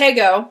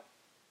 Protego.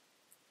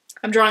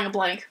 I'm drawing a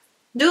blank.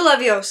 Do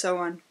Leviosa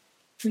one.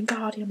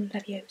 Wingardium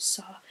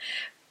Leviosa.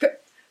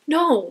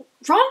 No,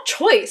 wrong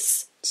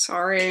choice.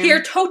 Sorry.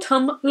 Here,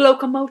 Totem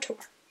Locomotor.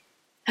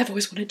 I've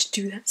always wanted to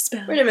do that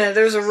spell. Wait a minute,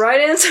 there's a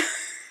right answer?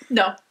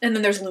 No, and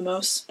then there's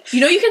Lumos.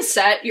 You know you can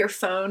set your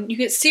phone, you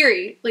get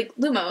Siri, like,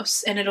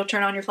 Lumos, and it'll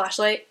turn on your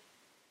flashlight.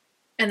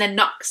 And then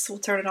Nox will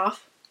turn it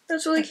off.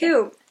 That's really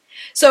cute.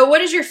 So what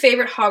is your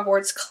favorite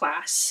Hogwarts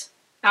class?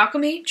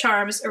 Alchemy,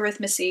 Charms,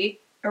 Arithmancy,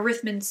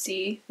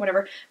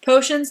 whatever.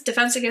 Potions,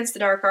 Defense Against the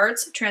Dark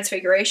Arts,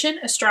 Transfiguration,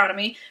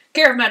 Astronomy,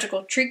 Care of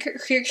Magical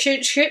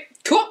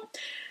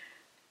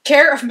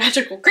Care of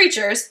Magical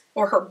Creatures,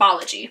 or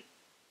Herbology.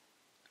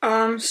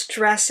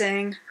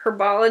 Stressing.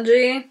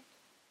 Herbology.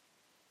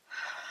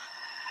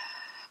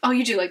 Oh,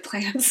 you do like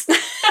plants.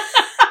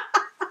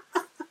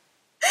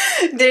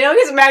 Danielle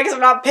gets mad because I'm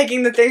not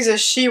picking the things that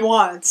she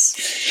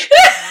wants.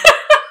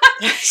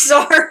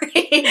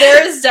 Sorry.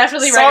 There is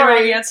definitely right and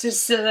wrong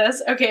answers to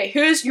this. Okay,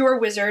 who's your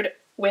wizard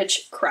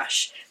witch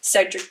crush?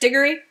 Cedric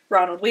Diggory,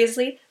 Ronald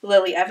Weasley,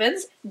 Lily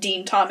Evans,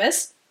 Dean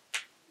Thomas.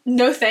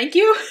 No thank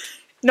you.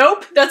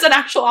 Nope, that's an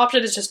actual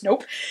option. It's just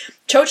nope.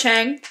 Cho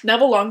Chang,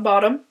 Neville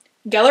Longbottom,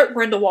 Gellert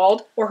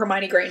Grindelwald, or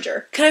Hermione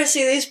Granger. Can I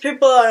see these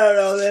people? I don't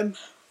know them.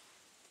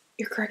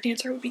 Your correct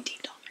answer would be Dean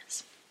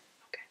Thomas.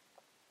 Okay.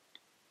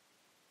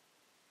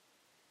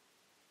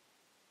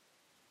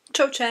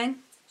 Cho Chang.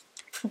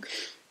 Okay.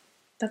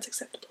 That's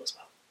acceptable as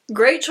well.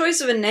 Great choice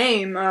of a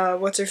name.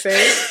 What's her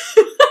face?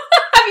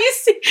 Have you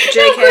seen?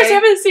 JK. Of course,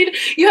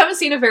 you haven't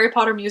seen a Harry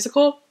Potter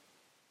musical.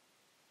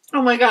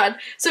 Oh my god!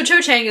 So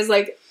Cho Chang is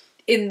like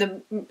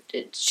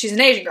she's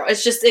an Asian girl.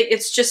 It's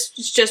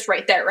just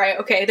right there, right?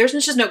 Okay, there's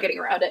just no getting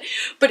around it.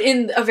 But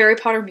in a Harry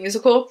Potter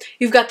musical,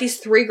 you've got these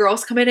 3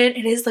 girls coming in,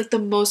 and it is like the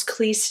most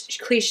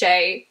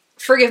cliche.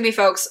 Forgive me,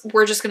 folks.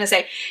 We're just gonna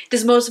say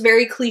this most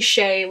very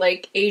cliche,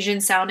 like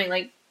Asian sounding,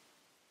 like.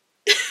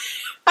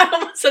 I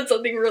almost said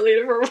something really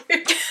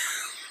inappropriate.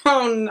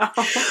 Oh no.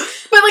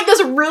 But like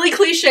this really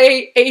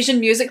cliche Asian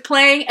music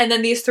playing, and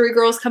then these 3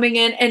 girls coming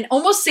in and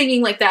almost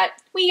singing like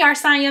that "We Are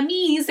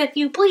Siamese, if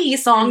you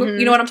please" song. Mm-hmm.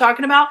 You know what I'm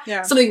talking about?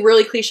 Yeah. Something Something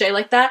really cliche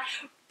like that.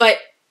 But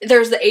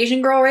there's the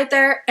Asian girl right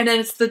there, and then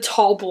it's the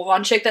tall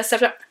blonde chick that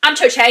stepped up. I'm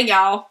Cho Chang,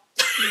 y'all.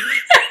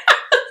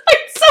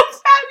 It's so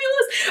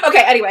fabulous.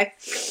 Okay, anyway.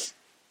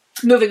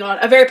 Moving on.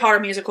 A Harry Potter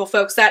musical,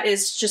 folks. That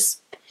is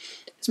just...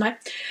 I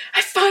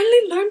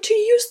finally learned to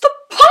use the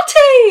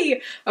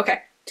potty!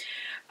 Okay.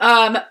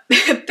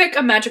 Pick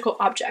a magical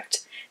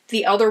object.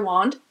 The Elder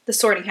Wand, the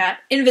Sorting Hat,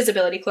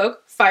 Invisibility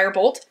Cloak,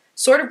 Firebolt,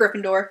 Sword of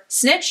Gryffindor,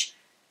 Snitch,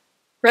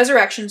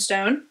 Resurrection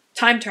Stone,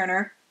 Time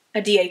Turner,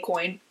 a DA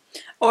coin.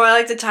 Or I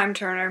like the Time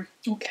Turner.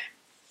 Okay.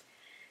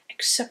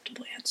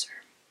 Acceptable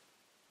answer.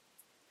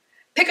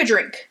 Pick a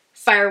drink.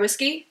 Fire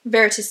whiskey,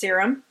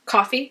 Veritaserum,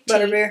 coffee, tea.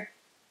 Butterbeer.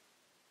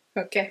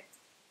 Okay.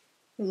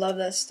 Love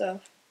that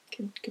stuff.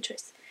 Good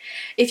choice.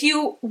 If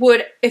you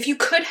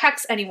could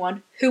hex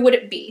anyone, who would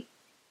it be?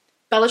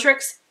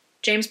 Bellatrix,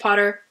 James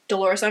Potter,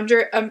 Dolores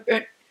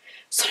Umbridge.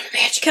 Son of a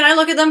bitch. Can I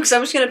look at them? Because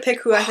I'm just going to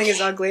pick who I think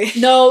is ugly.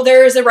 No,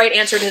 there is a right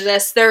answer to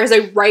this.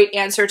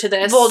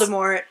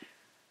 Voldemort.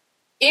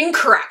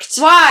 Incorrect.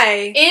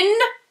 Why?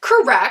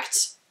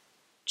 Incorrect.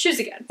 Choose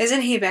again.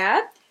 Isn't he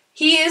bad?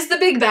 He is the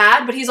big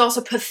bad, but he's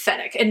also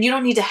pathetic, and you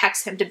don't need to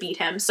hex him to beat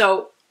him,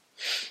 so...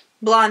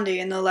 Blondie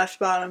in the left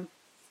bottom.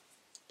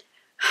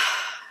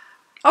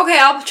 Okay,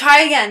 I'll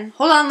try again.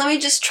 Hold on, let me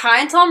just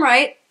try until I'm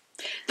right.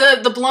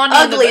 The blonde...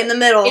 Ugly in the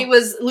middle. It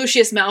was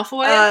Lucius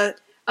Malfoy.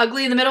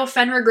 Ugly in the middle,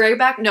 Fenrir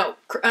Greyback. No,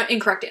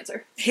 incorrect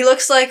answer. He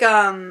looks like,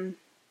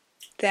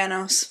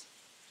 Thanos.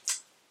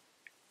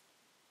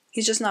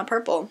 He's just not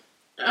purple.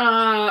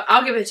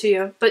 I'll give it to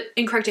you, but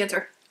incorrect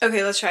answer.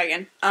 Okay, let's try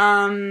again.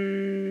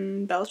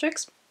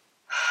 Bellatrix?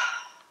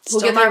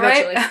 We'll get there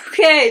eventually. Right?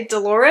 Okay,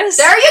 Dolores?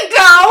 There you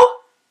go!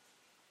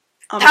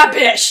 That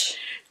bitch!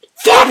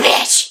 That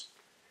bitch!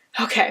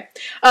 Okay.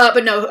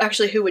 But no,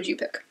 actually, who would you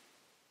pick?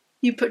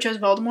 You chose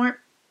Voldemort?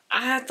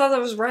 I thought that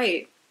was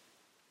right.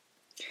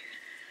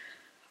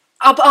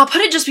 I'll put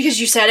it just because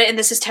you said it, and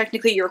this is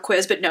technically your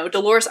quiz, but no,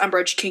 Dolores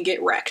Umbridge can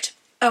get wrecked.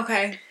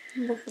 Okay.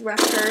 We'll wreck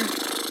her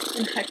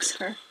and hex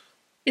her.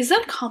 Is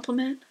that a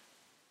compliment?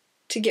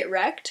 To get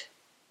wrecked?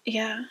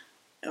 Yeah.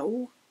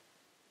 No.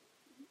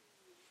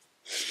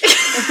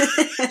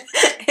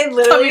 It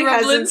literally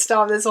hasn't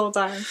stopped this whole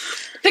time.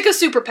 Pick a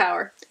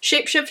superpower.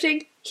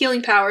 Shape-shifting,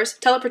 healing powers,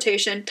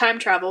 teleportation, time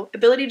travel,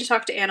 ability to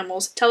talk to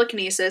animals,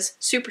 telekinesis,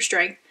 super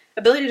strength,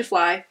 ability to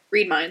fly,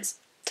 read minds.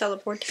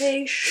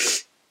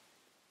 Teleportation.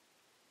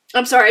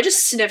 I'm sorry, I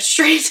just sniffed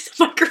straight to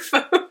the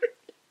microphone.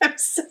 I'm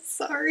so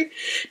sorry.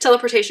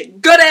 Teleportation.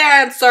 Good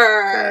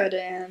answer! Good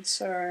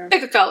answer.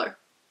 Pick a color.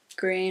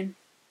 Green.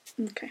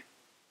 Okay.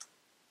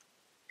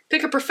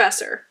 Pick a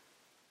professor.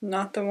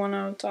 Not the one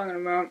I was talking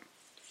about.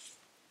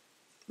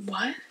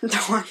 What? The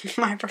one,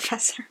 my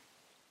professor.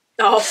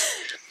 Oh.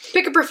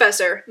 Pick a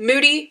professor.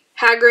 Moody,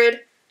 Hagrid,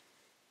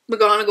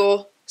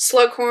 McGonagall,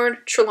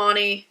 Slughorn,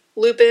 Trelawney,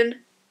 Lupin,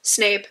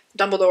 Snape,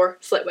 Dumbledore,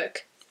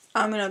 Flitwick.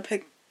 I'm gonna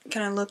pick...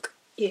 Can I look?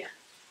 Yeah.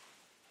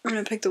 I'm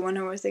gonna pick the one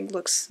who I think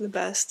looks the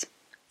best.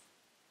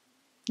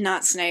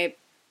 Not Snape.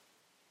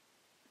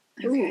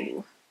 Okay.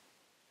 Ooh.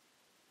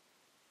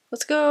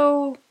 Let's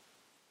go...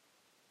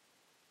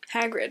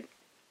 Hagrid.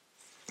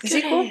 Is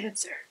he cool?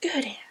 Answer.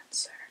 Good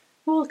answer.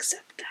 We'll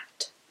accept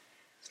that.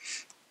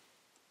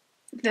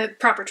 The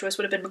proper choice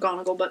would have been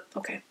McGonagall, but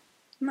okay.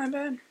 My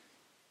bad.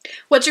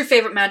 What's your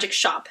favorite magic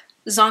shop?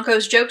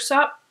 Zonko's Joke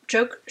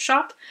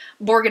Shop,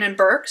 Borgin and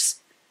Burke's,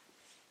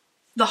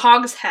 the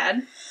Hog's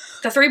Head,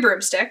 the Three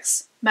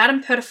Broomsticks,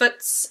 Madame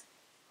Pettifoot's.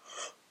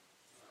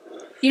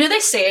 You know they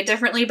say it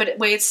differently, but the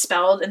way it's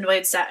spelled and the way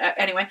it's said.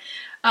 Anyway,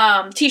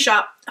 Tea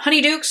Shop,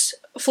 Honeyduke's,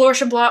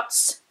 Flourish and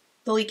Blots,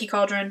 the Leaky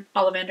Cauldron,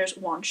 Ollivander's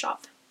Wand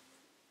Shop.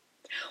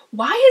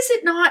 Why is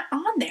it not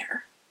on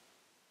there?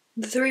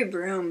 The Three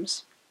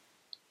Brooms.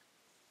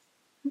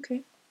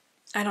 Okay.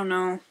 I don't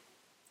know.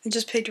 I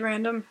just picked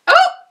random.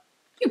 Oh!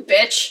 You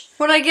bitch.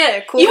 What'd I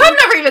get? Cool. You have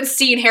never even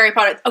seen Harry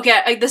Potter.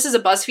 Okay, this is a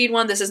BuzzFeed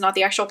one. This is not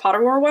the actual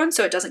Pottermore one,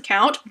 so it doesn't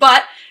count.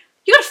 But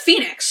you got a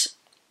phoenix.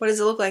 What does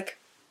it look like?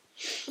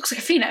 Looks like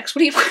a phoenix. What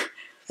do you...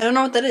 I don't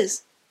know what that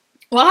is.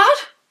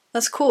 What?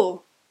 That's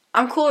cool.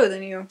 I'm cooler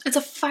than you. It's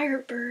a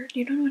firebird.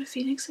 You don't know what a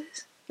phoenix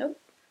is? Nope.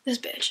 This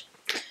bitch.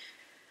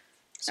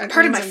 That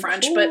Pardon my means I'm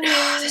French, cool. but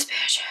this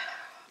bitch.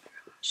 Oh my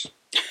gosh.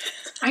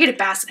 I get a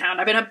Basset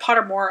Hound. I've been a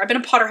Pottermore. I've been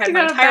a Potterhead You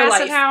my got a entire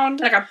Basset life. Hound?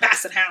 And I got a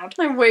Basset Hound.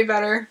 I'm way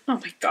better. Oh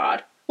my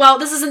god. Well,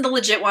 this isn't the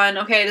legit one,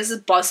 okay? This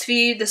is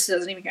BuzzFeed. This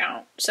doesn't even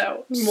count.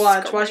 So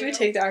Watch me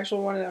take the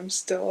actual one and I'm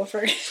still a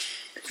freaking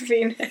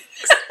phoenix.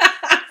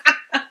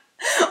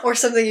 Or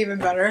something even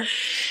better.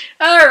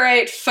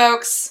 Alright,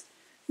 folks.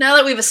 Now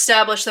that we've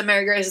established that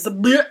Mary Grace is a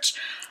bitch,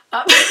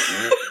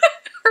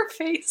 her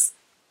face.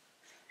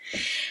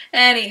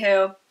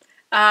 Anywho,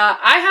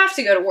 I have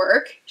to go to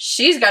work.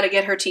 She's got to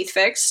get her teeth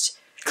fixed.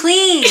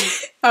 Clean!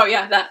 Oh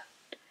yeah, that.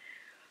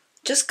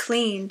 Just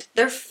cleaned.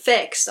 They're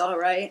fixed,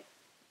 alright.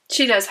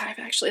 She does have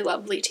actually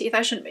lovely teeth.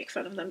 I shouldn't make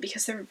fun of them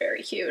because they're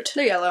very cute.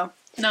 They're yellow.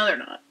 No, they're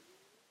not.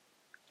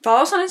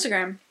 Follow us on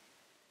Instagram.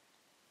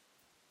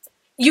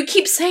 You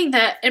keep saying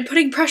that and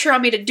putting pressure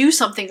on me to do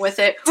something with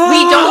it. We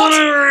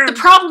don't. The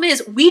problem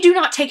is, we do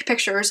not take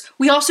pictures.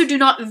 We also do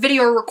not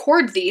video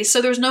record these,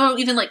 so there's no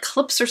even like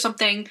clips or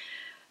something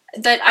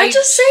that I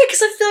just say it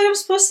because I feel like I'm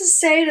supposed to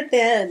say it at the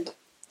end.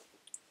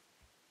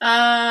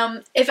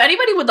 If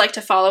anybody would like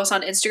to follow us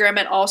on Instagram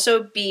and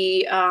also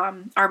be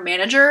our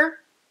manager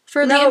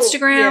for the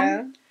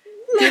Instagram,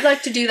 if you'd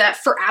like to do that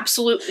for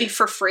absolutely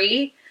for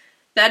free,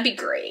 that'd be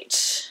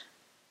great.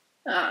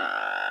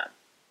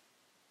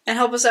 And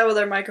help us out with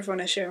our microphone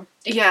issue.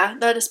 Yeah,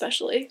 that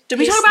especially. Did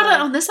we talk about that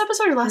on this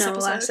episode or last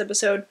episode? Last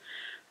episode.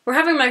 We're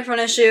having a microphone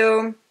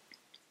issue.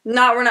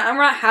 We're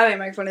not having a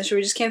microphone issue.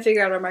 We just can't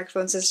figure out our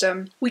microphone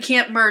system. We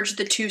can't merge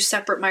the two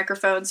separate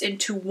microphones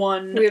into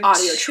one We have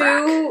audio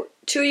track.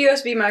 two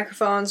USB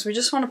microphones. We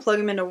just want to plug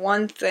them into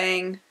one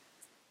thing.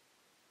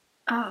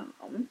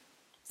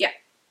 Yeah.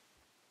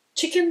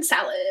 Chicken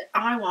salad.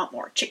 I want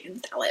more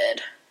chicken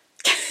salad.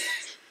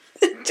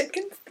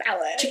 Chicken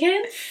salad.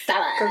 Chicken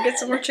salad. Go get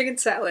some more chicken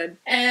salad.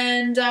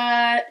 And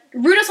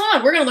root us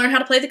on. We're going to learn how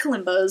to play the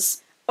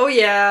kalimbas. Oh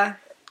yeah.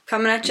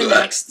 Coming at you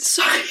next.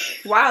 Sorry.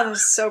 Wow, that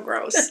was so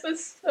gross. That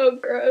was so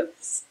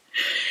gross.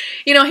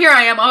 You know, here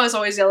I am. I was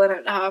always yelling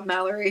at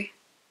Mallory.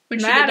 When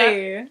she did that.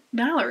 Maddie.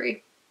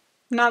 Mallory.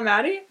 Not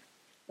Maddie?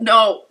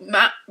 No,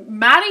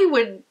 Maddie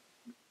would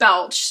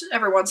belch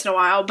every once in a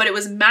while, but it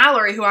was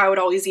Mallory who I would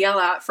always yell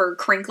at for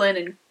crinkling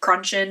and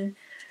crunching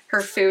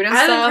her food and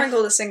I stuff. haven't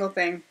crinkled a single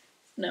thing.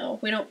 No,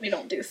 we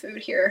don't do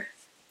food here.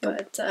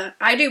 But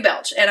I do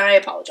belch, and I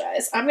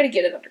apologize. I'm gonna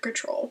get it under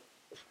control.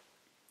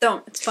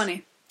 Don't. It's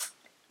funny.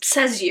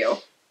 Says you.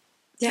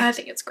 Yeah. I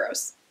think it's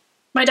gross.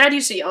 My dad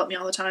used to yell at me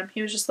all the time.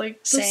 He was just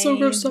like, "That's so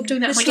gross, stop doing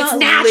that." I'm like, it's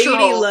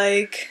natural.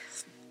 Ladylike.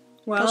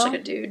 Well, Belch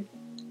like a dude.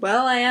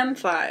 Well, I am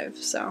 5,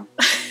 so.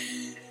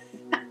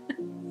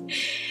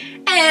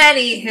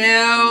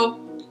 Anywho,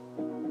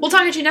 we'll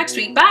talk at you next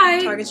week.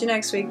 Bye. Talk at you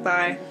next week.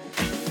 Bye.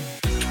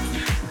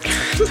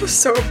 That was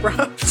so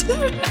abrupt.